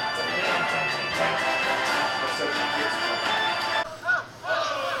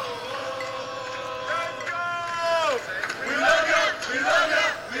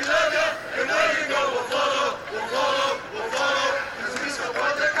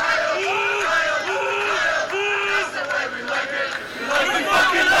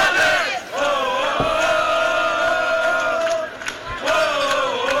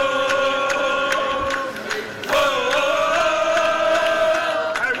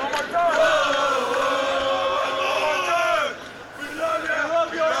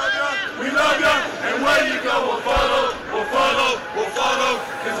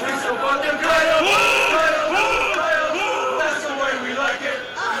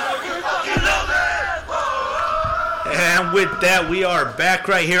 And with that, we are back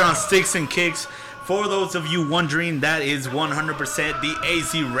right here on Sticks and Kicks. For those of you wondering, that is 100% the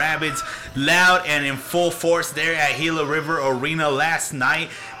AZ Rabbits, loud and in full force there at Gila River Arena last night,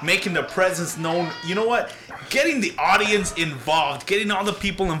 making their presence known. You know what? Getting the audience involved, getting all the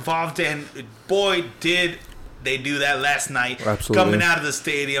people involved, and boy, did they do that last night. Absolutely. Coming out of the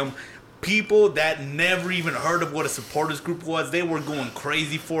stadium. People that never even heard of what a supporters group was, they were going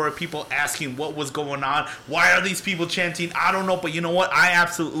crazy for it. People asking what was going on. Why are these people chanting? I don't know, but you know what? I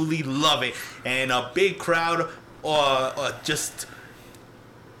absolutely love it. And a big crowd just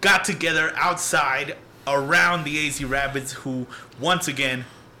got together outside around the AZ Rabbits, who once again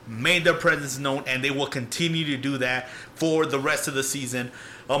made their presence known, and they will continue to do that for the rest of the season.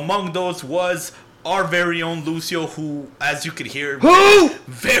 Among those was our very own Lucio, who, as you could hear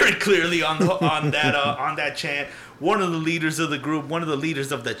very clearly on that chant, one of the leaders of the group, one of the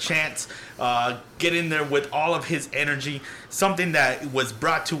leaders of the chants, get in there with all of his energy, something that was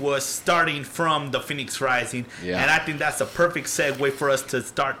brought to us starting from the Phoenix Rising. Yeah. And I think that's a perfect segue for us to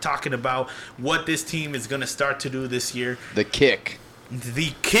start talking about what this team is going to start to do this year. The kick.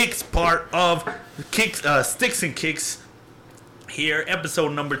 The kicks part of Sticks and Kicks here, episode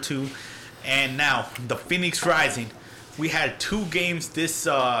number 2. And now, the Phoenix Rising. We had 2 games this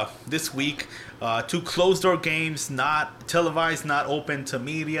week. 2 closed-door games, not televised, not open to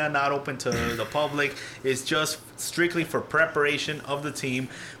media, not open to the public. It's just strictly for preparation of the team,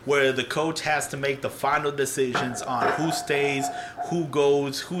 where the coach has to make the final decisions on who stays, who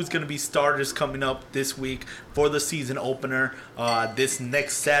goes, who's going to be starters coming up this week for the season opener this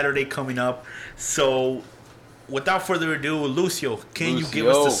next Saturday coming up. So, without further ado, Lucio, can you give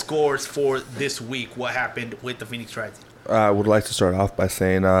us the scores for this week? What happened with the Phoenix Rising? I would like to start off by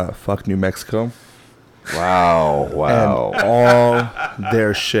saying, fuck New Mexico. Wow. And all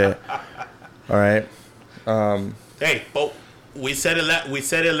their shit. All right. Hey, but we said it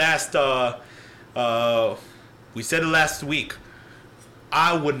last week.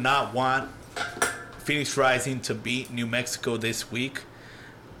 I would not want Phoenix Rising to beat New Mexico this week.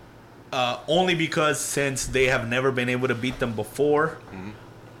 Only because since they have never been able to beat them before,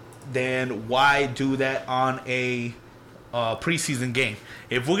 then why do that on a preseason game?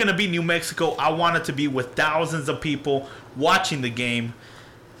 If we're going to beat New Mexico, I want it to be with thousands of people watching the game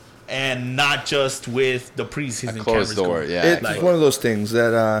and not just with the preseason closed cameras door, going. yeah. It's one of those things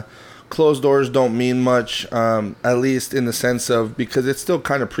that closed doors don't mean much, at least in the sense of, because it's still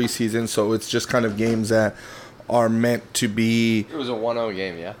kind of preseason, so it's just kind of games that are meant to be. It was a 1-0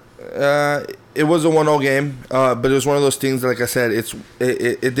 game, yeah. It was a 1-0 game, but it was one of those things that, like I said,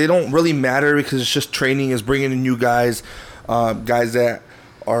 they don't really matter because it's just training, is bringing in new guys, guys that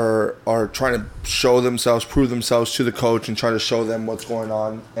are trying to show themselves, prove themselves to the coach, and try to show them what's going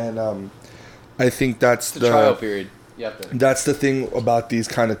on. And I think that's the trial period. That's the thing about these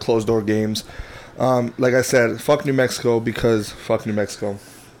kind of closed door games. Like I said, fuck New Mexico because fuck New Mexico.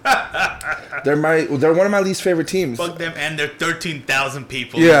 They're one of my least favorite teams. Fuck them and their 13,000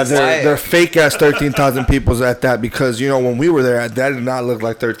 people. Yeah, they're fake ass 13,000 people at that, because when we were there, that did not look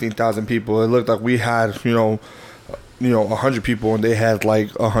like 13,000 people. It looked like we had 100 people and they had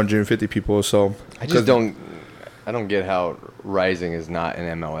like 150 people. So I don't get how Rising is not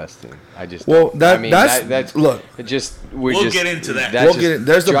an MLS team. We'll get into that.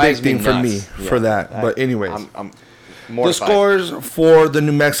 There's a big thing for me for that. But anyways, I'm the scores for the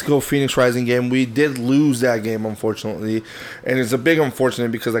New Mexico Phoenix Rising game, we did lose that game, unfortunately, and it's a big unfortunate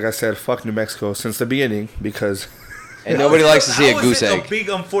because, like I said, fuck New Mexico since the beginning, because and nobody likes to see a goose egg. It's a big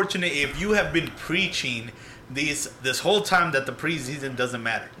unfortunate if you have been preaching this whole time that the preseason doesn't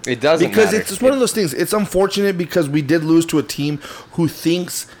matter. It doesn't because matter. It's just one of those things. It's unfortunate because we did lose to a team who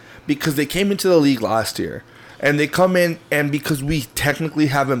thinks, because they came into the league last year. And they come in, and because we technically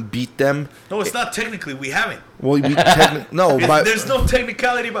haven't beat them. No, it's not technically. We haven't. Well, there's no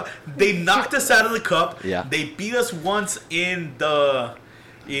technicality about. They knocked us out of the cup. Yeah. They beat us once in the.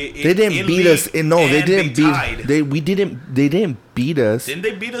 They didn't beat us. They didn't beat. We didn't. They didn't beat us. Didn't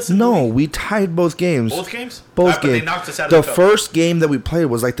they beat us? No, we tied both games. Both games. Both games. They knocked us out of the cup. The first game that we played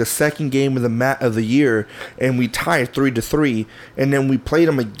was like the second game of the year, and we tied 3-3, and then we played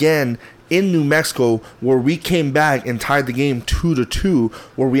them again in New Mexico, where we came back and tied the game 2-2,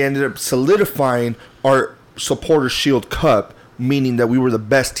 where we ended up solidifying our Supporters Shield Cup, meaning that we were the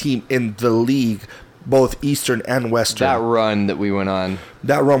best team in the league, both Eastern and Western. That run that we went on.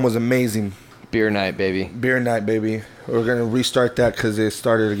 That run was amazing. Beer night, baby. Beer night, baby. We're going to restart that because it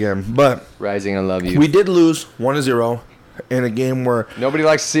started again. But Rising, I love you. We did lose 1-0 in a game where nobody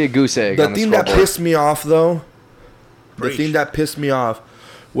likes to see a goose egg on the thing scoreboard. that pissed me off, though,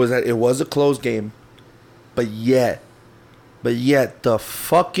 was that it was a close game, but yet But yet the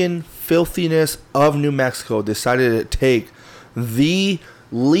fucking filthiness of New Mexico decided to take the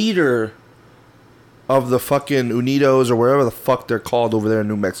leader of the fucking Unidos or whatever the fuck they're called over there in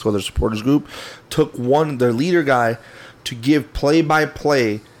New Mexico, their supporters group, took their leader guy to give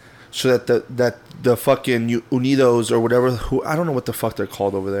play-by-play so that the fucking Unidos or whatever, I don't know what the fuck they're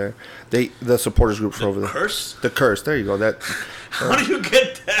called over there. The supporters group for over there. The Curse? There you go. That. How do you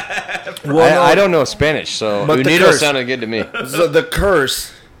get that? Well, I don't know Spanish, so But the Unido Curse. sounded good to me. So the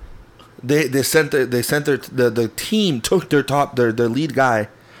Curse, they sent the team took their lead guy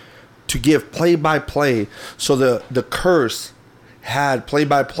to give play-by-play. So the Curse had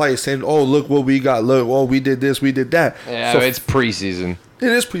play-by-play saying, "Oh, look what we got. Look, oh, we did this, we did that." Yeah, so it's preseason. it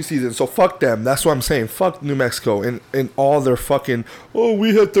is preseason, so fuck them. That's what I'm saying. Fuck New Mexico and all their fucking. Oh,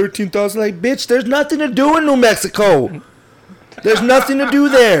 we had 13,000. Like, bitch, there's nothing to do in New Mexico. There's nothing to do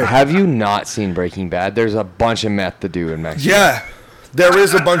there. Have you not seen Breaking Bad? There's a bunch of meth to do in Mexico. Yeah, there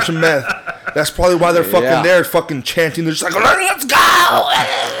is a bunch of meth. That's probably why they're fucking Yeah. there, fucking chanting. They're just like, let's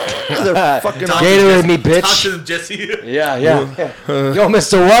go. They're fucking. Gatorade me, Talk bitch. to them, Jesse. Yeah. Yo,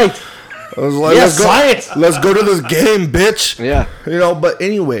 Mr. White. I was like, Yes, science. Let's go to this game, bitch. Yeah. You know, but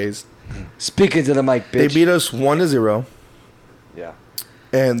anyways, Speaking to the mic, bitch. they beat us 1-0, Yeah.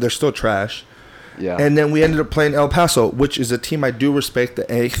 and they're still trash. Yeah. And then we ended up playing El Paso, which is a team I do respect.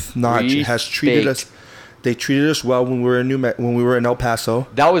 The Eighth Notch has treated us. They treated us well when we were in El Paso.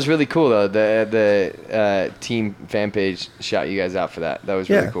 that was really cool, though. The team fan page shout you guys out for that. That was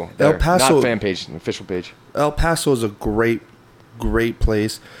really Yeah. cool. El Or Paso- not fan page, official page. El Paso is a great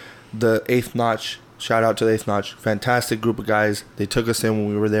place. The Eighth Notch, shout out to the Eighth Notch. Fantastic group of guys. They took us in when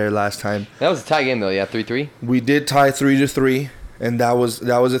we were there last time. That was a tie game, though. Yeah, 3-3. We did tie 3-3, and that was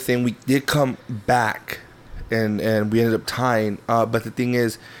a thing. We did come back, and we ended up tying. But the thing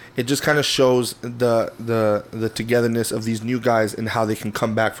is, it just kind of shows the togetherness of these new guys and how they can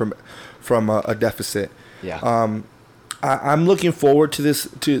come back from a deficit. Yeah. I'm looking forward to this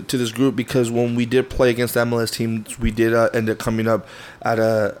group because when we did play against MLS teams, we did end up coming up at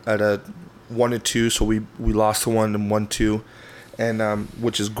a 1-2, so we lost to 1 and 1-2, and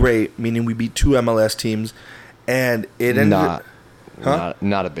which is great, meaning we beat 2 MLS teams, and it ended Not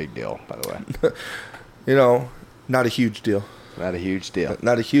a big deal, by the way. not a huge deal, Not a huge deal.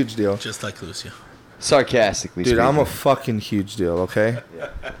 not a huge deal. Just like Lucio. Sarcastically Dude, speaking. I'm a fucking huge deal, okay?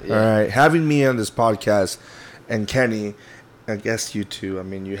 All right, having me on this podcast and Kenny, I guess you too. I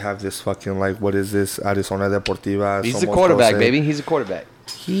mean, you have this fucking, like, what is this? Arizona Deportiva. He's a Somos quarterback, 12. baby. He's a quarterback.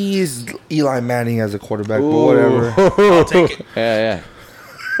 He's Eli Manning as a quarterback, but Ooh. whatever. I'll take it. Yeah.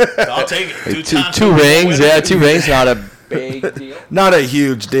 I'll take it. Two rings. Yeah, 2 rings. Not a big deal. Not a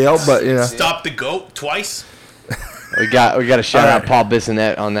huge deal, but, Stop the goat twice. We got to shout All out right. Paul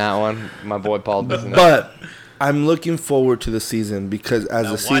Bissonnette on that one. My boy Paul Bissonnette. But I'm looking forward to the season because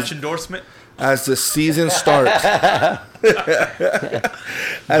Watch endorsement. as the season starts, Better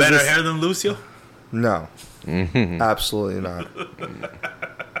hair than Lucio. no, absolutely not.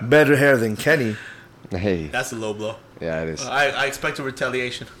 Better hair than Kenny. Hey. That's a low blow. Yeah, it is. I expect a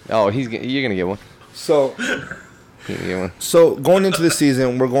retaliation. Oh, you're gonna get one. So You're gonna get one. So going into the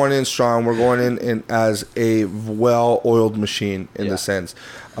season, we're going in strong. We're going in as a well-oiled machine in Yeah. the sense.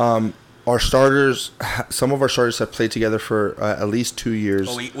 Our starters, some of our starters have played together for at least 2 years.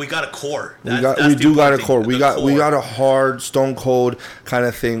 Oh, we got a core. We That's got a core. We got a hard, stone cold kind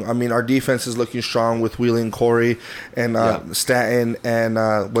of thing. I mean, our defense is looking strong with Wheeling, Corey, and Stanton, and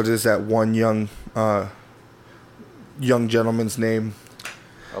what is that one young gentleman's name?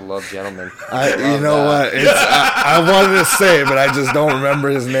 I love gentlemen. You know what? I wanted to say it, but I just don't remember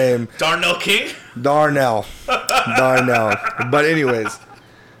his name. Darnell King. Darnell. But anyways,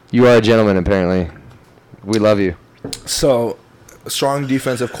 You are a gentleman, apparently. We love you. so strong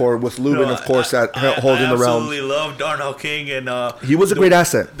defensive core with Lubin, of course, holding the I realm. absolutely love Darnell King, and He was a great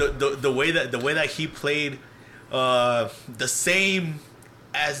asset. The way that he played, the same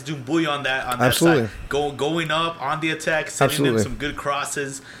as Dumbuya on that Absolutely. side, going up on the attack, sending Absolutely. them some good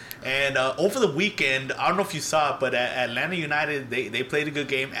crosses. And over the weekend, I don't know if you saw it, but at Atlanta United, they played a good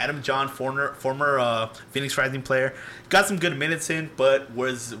game. Adam John, former Phoenix Rising player, got some good minutes in, but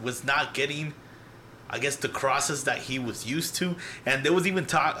was not getting, I guess, the crosses that he was used to. And there was even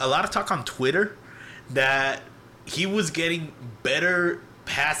a lot of talk on Twitter that he was getting better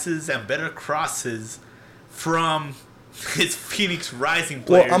passes and better crosses from his Phoenix Rising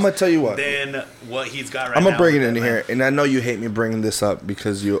players. Well, I'm gonna tell you what. Than what he's got right now. I'm gonna bring it in with here, Atlanta. and I know you hate me bringing this up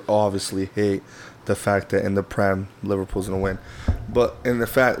because you obviously hate the fact that in the Prem Liverpool's gonna win. But in the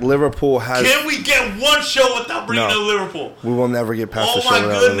fact, Liverpool has. Can we get one show without bringing No. up Liverpool? We will never get past Oh the show my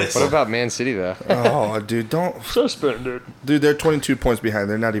without goodness. What Liverpool. about Man City though? Oh, dude, don't. Suspended. Dude, they're 22 points behind.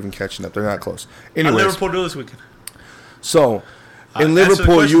 They're not even catching up. They're not close. How Anyways, Liverpool do this weekend? so in Answer the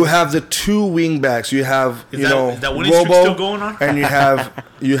Liverpool, question. you have the two wing backs. You have Is you that- know is that winning streak Robo, still going on? and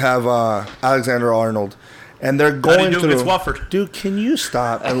you have Alexander Arnold, and they're How do you going do through. against Watford? Dude, can you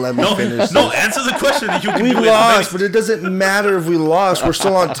stop and let me No, finish? no. this? Answer the question that you can We do. lost, but it doesn't matter if we lost. We're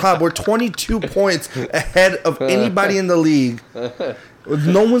still on top. We're 22 points ahead of anybody in the league.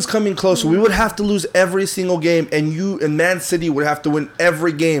 No one's coming close. We would have to lose every single game, and you and Man City would have to win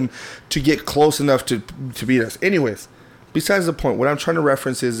every game to get close enough to beat us. Anyways, besides the point, what I'm trying to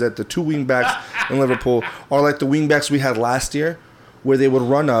reference is that the two wing backs in Liverpool are like the wing backs we had last year, where they would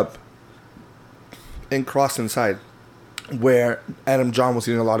run up and cross inside, where Adam John was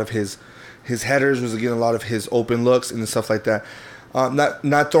getting a lot of his headers, was getting a lot of his open looks and stuff like that.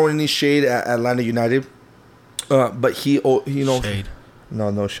 Not throwing any shade at Atlanta United, but he Shade.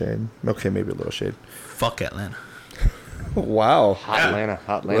 no shade. Okay, maybe a little shade. Fuck Atlanta. Wow, Hot Atlanta,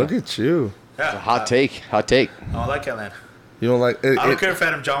 hot look Atlanta. at you. Yeah, Hot take, hot take. I don't like Atlanta. You don't like? I don't care if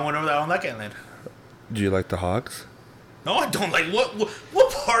Adam John went over there. I don't like Atlanta. Do you like the Hawks? No, I don't like.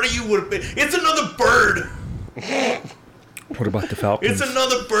 What part of you would have been? It's another bird. What about the Falcons? It's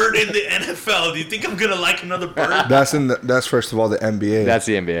another bird in the NFL. Do you think I'm gonna like another bird? That's first of all the NBA. That's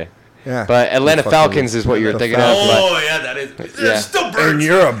the NBA. yeah. But Atlanta The fucking- Falcons is what you're the thinking of. Falcons. But Oh yeah, that is. Yeah. There's still birds. And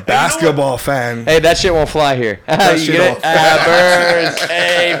you're a you know what? basketball fan. hey, that shit won't fly here. That you shit get it? won't Birds.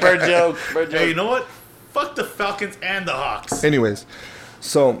 Hey, bird joke. Bird joke. Hey, you know what? Fuck the Falcons and the Hawks. Anyways,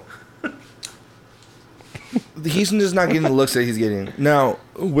 so he's just not getting the looks that he's getting. Now,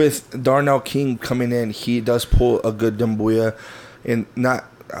 with Darnell King coming in, he does pull a good Dumbuya. And not,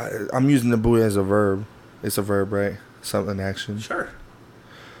 I'm using Dumbuya as a verb. It's a verb, right? Something action. Sure.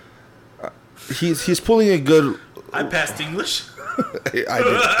 He's pulling a good. I passed English. I did.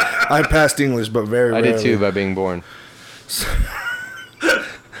 I passed English, but very I rarely. did too by being born.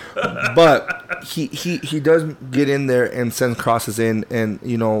 But he does get in there and send crosses in, and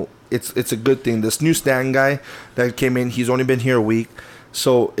you know it's a good thing. This new Stan guy that came in, he's only been here a week,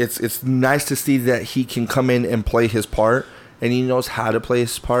 so it's nice to see that he can come in and play his part, and he knows how to play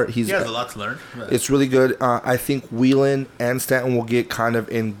his part. He has a lot to learn. It's really good. I think Whelan and Stanton will get kind of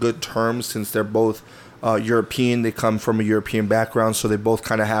in good terms since they're both European. They come from a European background, so they both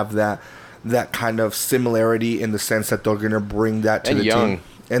kind of have that kind of similarity in the sense that they're going to bring that to And the young. team.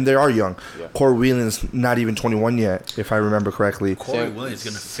 And they are young. Yeah. Corey Whelan's not even 21 yet, if I remember correctly. Corey Williams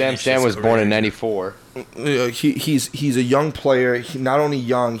gonna Sam finish Stan his was born career. in '94. He's a young player. Not only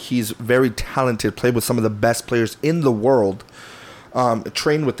young, he's very talented. Played with some of the best players in the world.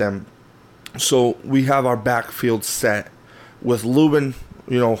 Trained with them. So we have our backfield set with Lubin,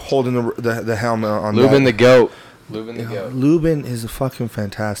 holding the helmet on. Lubin the that. goat. Lubin the goat. Lubin is a fucking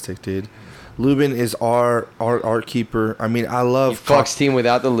fantastic dude. Lubin is our keeper. I mean, I love Fox team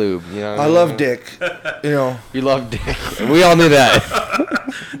without the lube. You know. What I mean? love Dick. You love Dick. We all knew that.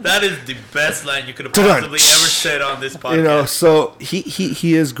 That is the best line you could have Ta-da. possibly ever said on this podcast. So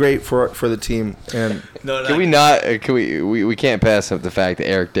he is great for the team. And No, Can we not? Can we can't pass up the fact that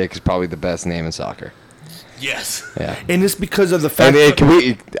Eric Dick is probably the best name in soccer. Yes. Yeah. it's because of the I fact. mean, can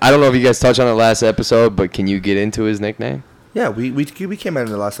we? I don't know if you guys touched on it last episode, but can you get into his nickname? Yeah, we came out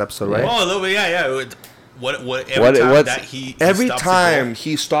in the last episode, right? Oh, a little bit. Yeah. What? Every What- time what's- that he Every stops a time goal,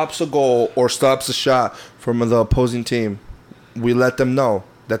 he stops a goal or stops a shot from the opposing team, we let them know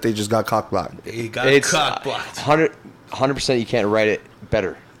that they just got cock-blocked. he got It's cock blocked. 100%. You can't write it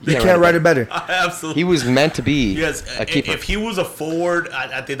better. You can't write it better. Absolutely. He was meant to be Yes. a keeper. If he was a forward,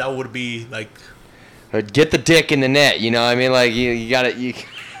 I think that would be like. Get the dick in the net. You know what I mean? Like you got it.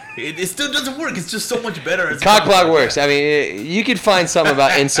 It still doesn't work. It's just so much better. As a Cock block block. works. I mean, you could find something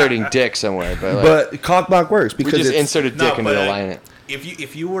about inserting dick somewhere, but like, But cock-block works we because just it's, inserted No, dick into but, the line.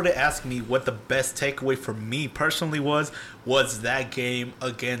 If you were to ask me what the best takeaway for me personally was that game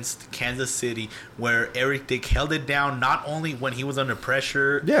against Kansas City where Eric Dick held it down not only when he was under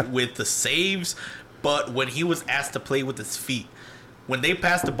pressure Yeah. with the saves, but when he was asked to play with his feet. When they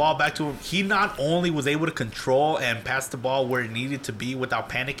passed the ball back to him, he not only was able to control and pass the ball where it needed to be without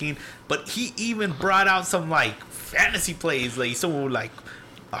panicking, but he even brought out some like fantasy plays, like some like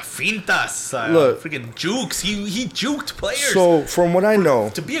fintas, Look. freaking jukes. He juked players. so from what I know,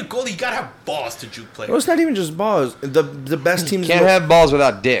 To be a goalie, you gotta have balls to juke well, players. it's not even just balls. The best teams Can't have balls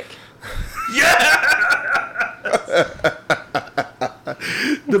without dick.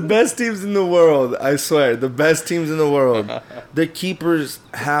 The best teams in the world, I swear, the best teams in the world. Their keepers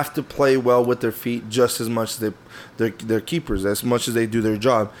have to play well with their feet just as much as their keepers, as much as they do their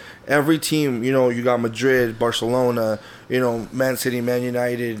job. Every team, you got Madrid, Barcelona, Man City, Man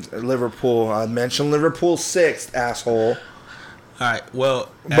United, Liverpool. I mentioned Liverpool 6th, asshole. All right, well...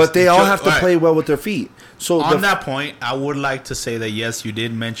 But they all have to play well with their feet. So on that point, I would like to say that, yes, you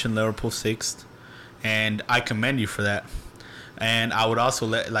did mention Liverpool 6th, and I commend you for that. And I would also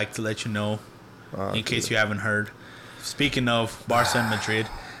like to let you know, in case you haven't heard, speaking of Barca and Madrid,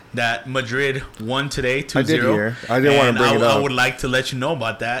 that Madrid won today 2-0. I did hear. I didn't want to bring it up. I would like to let you know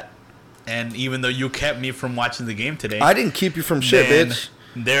about that. And even though you kept me from watching the game today, I didn't keep you from shit, bitch.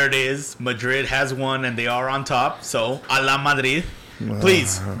 There it is. Madrid has won, and they are on top. So, a la Madrid.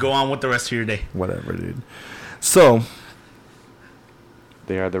 Please, go on with the rest of your day. Whatever, dude. So.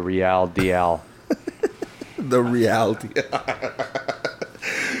 They are the Real DL. The reality.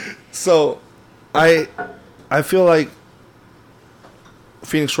 So, I feel like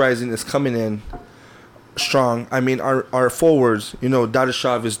Phoenix Rising is coming in strong. I mean, our forwards,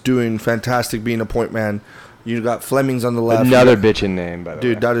 Dadashov is doing fantastic being a point man. You got Fleming's on the left. Another bitchin' name, by the way.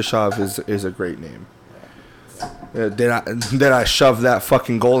 Dude, Dadashov is a great name. Did I shove that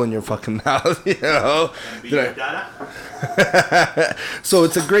fucking goal in your fucking mouth? So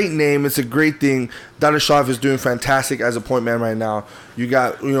it's a great name. It's a great thing. Dadashov is doing fantastic as a point man right now. You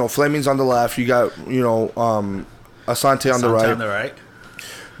got Fleming's on the left. You got Asante on the right.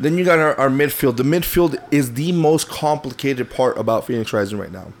 Then you got our midfield. The midfield is the most complicated part about Phoenix Rising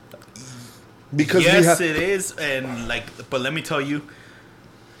right now. Because it is, but let me tell you.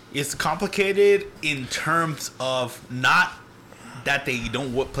 It's complicated in terms of not that they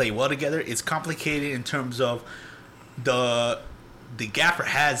don't play well together. It's complicated in terms of the gaffer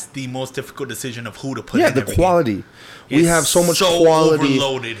has the most difficult decision of who to put in. Yeah, the quality. We have so much quality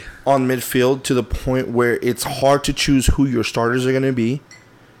overloaded on midfield to the point where it's hard to choose who your starters are going to be.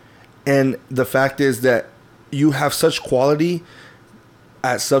 And the fact is that you have such quality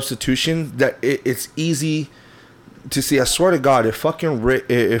at substitution that it's easy to see. I swear to God, if fucking Rick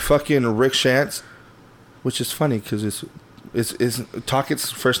Shantz, which is funny because is Tockett's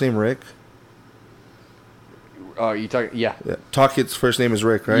first name Rick? Oh, you talking? Yeah. Tockett's first name is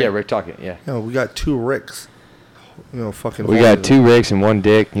Rick, right? Yeah, Rick Tockett. Yeah. We got 2 Ricks. Fucking. We got 2 Ricks and 1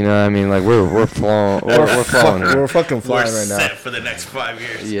 Dick. You know what I mean? Like we're flowing. We're flowing. We're fucking flying right now. Set for the next 5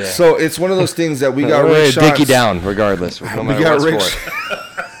 years. Yeah. So it's one of those things that we got Rick Shantz. Dickie down, regardless. No matter what sport.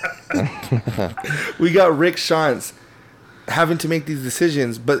 We got Rick Shantz having to make these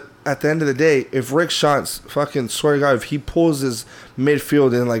decisions, but at the end of the day, if Rick Shantz, fucking swear to God, if he pulls his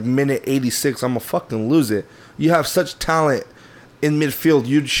midfield in like minute 86, I'm gonna fucking lose it. You have such talent in midfield,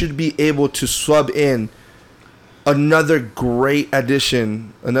 you should be able to sub in another great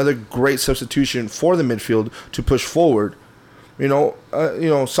addition, another great substitution for the midfield to push forward.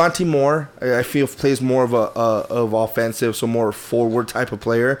 Santi Moore, I feel plays more of of offensive, so more forward type of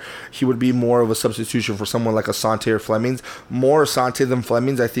player. He would be more of a substitution for someone like Asante or Flemings. More Asante than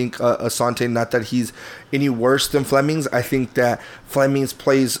Flemings. I think Asante, not that he's any worse than Flemings. I think that Flemings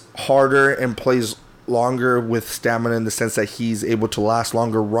plays harder and plays longer with stamina in the sense that he's able to last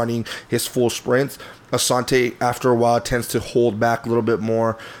longer running his full sprints. Asante, after a while, tends to hold back a little bit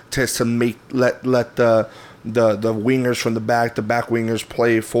more, tends to let the wingers from the back wingers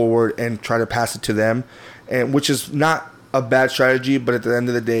play forward and try to pass it to them, and which is not a bad strategy, but at the end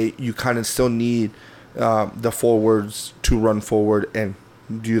of the day, you kind of still need the forwards to run forward and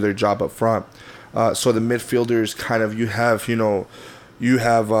do their job up front. So the midfielders kind of, you have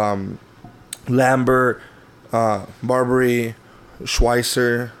Lambert, Barbary,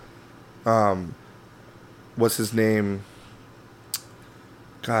 Schweitzer, what's his name?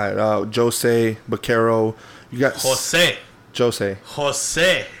 God, Jose Baquero. You got Jose.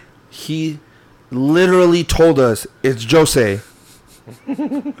 He literally told us it's Jose.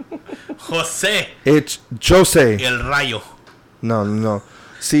 Jose. It's Jose. El Rayo. No.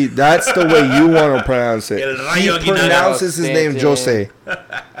 See, that's the way you want to pronounce it. El Rayo he pronounces his name Jose.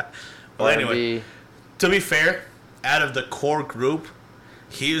 Well, anyway, to be fair, out of the core group,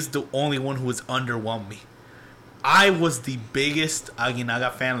 he is the only one who has underwhelmed me. I was the biggest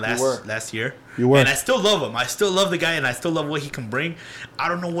Aguinaga fan last year. You were. And I still love him. I still love the guy, and I still love what he can bring. I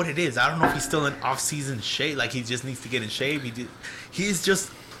don't know what it is. I don't know if he's still in off-season shape. Like, he just needs to get in shape. He's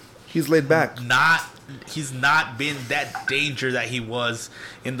laid back. He's not been that danger that he was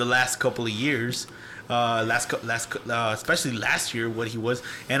in the last couple of years. Especially last year, what he was.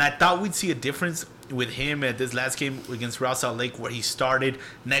 And I thought we'd see a difference with him at this last game against Real Salt Lake, where he started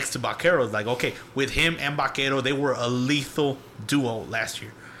next to Baquero. Like, okay, with him and Baquero, they were a lethal duo last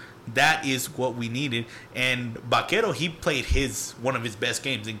year. That is what we needed. And Baquero, he played one of his best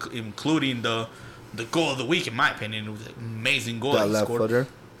games, including the goal of the week, in my opinion. It was an amazing goal That he left scored. footer.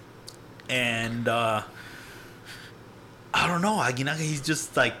 And I don't know. He's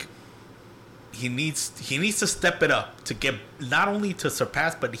just like, he needs to step it up to get, not only to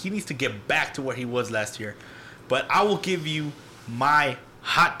surpass, but he needs to get back to where he was last year. But I will give you my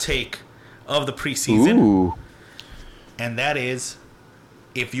hot take of the preseason. Ooh. And that is,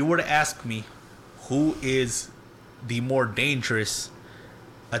 if you were to ask me who is the more dangerous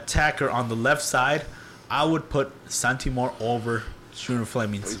attacker on the left side, I would put Santi Moore over Junior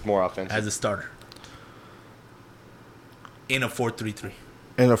Flemings He's more offensive. as a starter in a 4-3-3.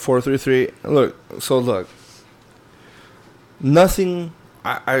 In a 4-3-3. Look. Nothing.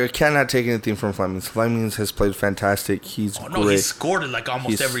 I cannot take anything from Flemings. Flemings has played fantastic. He's Oh no, great. he scored it like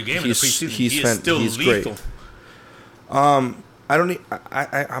almost every game in the preseason. He is still he's lethal. great. I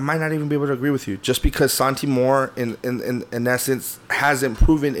might not even be able to agree with you. Just because Santi Moore, in essence, hasn't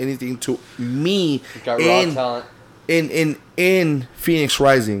proven anything to me Got raw talent. in Phoenix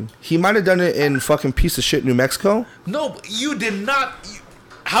Rising. He might have done it in fucking piece of shit New Mexico. No, but you did not.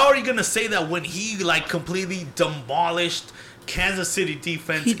 How are you gonna say that when he like completely demolished Kansas City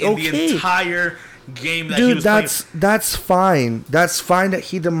defense in the entire game that he Dude, was that's fine. That's fine that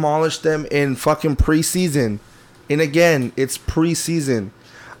he demolished them in fucking preseason. And again, it's preseason.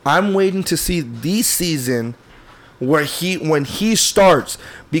 I'm waiting to see this season when he starts,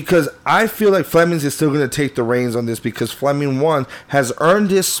 because I feel like Flemings is still going to take the reins on this, because Fleming has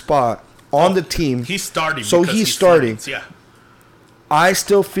earned his spot on the team. He's starting. So because he's starting. Flemings, yeah. I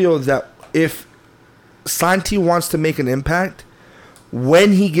still feel that if Santi wants to make an impact,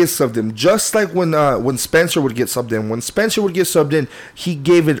 when he gets subbed in, just like when Spencer would get subbed in. When Spencer would get subbed in, he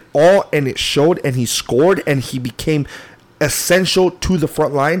gave it all, and it showed, and he scored, and he became essential to the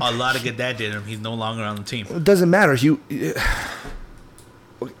front line. A lot of good that did him. He's no longer on the team. It doesn't matter. He's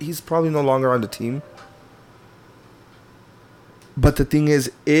probably no longer on the team. But the thing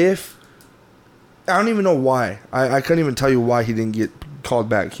is, I don't even know why. I couldn't even tell you why he didn't get called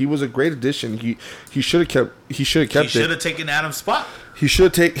back. He was a great addition. He should have kept. He should have kept it. He should have taken Adam's spot. He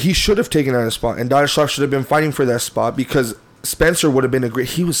should have taken out his spot, and Dadashov should have been fighting for that spot, because Spencer would have been a great.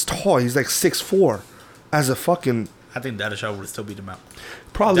 He was tall. He's like 6'4", as a fucking. I think Dadashaw would still beat him out.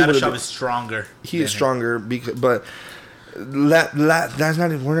 Probably would have Dadashaw been. is stronger. He is stronger, but that's not.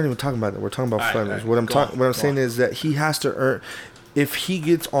 We're not even talking about that. We're talking about Flemings. What I'm saying is that he has to earn. If he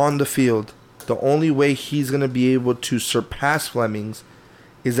gets on the field, the only way he's gonna be able to surpass Flemings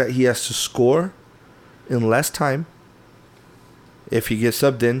is that he has to score in less time. If he gets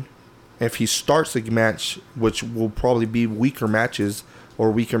subbed in, if he starts the match, which will probably be weaker matches,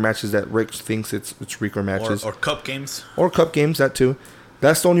 or weaker matches that Rick thinks it's weaker matches, or cup games, that too.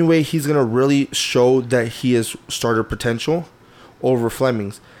 That's the only way he's gonna really show that he has starter potential over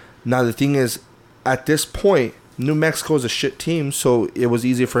Flemings. Now the thing is, at this point, New Mexico is a shit team, so it was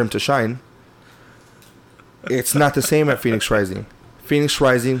easier for him to shine. It's not the same at Phoenix Rising. Phoenix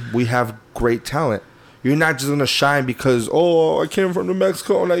Rising, we have great talent. You're not just gonna shine because, I came from New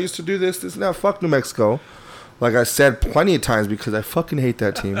Mexico and I used to do this. Now, fuck New Mexico. Like I said plenty of times, because I fucking hate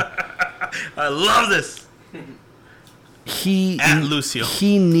that team. I love this. At Lucio.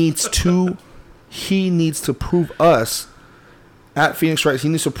 He needs to prove us at Phoenix Rising. He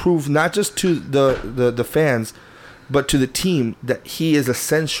needs to prove not just to the fans, but to the team, that he is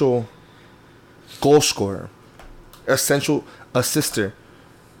essential goal scorer, essential assister,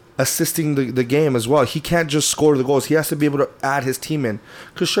 assisting the game as well. He can't just score the goals. He has to be able to add his team in.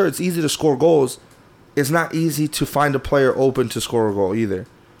 Because sure, it's easy to score goals. It's not easy to find a player open to score a goal either.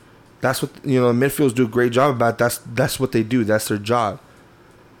 That's what midfielders do a great job about. That's what they do. That's their job.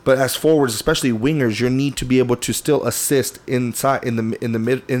 But as forwards, especially wingers, you need to be able to still assist inside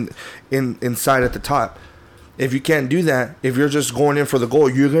inside at the top. If you can't do that, if you're just going in for the goal,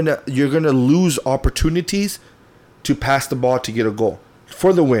 you're gonna lose opportunities to pass the ball to get a goal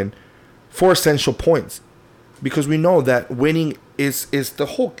for the win, for essential points, because we know that winning is the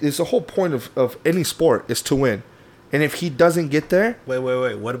whole point of any sport, is to win. And if he doesn't get there... Wait.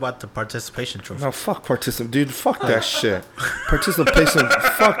 What about the participation trophy? No, fuck participation, dude. Fuck that shit. Participation,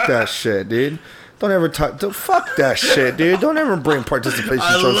 fuck that shit, dude. Don't ever talk... Fuck that shit, dude. Don't ever bring participation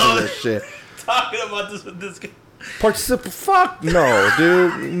trophy to that shit. Talking about this with this guy. Fuck no,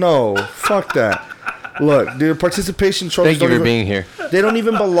 dude. No. Fuck that. Look, dude, participation trophies. Thank you for being here. They don't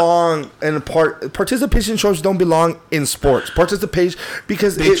even belong in participation trophies. Don't belong in sports. Participation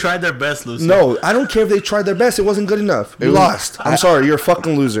because They tried their best, Lucy. No, I don't care if they tried their best. It wasn't good enough. You lost. I'm sorry. You're a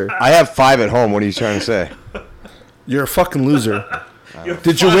fucking loser. I have 5 at home. What are you trying to say? You're a fucking loser.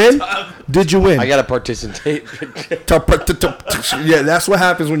 Did you win? Did you win? I got to participate. Yeah, that's what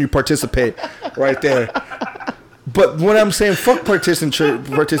happens when you participate, right there. But when I'm saying fuck participation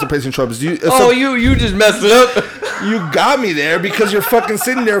trophies, you just messed it up. you got me there because you're fucking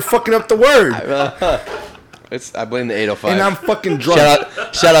sitting there fucking up the word. I blame the 805. And I'm fucking drunk.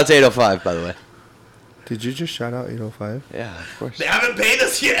 Shout out to 805, by the way. Did you just shout out 805? Yeah, of course. They haven't paid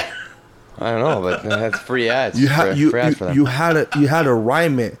us yet. I don't know, but that's free ads. You free ads for them. you had to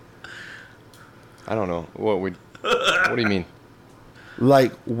rhyme it. I don't know. What do you mean?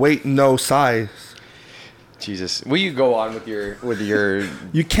 Like weight no size. Jesus. Will you go on with your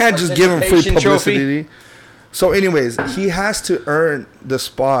You can't just give him free participation publicity. So anyways, he has to earn the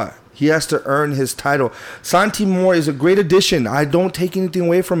spot. He has to earn his title. Santi Moore is a great addition. I don't take anything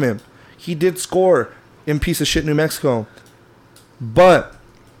away from him. He did score in piece of shit New Mexico. But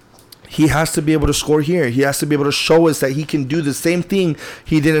he has to be able to score here. He has to be able to show us that he can do the same thing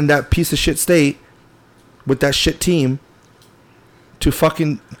he did in that piece of shit state with that shit team to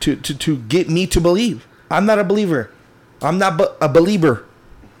fucking to get me to believe. I'm not a believer. I'm not a believer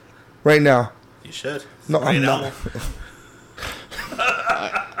right now. You should. No, Right I'm now. not.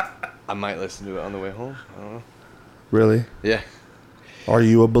 I might listen to it on the way home. I don't know. Really? Yeah. Are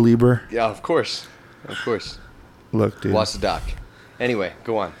you a believer? Yeah, of course. Of course. Look, dude. Watch the doc. Anyway,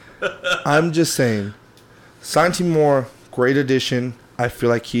 go on. I'm just saying, Santi Moore, great addition. I feel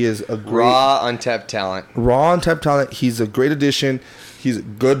like he is a great Raw, untapped talent. He's a great addition. He's a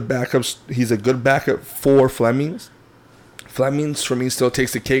good backup. He's a good backup for Flemings. Flemings for me still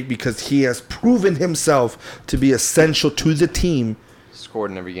takes the cake because he has proven himself to be essential to the team.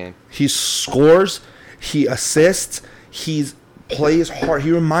 Scored in every game. He scores. He assists. He plays hard.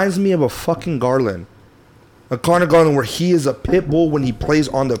 He reminds me of a fucking Garland. A Connor Garland where he is a pit bull when he plays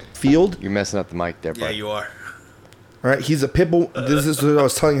on the field. You're messing up the mic there, bud. Yeah, you are. All right, he's a pit bull. This is what I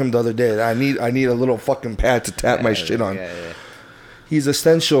was telling him the other day. That I need a little fucking pad to tap my shit on. Yeah. He's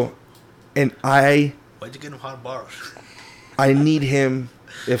essential, and Why'd you get him hot bars? I need him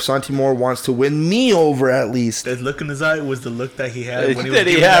if Santi Moore wants to win me over at least. That look in his eye was the look that he had when he was That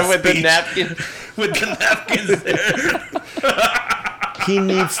he giving had that with the speech. napkin. With the napkins there. He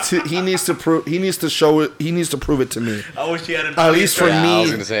needs to prove it to me. I wish he had an At least for Yeah, me. I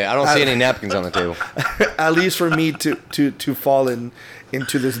was gonna say I don't see any napkins on the table. At least for me to fall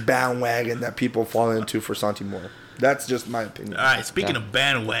into this bandwagon that people fall into for Santi Moore. That's just my opinion. All right, speaking of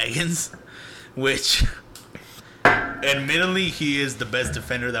bandwagons, which admittedly he is the best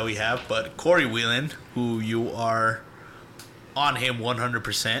defender that we have, but Corey Whelan, who you are on him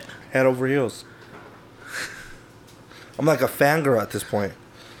 100%. Head over heels. I'm like a fangirl at this point.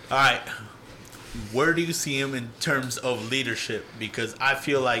 All right, where do you see him in terms of leadership? Because I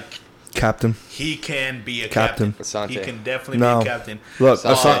feel like Captain. he can be a Captain. captain. Asante. He can definitely No. be a captain. Look,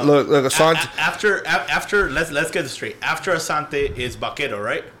 Asante. Asante. After let's get this straight. After Asante is Baquero,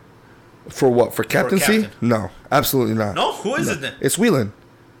 right? For what? For captaincy? captain. No, absolutely not. No, who is it then? It's Whelan.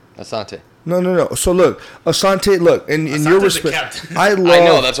 Asante. No. So look, Asante. Look, in your Asante's the respect, captain. I love. I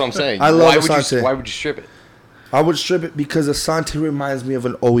know, that's what I'm saying. I love why Asante. Why would you strip it? I would strip it because Asante reminds me of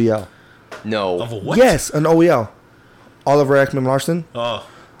an OEL. No. Of a what? Yes, an OEL. Oliver Ekman Larson. Oh,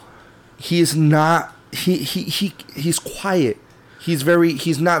 He is not. He's quiet.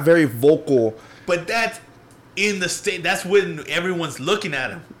 He's not very vocal. but that's in the state. That's when everyone's looking at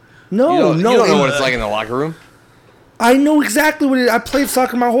him. No, You no. don't know in- what it's like in the locker room. I know exactly what it is. I played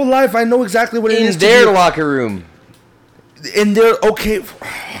soccer my whole life. I know exactly what it In is. their locker room. In their okay.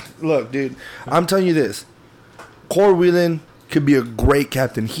 Look, dude. I'm telling you this. Corey Whelan could be a great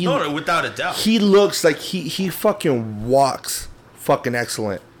captain. No, without a doubt. He looks like he fucking walks fucking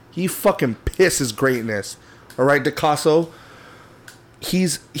excellent. He fucking pisses greatness. All right, DeCasso.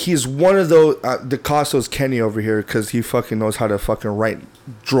 He's one of those. DeCasso's Kenny over here because he fucking knows how to fucking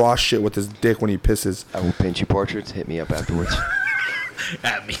draw shit with his dick when he pisses. I will paint you portraits. Hit me up afterwards.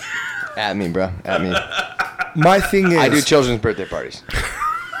 At me. At me, bro. At me. My thing is, I do children's birthday parties.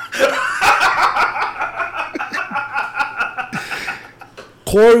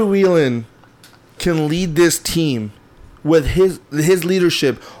 Corey Whelan can lead this team with his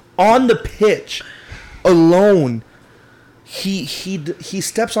leadership on the pitch alone. He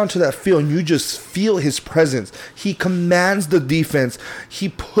steps onto that field and you just feel his presence. He commands the defense. He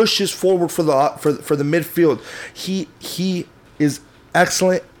pushes forward for the midfield. He is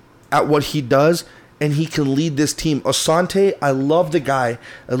excellent at what he does, and he can lead this team. Asante, I love the guy.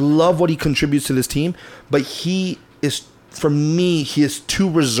 I love what he contributes to this team, but he is, for me, he is too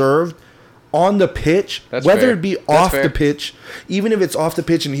reserved on the pitch, That's whether fair. it be That's off fair. the pitch, even if it's off the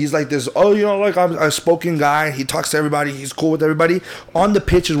pitch and he's like this, oh, you know, like I'm a spoken guy, he talks to everybody, he's cool with everybody. On the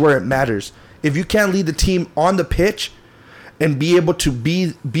pitch is where it matters. If you can't lead the team on the pitch and be able to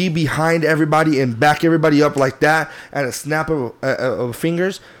be behind everybody and back everybody up like that at a snap of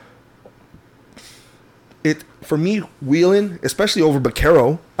fingers, it, for me, Whelan, especially over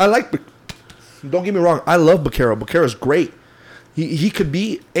Baquero, don't get me wrong, I love Baquero. Baquero's great. He could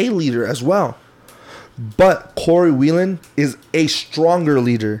be a leader as well. But Corey Whelan is a stronger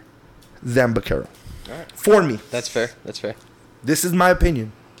leader than Baquero. Alright. For me. That's fair. That's fair. This is my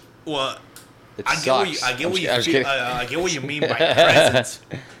opinion. Well, It I sucks. get what you I'm just feel, kidding. I get what you mean by presence,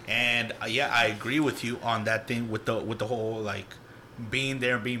 and yeah, I agree with you on that thing with the whole like being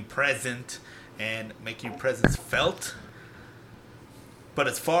there, being present, and making your presence felt. But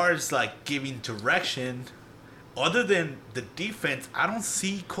as far as like giving direction, other than the defense, I don't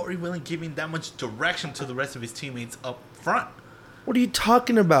see Corey Whelan giving that much direction to the rest of his teammates up front. What are you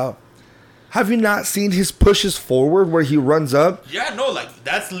talking about? Have you not seen his pushes forward where he runs up? Yeah, no, like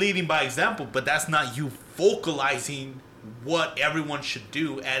that's leading by example, but that's not you vocalizing what everyone should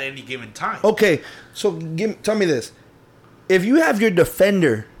do at any given time. Okay, so tell me this. If you have your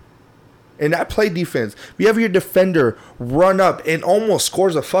defender, and I play defense, if you have your defender run up and almost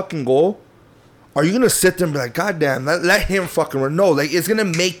scores a fucking goal, are you going to sit there and be like, God damn, let him fucking run? No, like, it's going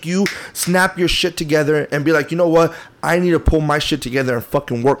to make you snap your shit together and be like, you know what? I need to pull my shit together and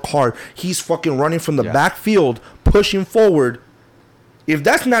fucking work hard. He's fucking running from the backfield, pushing forward. If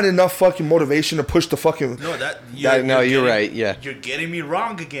that's not enough fucking motivation to push the fucking... No, you're right, yeah. You're getting me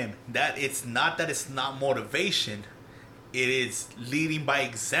wrong again. It's not motivation. It is leading by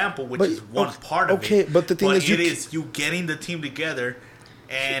example, which is one part of it. Okay, but the thing is... it is you getting the team together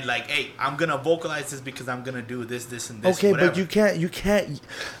and like, hey, I'm going to vocalize this because I'm going to do this, and this, okay, whatever. but you can't...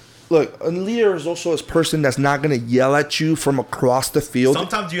 Look, a leader is also a person that's not going to yell at you from across the field.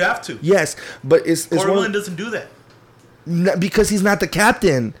 Sometimes you have to. Yes, but it's Corey one Whelan doesn't do that. because he's not the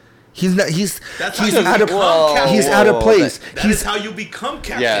captain. He's not. He's That's he's how you out of. become captain. He's out of place. That is how you become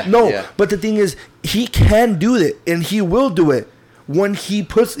captain. Yeah. No, but the thing is, he can do it, and he will do it when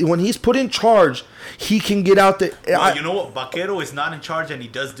he's put in charge. He can get out there. Well, you know what? Vaquero is not in charge, and he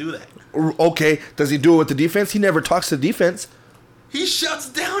does do that. Okay, does he do it with the defense? He never talks to defense. He shuts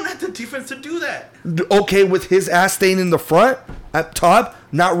down at the defense to do that. Okay, with his ass staying in the front, up top,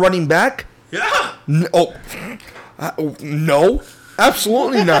 not running back. Yeah. No,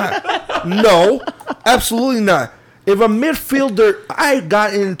 absolutely not. No, absolutely not. If a midfielder, I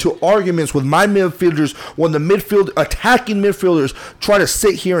got into arguments with my midfielders when the attacking midfielders try to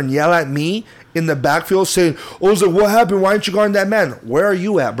sit here and yell at me in the backfield saying, "Oh, so what happened? Why aren't you guarding that man? Where are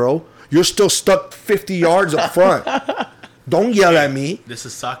you at, bro? You're still stuck 50 yards up front. Don't yell at me." This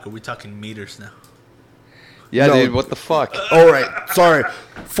is soccer. We're talking meters now. Yeah, No. dude, what the fuck? All right, sorry.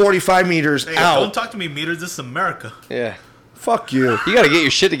 45 meters Hey, out. don't talk to me meters. This is America. Yeah. Fuck you. You gotta get your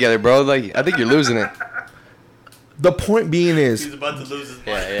shit together, bro. Like, I think you're losing it. The point being He's is, about to lose his mind.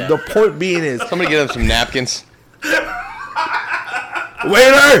 Yeah. the point being is, Somebody get him some napkins.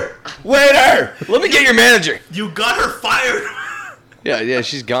 waiter! Let me get your manager. You got her fired. Yeah,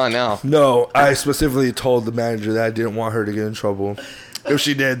 she's gone now. No, I specifically told the manager that I didn't want her to get in trouble. If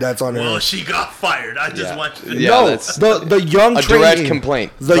she did, that's on her. Well, she got fired. I just Yeah. want you to Yeah, No, that's the young a trainee, direct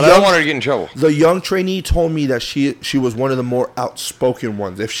complaint. The But I young, don't want her to get in trouble. the young trainee told me that she was one of the more outspoken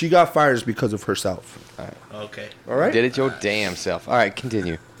ones. If she got fired, it's because of herself. Okay. All right. Did it your damn self. All right,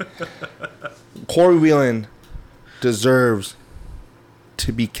 continue. Corey Whelan deserves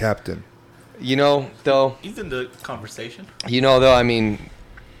to be captain. You know, though, He's in the conversation. I mean,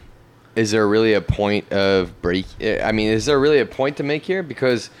 is there really a point of break? I mean, is there really a point to make here?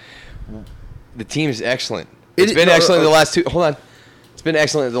 Because the team's excellent. It's been excellent the last two. Hold on, it's been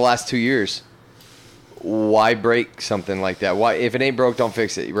excellent the last 2 years. Why break something like that? Why, if it ain't broke, don't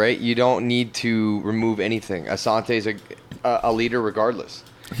fix it, right? You don't need to remove anything. Asante's a leader regardless.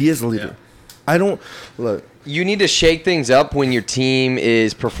 He is a leader. Yeah. I don't look You need to shake things up when your team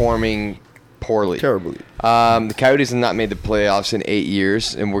is performing poorly. terribly. The Coyotes have not made the playoffs in 8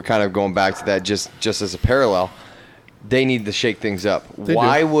 years, and we're kind of going back to that just as a parallel. They need to shake things up. They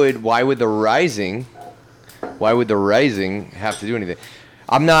Why do. would the Rising have to do anything?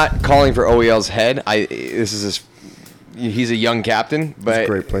 I'm not calling for OEL's head. He's a young captain, but a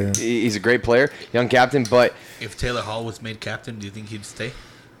great player. He's a great player, young captain. But If Taylor Hall was made captain, do you think he'd stay?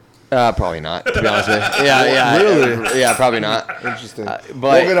 Probably not. To be honest with you. Yeah. Really? Yeah, probably not. Interesting. But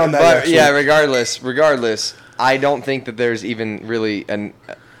We'll get on that but next yeah, week. regardless, I don't think that there's even really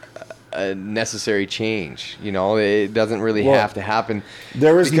a necessary change. You know, it doesn't really Well, have to happen.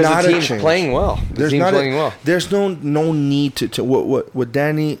 There is because not the a team's change. playing well. The team's playing well. There's no need to what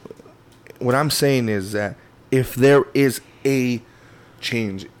Danny. What I'm saying is that if there is a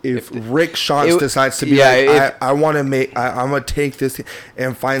change, if Rick Schantz decides to be I want to make, I'm gonna take this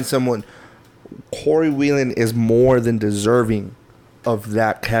and find someone. Corey Whelan is more than deserving of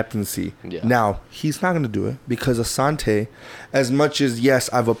that captaincy. Yeah. Now, he's not going to do it because Asante, as much as, yes,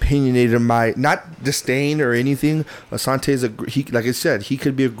 I've opinionated my, not disdain or anything, Asante is like I said, he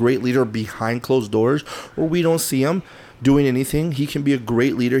could be a great leader behind closed doors where we don't see him doing anything. He can be a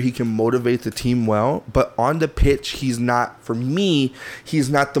great leader. He can motivate the team well. But on the pitch, he's not, for me, he's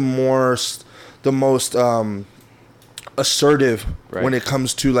not the most assertive when it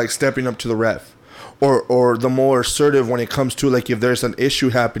comes to like stepping up to the ref, or the more assertive when it comes to like if there's an issue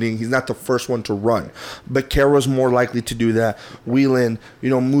happening, he's not the first one to run. But Cara's more likely to do that. Whelan,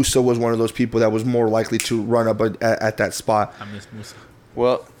 Musa was one of those people that was more likely to run up at that spot. I miss Musa.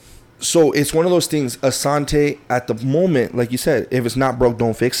 Well, so it's one of those things. Asante at the moment, like you said, if it's not broke,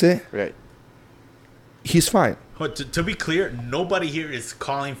 don't fix it. right. He's fine. But to be clear, nobody here is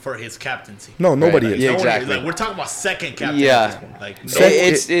calling for his captaincy. No, nobody Right. is. Yeah, No one- exactly. Like, we're talking about second captain. Yeah. At this point. Like, So-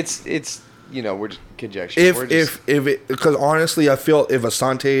 It's we're just conjecture. If it, because honestly, I feel if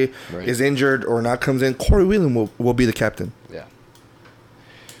Asante Right. is injured or not comes in, Corey Whelan will be the captain. yeah.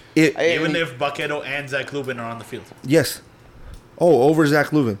 even if Baquero and Zach Lubin are on the field. Yes. Oh, over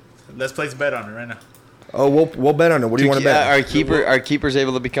Zach Lubin. Let's place a bet on it right now. Oh, we'll bet on it. What do you want to bet? Are keepers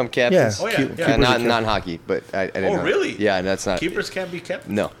able to become captains? Oh, yeah, keep- yeah. keepers Not are not in hockey, but I didn't Oh, know. really? Yeah, that's not. Keepers can't be kept.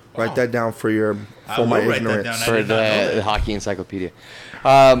 No, Write that down for I my will write that ignorance. down. I for did not know the that. hockey encyclopedia.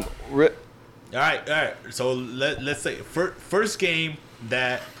 All right. So let's say first game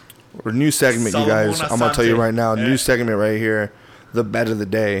that Or new segment, you guys. Solomon I'm gonna tell you Asante. right now. Yeah. New segment right here. The bet of the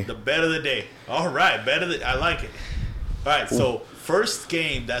day. the bet of the day. All right, I like it. All right, so first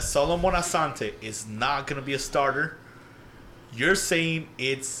game that Solomon Asante is not gonna be a starter. You're saying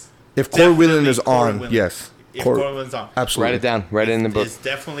it's If Corey Whelan definitely is Corey on, Whelan. yes. If Corey- Corey Whelan's on, Absolutely. Write it down. Write it in the book. it's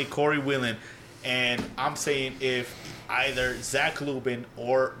definitely Corey Whelan. And I'm saying if either Zach Lubin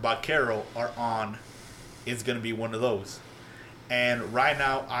or Baquero are on, it's going to be one of those. And right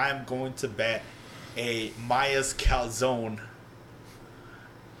now, I'm going to bet a Maya's calzone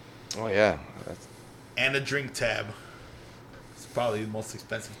Oh yeah. That's- and a drink tab. It's probably the most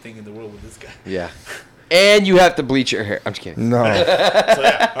expensive thing in the world with this guy. yeah. And you have to bleach your hair. I'm just kidding. No. So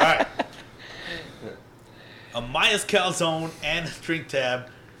yeah, all right. A Maya's calzone and a drink tab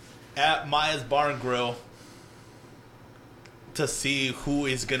at Maya's Bar and Grill to see who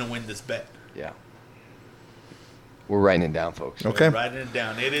is going to win this bet. Yeah. We're writing it down, folks. Okay. We're writing it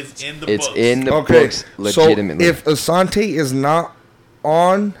down. It is in the It's books. in the Okay. books, legitimately. So if Asante is not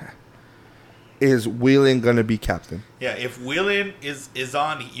on, is Whelan gonna be captain? Yeah, if Whelan is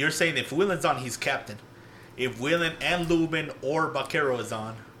on, you're saying if Whelan's on, he's captain. If Whelan and Lubin or Baquero is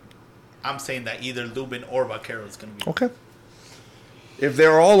on, I'm saying that either Lubin or Baquero is going to be. Okay. If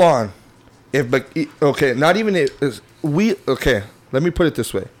they're all on, not even if okay. Let me put it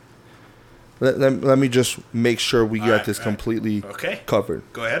this way. Let me just make sure we got this completely covered.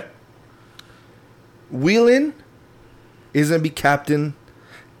 Go ahead. Whelan isn't gonna be captain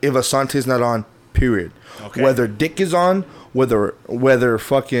if Asante's not on. Period. Okay. Whether Dick is on, whether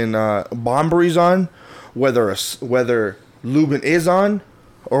fucking Bombery's on, whether Lubin is on,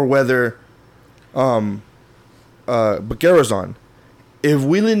 or whether Baquero's on. If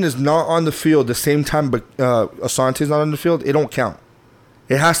Whelan is not on the field the same time Asante's not on the field, it don't count.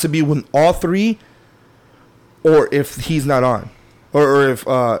 It has to be when all three, or if he's not on, or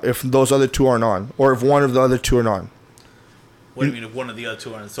if those other two aren't on, or if one of the other two are on. What do you mean if one of the other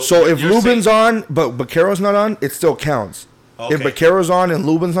two are on? So if you're Lubin's saying- on, but Baquero's not on, it still counts. If Okay. Baquero's on and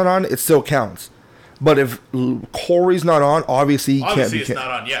Lubin's not on, it still counts. But if Corey's not on, obviously he Obviously, can't it's be.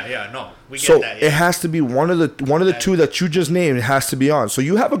 not on. Yeah, no. We get So that. Yeah. it has to be one of the two that you just named. It has to be on. So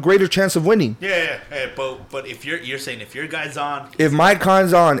you have a greater chance of winning. Yeah. But if you're saying if your guy's on, If Mike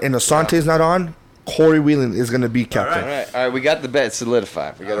Khan's on and Asante's not on, Corey Whelan is going to be captain. All right, we got the bet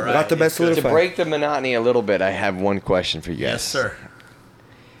solidified. We got All a right. Got the bet It's good. To solidified. break the monotony a little bit, I have one question for you guys. yes, sir.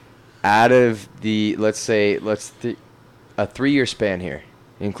 Out of the, let's say, a 3-year span here,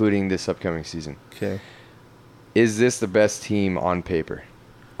 including this upcoming season, Okay. is this the best team on paper?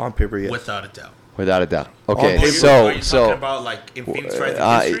 On paper, yes. Without a doubt. Without a doubt. On Okay, paper. Are you talking so about like in Phoenix right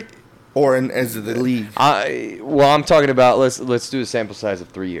uh, history? Or as the league? Well, I'm talking about let's do a sample size of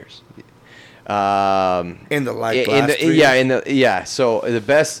 3 years. In the last 3 years? So the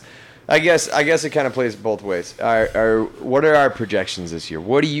best, I guess it kind of plays both ways. What are our projections this year?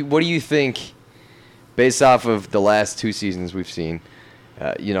 What do you think, based off of the last 2 seasons we've seen,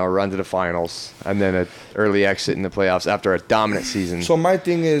 a run to the finals and then an early exit in the playoffs after a dominant season? So my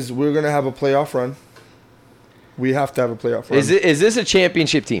thing is, we're gonna have a playoff run. We have to have a playoff run. Is this a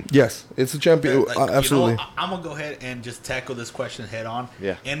championship team? Yes, it's a champion. Absolutely. I'm gonna go ahead and just tackle this question head on.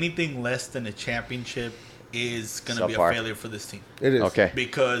 Yeah. Anything less than a championship is gonna be a Subpar. failure for this team. It is. Okay.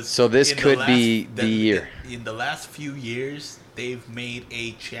 Because So this in could be the year. In the last few years, they've made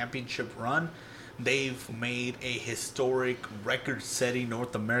a championship run. They've made a historic record-setting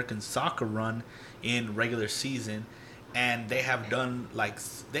North American soccer run in regular season, and they have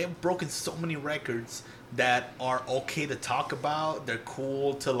broken so many records that are okay to talk about. They're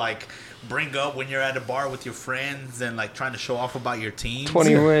cool to bring up when you're at a bar with your friends and trying to show off about your team.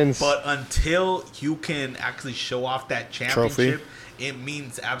 20 wins. But until you can actually show off that championship, it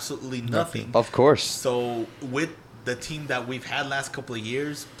means absolutely nothing. Of course. So with the team that we've had last couple of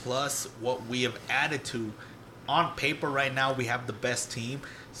years, plus what we have added to, on paper right now, we have the best team.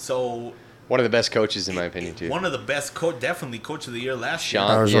 So One of the best coaches, in my opinion, too. one of the best definitely coach of the year last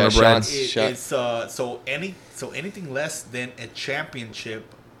Sean, Arizona yeah, Brad. Sean's- so anything less than a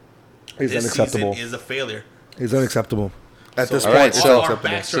championship It's this unacceptable. season is a failure. It's unacceptable. At So- this All point, right, it's so-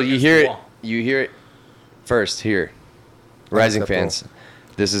 unacceptable. So you hear it first here. Rising Unacceptable. fans.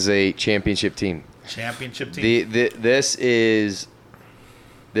 This is a championship team. Championship team. This is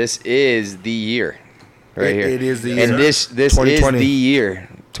the year. Right here. It is the And year. this is 2020. the year.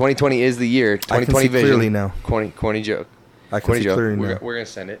 2020 is the year. 2020 see vision. clearly now. Corny joke. I can Corny see joke. clearly We're now. going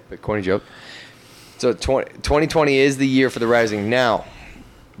to send it, but corny joke. So 2020 is the year for the Rising. Now,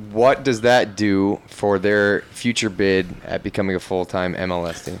 what does that do for their future bid at becoming a full-time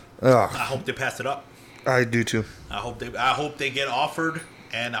MLS team? I Ugh, hope they pass it up. I do too. I hope they get offered,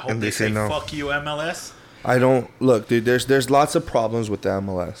 and I hope And they they say say no. fuck you MLS. I don't look, dude. There's lots of problems with the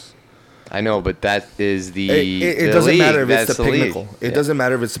MLS. I know, but that is the It the doesn't league. matter if That's it's the league. pinnacle. It Yeah. doesn't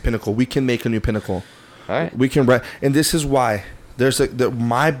matter if it's the pinnacle. We can make a new pinnacle. All right. We can write, and this is why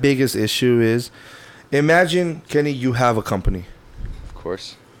my biggest issue is, imagine, Kenny, you have a company, Of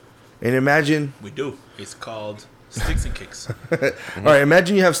course. and imagine, We do. It's called Sticks and Kicks. all right,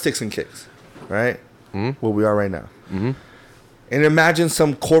 imagine you have Sticks and Kicks, right? Mhm. Where we are right now, Mhm. and imagine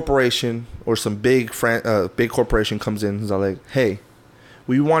some corporation or some big corporation comes in and is like, hey,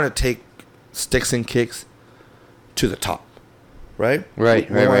 we want to take Sticks and Kicks to the top, right? Right,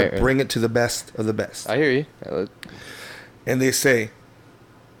 We right, wanna right. bring it to the best of the best. I hear you. And they say,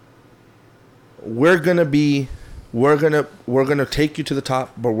 we're gonna take you to the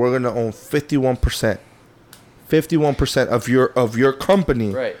top, but we're gonna own 51% of your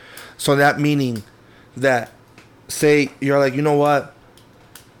company. Right. So that meaning that, say you're like, you know what,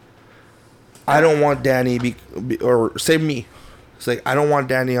 I don't want Danny or say me. It's like, I don't want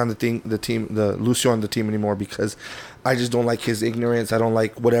Danny on the team, the Lucio on the team anymore because I just don't like his ignorance. I don't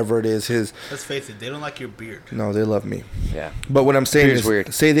like whatever it is. Let's face it, they don't like your beard. No, they love me. Yeah. But what I'm saying Beard's is,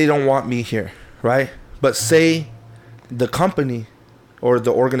 weird. say they don't want me here, right? But say the company or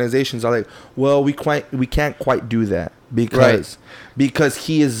the organizations are like, well, we can't quite do that because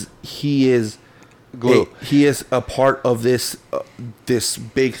he is Glue. he is a part of this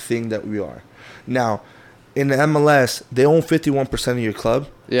big thing that we are. Now, in the MLS, they own 51% of your club.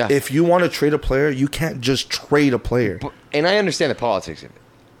 Yeah. If you want to trade a player, you can't just trade a player. And I understand the politics of it.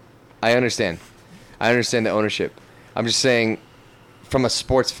 I understand the ownership. I'm just saying, from a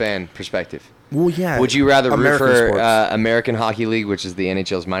sports fan perspective, Well, yeah. would you rather root American for sports. American Hockey League, which is the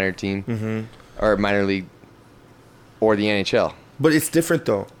NHL's minor team, or minor league, or the NHL? But it's different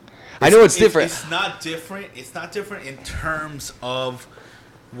though. I know it's different. It's not different. It's not different in terms of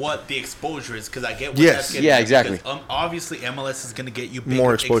what the exposure is, because I get what Yes. that's getting Yeah, at, exactly. because, obviously, MLS is going to get you bigger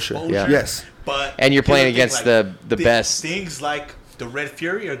More exposure. Yeah. Yes. But And you're here's playing thing, against the best. Things like the Red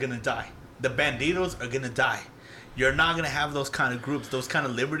Fury are going to die. The Banditos are going to die. You're not going to have those kind of groups, those kind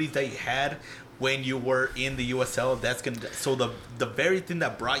of liberties that you had when you were in the USL. That's going to, so the very thing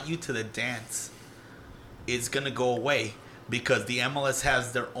that brought you to the dance is going to go away, because the MLS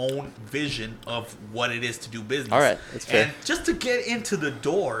has their own vision of what it is to do business. All right, that's fair. And just to get into the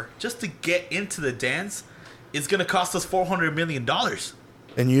door, just to get into the dance, is going to cost us $400 million.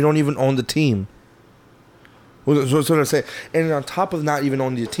 And you don't even own the team. Well, that's what I'm saying. And on top of not even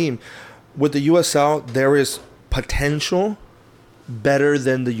owning the team, with the USL, there is potential better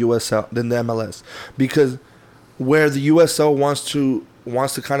than the USL, than the MLS. Because where the USL wants to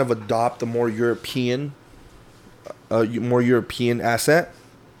wants to kind of adopt a more European asset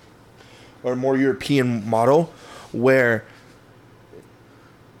or more European model where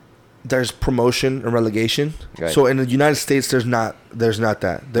there's promotion and relegation. Right. So in the United States, there's not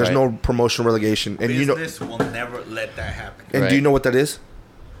that. There's Right. no promotion relegation, and Business will never let that happen. And do Right. you know what that is?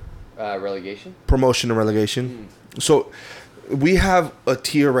 Relegation? Promotion and relegation. So we have a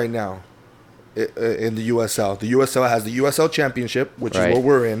tier right now in the USL. The USL has the USL Championship, which Right. is what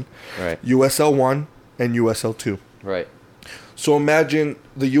we're in. Right. USL 1 and USL 2. Right. So imagine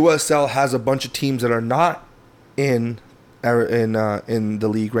the USL has a bunch of teams that are not in the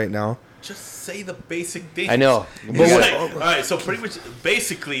league right now. Just say the basic things. I know. It's But like, all right, so pretty much,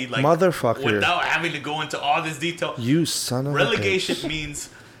 basically, like, Motherfucker. without having to go into all this detail, You son of relegation a bitch. means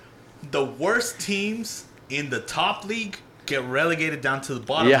the worst teams in the top league get relegated down to the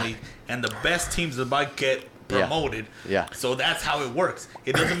bottom Yeah. league, and the best teams in the bottom get Yeah. promoted. Yeah. So that's how it works.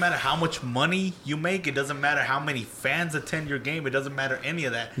 It doesn't matter how much money you make. It doesn't matter how many fans attend your game. It doesn't matter any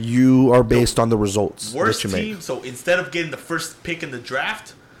of that. You are based on the results Worst that you make. team. So instead of getting the first pick in the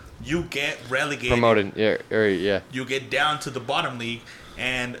draft, you get relegated. Promoted. Yeah. Yeah. You get down to the bottom league,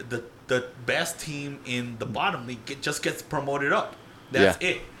 and the best team in the bottom league just gets promoted up. That's Yeah.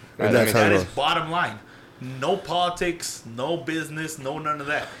 it. And that's how That it is goes. bottom line. No politics, no business, no none of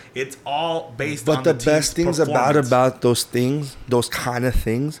that. It's all based on But the team's best things performance. about those things, those kind of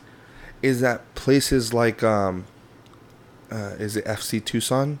things, is that places like is it FC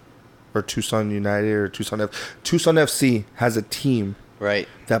Tucson or Tucson United or Tucson FC has a team Right.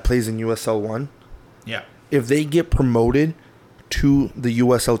 that plays in USL 1. Yeah. If they get promoted to the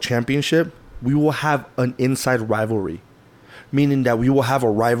USL Championship, we will have an inside rivalry, meaning that we will have a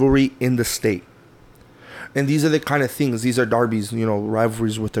rivalry in the state. And these are the kind of things. These are derbies,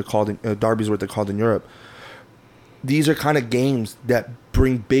 rivalries. What they're called, derbies, what they're called in Europe. These are kind of games that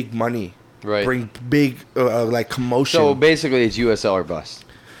bring big money, Right. bring big like commotion. So basically, it's USL or bust.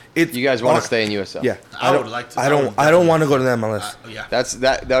 It's You guys want to stay in USL? Yeah, I would like to- I I don't. would I don't definitely- want to go to the MLS. Yeah.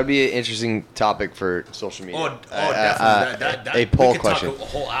 That would be an interesting topic for social media. Definitely. A poll we could question. talk a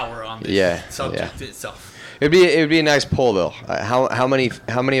whole hour on this Yeah, subject itself. It would be a nice poll though. How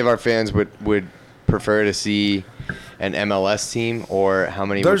many of our fans would prefer to see an MLS team, or how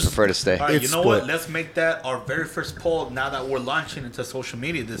many There's- would prefer to stay? All right, It's you know what? split. Let's make that our very first poll now that we're launching into social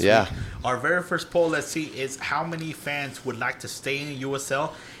media this Yeah. week. Our very first poll, let's see, is how many fans would like to stay in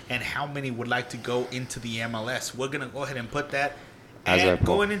USL and how many would like to go into the MLS. We're going to go ahead and put that. As our And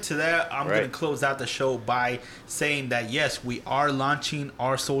poll. going into that, I'm going to Right. close out the show by saying that, yes, we are launching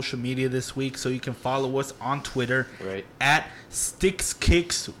our social media this week, so you can follow us on Twitter Right. at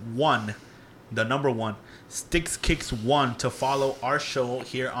SticksKicks1, the number 1. SticksKicks1 to follow our show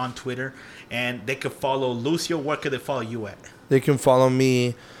here on Twitter. And they could follow Lucio. Where could they follow you at? They can follow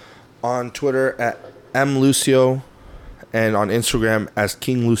me on Twitter at mlucio and on Instagram as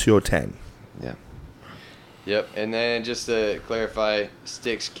KingLucio10. Yeah. Yep. And then just to clarify,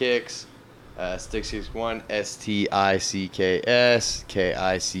 Sticks Kicks, Sticks Kicks 1, STICKS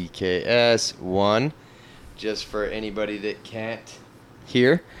 1. Just for anybody that can't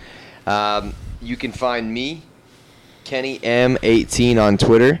hear. You can find me, Kenny M18 on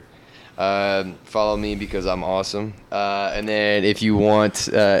Twitter. Follow me because I'm awesome. And then if you want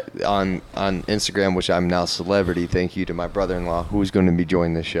on Instagram, which I'm now celebrity, thank you to my brother-in-law who's going to be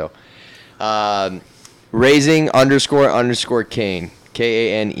joining this show. Raising _ Kane,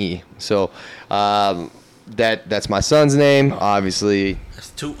 Kane. So that's my son's name. Obviously,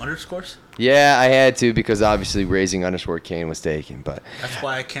 That's 2 underscores? yeah, I had to because obviously Raising _ Kane was taken, but. That's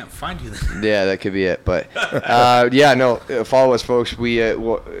why I can't find you then. Yeah, that could be it. But follow us, folks. We have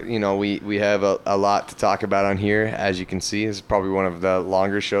a lot to talk about on here. As you can see, this is probably one of the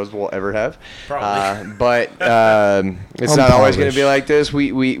longer shows we'll ever have. Probably. But it's not always going to be like this.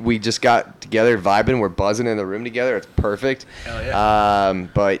 We just got together, vibing. We're buzzing in the room together. It's perfect. Hell yeah.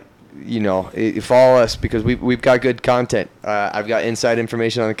 But follow us because we've got good content. I've got inside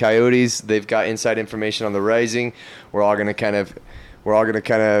information on the Coyotes. They've got inside information on the Rising. We're all gonna kind of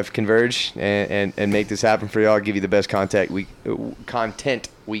converge and make this happen for y'all. Give you the best content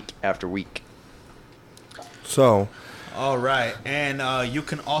week after week. So, All right. And you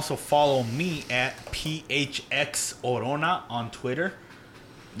can also follow me at PHX Orona on Twitter.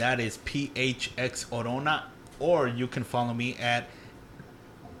 That is PHX Orona. Or you can follow me at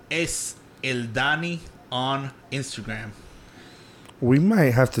Es Eldani on Instagram. we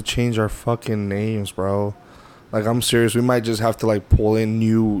might have to change our fucking names, bro. Like, I'm serious. We might just have to, like, pull in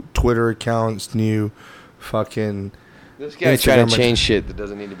new Twitter accounts, new fucking This guy's trying to Instagram. change shit that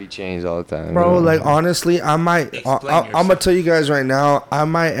doesn't need to be changed all the time. Bro, like honestly, I might. Explain I'm gonna yourself. tell you guys right now. I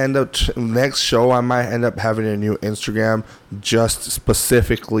might end up next show. I might end up having a new Instagram just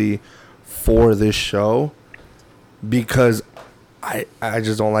specifically for this show because I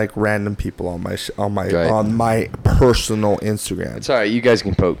just don't like random people on my Right. on my personal Instagram. It's all right. You guys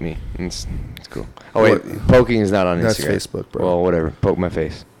can poke me. It's cool. Oh wait, What? poking is not on Instagram. That's Facebook, bro. Well, whatever. Poke my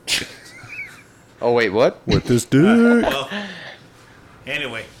face. Oh wait, what? With this dude. Well,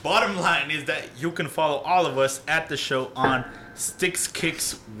 anyway, bottom line is that you can follow all of us at the show on Sticks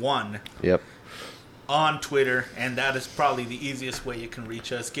Kicks 1 Yep. on Twitter, and that is probably the easiest way you can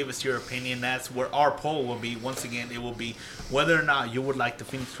reach us. Give us your opinion. That's where our poll will be. Once again, it will be whether or not you would like the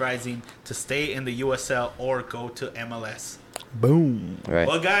Phoenix Rising to stay in the USL or go to MLS. Boom. Right.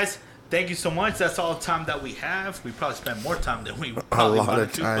 Well, guys, thank you so much. That's all the time that we have. We probably spent more time than we probably lot of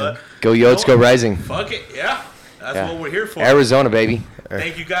wanted to, time. but Go Yotes, go Rising. fuck it. Yeah, that's Yeah. what we're here for. Arizona, baby.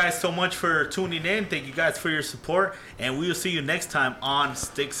 Thank you guys so much for tuning in. Thank you guys for your support, and we will see you next time on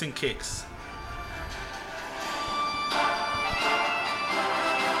Sticks and Kicks.